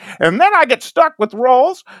know what? And then I get stuck with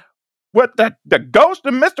roles with the Ghost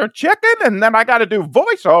of Mr. Chicken, and then I got to do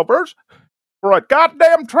voiceovers for a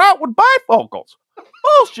goddamn trout with bifocals.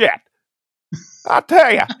 Bullshit. I'll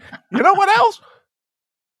tell you. You know what else?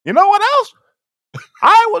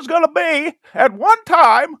 I was going to be, at one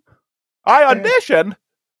time, I auditioned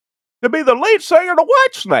to be the lead singer to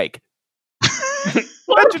Whitesnake. Bet you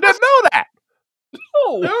didn't know that.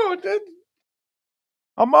 No, it didn't.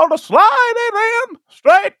 I'm gonna slide it in,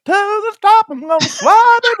 straight to the top. I'm gonna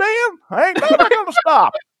slide it in. I ain't never gonna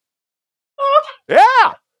stop.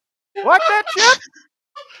 Yeah. Like that shit?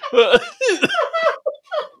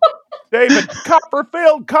 David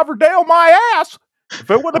Copperfield Coverdale my ass.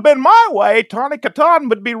 If it would have been my way, Tawny Katan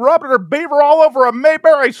would be rubbing her beaver all over a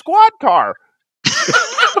Mayberry squad car.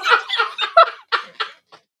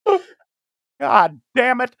 God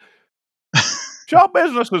damn it. Show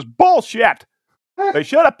business is bullshit. They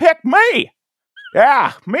should have picked me.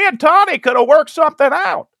 Yeah, me and Tawny could have worked something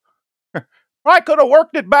out. I could have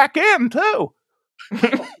worked it back in, too.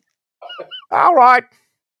 All right.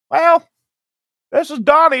 Well, this is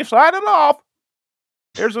Donnie signing off.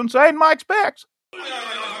 Here's Insane Mike's Picks.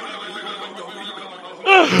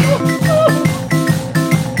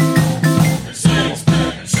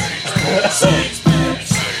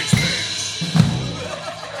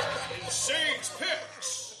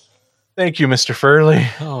 Thank you, Mr. Furley.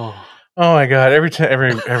 Oh my God!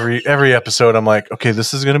 Every episode, I'm like, okay,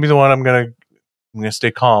 this is gonna be the one. I'm gonna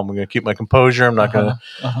stay calm. I'm gonna keep my composure. I'm not gonna.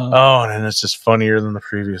 Oh, and it's just funnier than the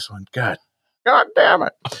previous one. God damn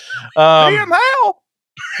it! See you now.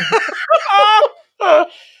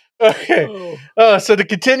 Okay. So to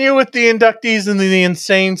continue with the inductees in the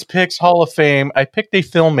Insane Picks Hall of Fame, I picked a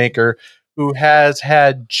filmmaker who has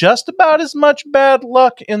had just about as much bad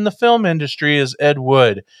luck in the film industry as Ed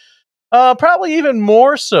Wood. Probably even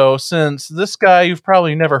more so, since this guy you've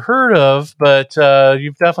probably never heard of, but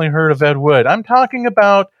you've definitely heard of Ed Wood. I'm talking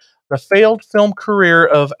about the failed film career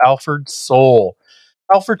of Alfred Sole.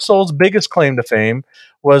 Alfred Sole's biggest claim to fame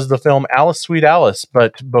was the film Alice, Sweet Alice,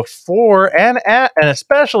 but before and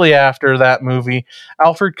especially after that movie,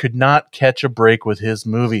 Alfred could not catch a break with his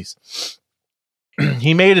movies.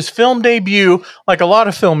 He made his film debut, like a lot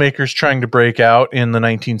of filmmakers trying to break out in the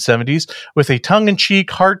 1970s, with a tongue-in-cheek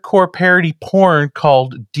hardcore parody porn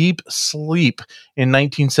called Deep Sleep in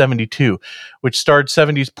 1972, which starred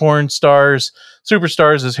 70s porn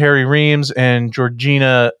superstars as Harry Reams and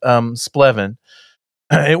Georgina Splevin.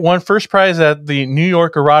 It won first prize at the New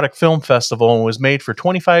York Erotic Film Festival and was made for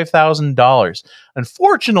 $25,000.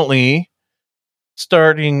 Unfortunately,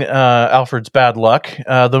 starting Alfred's bad luck,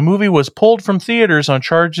 the movie was pulled from theaters on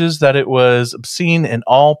charges that it was obscene and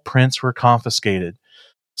all prints were confiscated.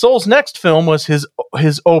 Sole's next film was his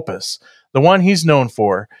opus, the one he's known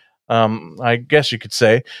for, I guess you could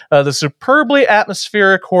say, the superbly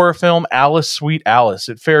atmospheric horror film Alice, Sweet Alice.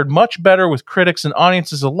 It fared much better with critics and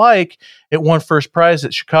audiences alike. It won first prize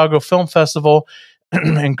at Chicago Film Festival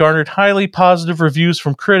and garnered highly positive reviews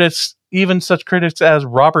from critics, even such critics as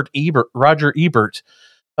Roger Ebert.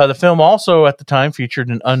 The film also, at the time, featured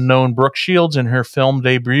an unknown Brooke Shields in her film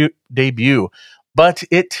debut. But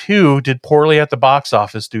it, too, did poorly at the box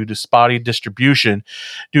office due to spotty distribution.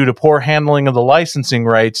 Due to poor handling of the licensing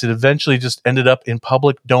rights, it eventually just ended up in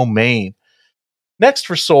public domain. Next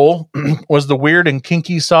for Sole was the weird and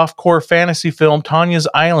kinky softcore fantasy film Tanya's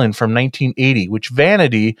Island from 1980, which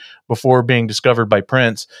Vanity, before being discovered by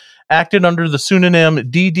Prince, acted under the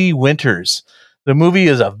pseudonym D.D. Winters. The movie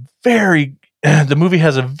has a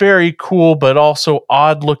very cool but also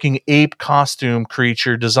odd-looking ape costume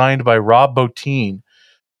creature designed by Rob Bottin.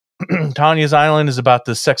 Tanya's Island is about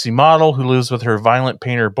this sexy model who lives with her violent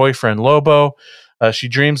painter boyfriend Lobo. She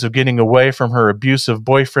dreams of getting away from her abusive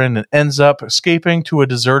boyfriend and ends up escaping to a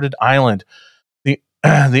deserted island.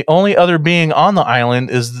 The only other being on the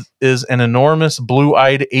island is an enormous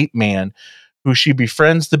blue-eyed ape man who she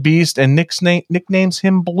befriends the beast and nicknames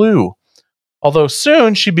him Blue. Although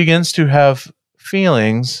soon she begins to have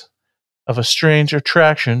feelings of a strange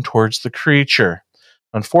attraction towards the creature.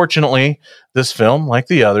 Unfortunately, this film, like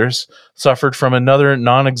the others, suffered from another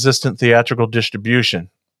non-existent theatrical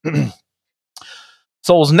distribution.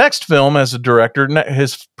 Sole's next film as a director,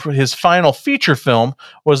 his final feature film,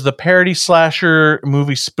 was the parody slasher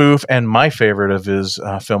movie spoof and my favorite of his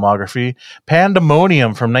filmography,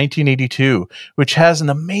 Pandemonium from 1982, which has an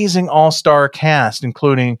amazing all-star cast,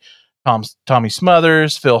 including Tommy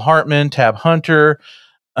Smothers, Phil Hartman, Tab Hunter,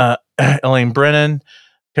 Elaine Brennan,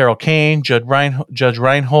 Carol Kane, Judge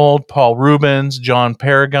Reinhold, Paul Rubens, John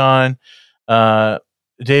Paragon,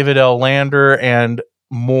 David L. Lander, and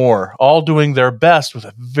more, all doing their best with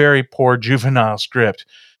a very poor juvenile script.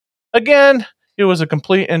 Again, it was a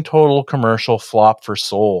complete and total commercial flop for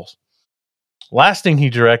Sole. Last thing he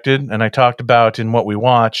directed, and I talked about in what we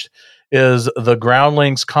watched, is the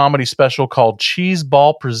Groundlings comedy special called Cheese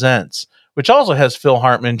Ball Presents, which also has Phil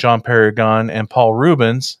Hartman, John Paragon, and Paul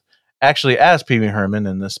Rubens, actually as Pee Wee Herman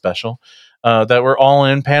in this special, that were all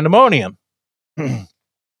in Pandemonium.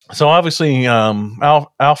 So obviously,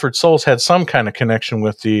 Alfred Sole's had some kind of connection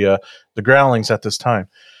with the Groundlings at this time.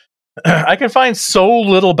 I can find so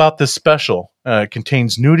little about this special. It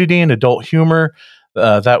contains nudity and adult humor.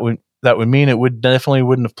 That would mean it wouldn't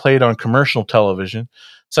have played on commercial television.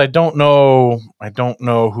 So I don't know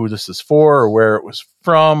who this is for, or where it was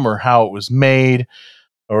from, or how it was made,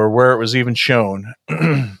 or where it was even shown.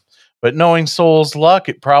 But knowing Sole's luck,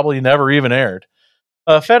 it probably never even aired.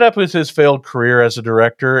 Fed up with his failed career as a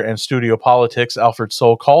director and studio politics, Alfred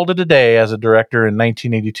Soule called it a day as a director in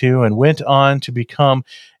 1982 and went on to become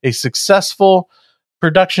a successful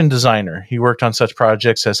production designer. He worked on such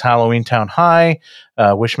projects as Halloween Town High,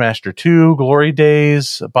 Wishmaster 2, Glory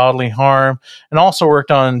Days, Bodily Harm, and also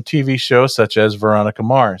worked on TV shows such as Veronica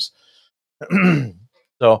Mars.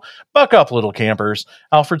 So, buck up, little campers.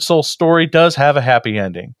 Alfred Soule's story does have a happy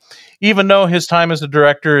ending. Even though his time as a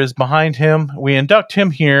director is behind him, we induct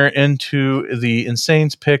him here into the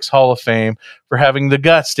Insane's Picks Hall of Fame for having the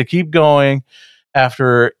guts to keep going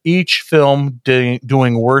after each film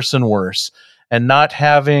doing worse and worse, and not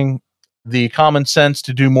having the common sense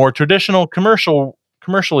to do more traditional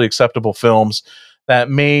commercially acceptable films that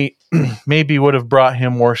maybe would have brought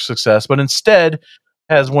him more success, but instead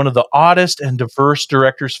has one of the oddest and diverse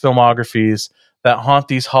directors' filmographies that haunt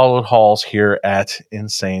these hollowed halls here at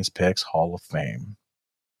Insane's Picks Hall of Fame.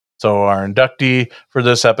 So our inductee for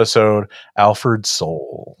this episode, Alfred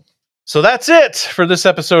Soule. So that's it for this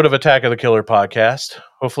episode of Attack of the Killer podcast.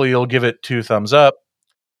 Hopefully you'll give it 2 thumbs up.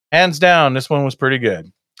 Hands down, this one was pretty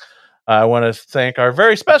good. I want to thank our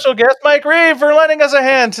very special guest, Mike Reeve, for lending us a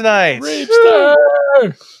hand tonight.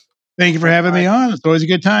 Thank you for having me on. It's always a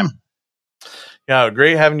good time. Yeah,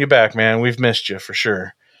 great having you back, man. We've missed you for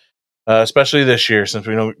sure, especially this year since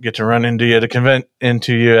we don't get to run into you at convention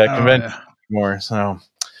anymore. So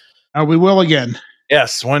we will again.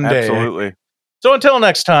 Yes, one day. Absolutely. So until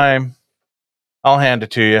next time, I'll hand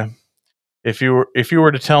it to you. If you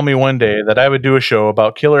were to tell me one day that I would do a show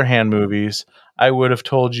about killer hand movies, I would have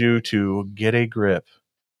told you to get a grip.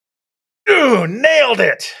 Ooh, nailed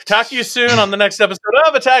it! Talk to you soon on the next episode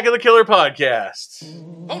of Attack of the Killer podcast.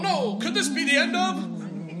 Oh no, could this be the end of?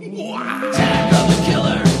 Attack of the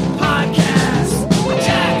Killer podcast.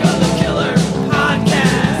 Attack of the Killer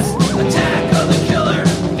podcast. Attack of the Killer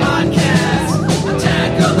podcast.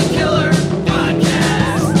 Attack of the Killer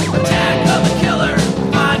podcast. Attack of the Killer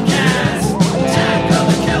podcast. Attack of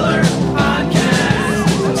the Killer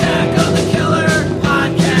podcast. Attack of the Killer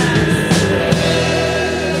podcast.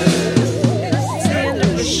 It's the end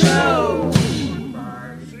of the show.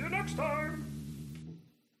 See you next time.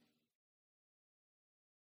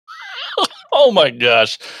 Oh my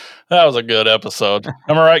gosh, that was a good episode.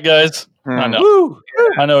 Am I right, guys? I know. Woo.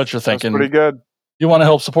 I know what you're thinking. That's pretty good. You want to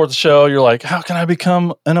help support the show. You're like, how can I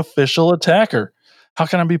become an official attacker? How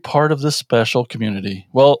can I be part of this special community?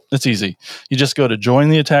 Well, it's easy. You just go to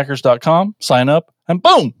jointheattackers.com, sign up, and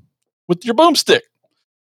boom, with your boomstick,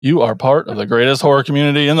 you are part of the greatest horror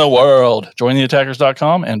community in the world.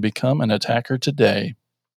 Jointheattackers.com and become an attacker today.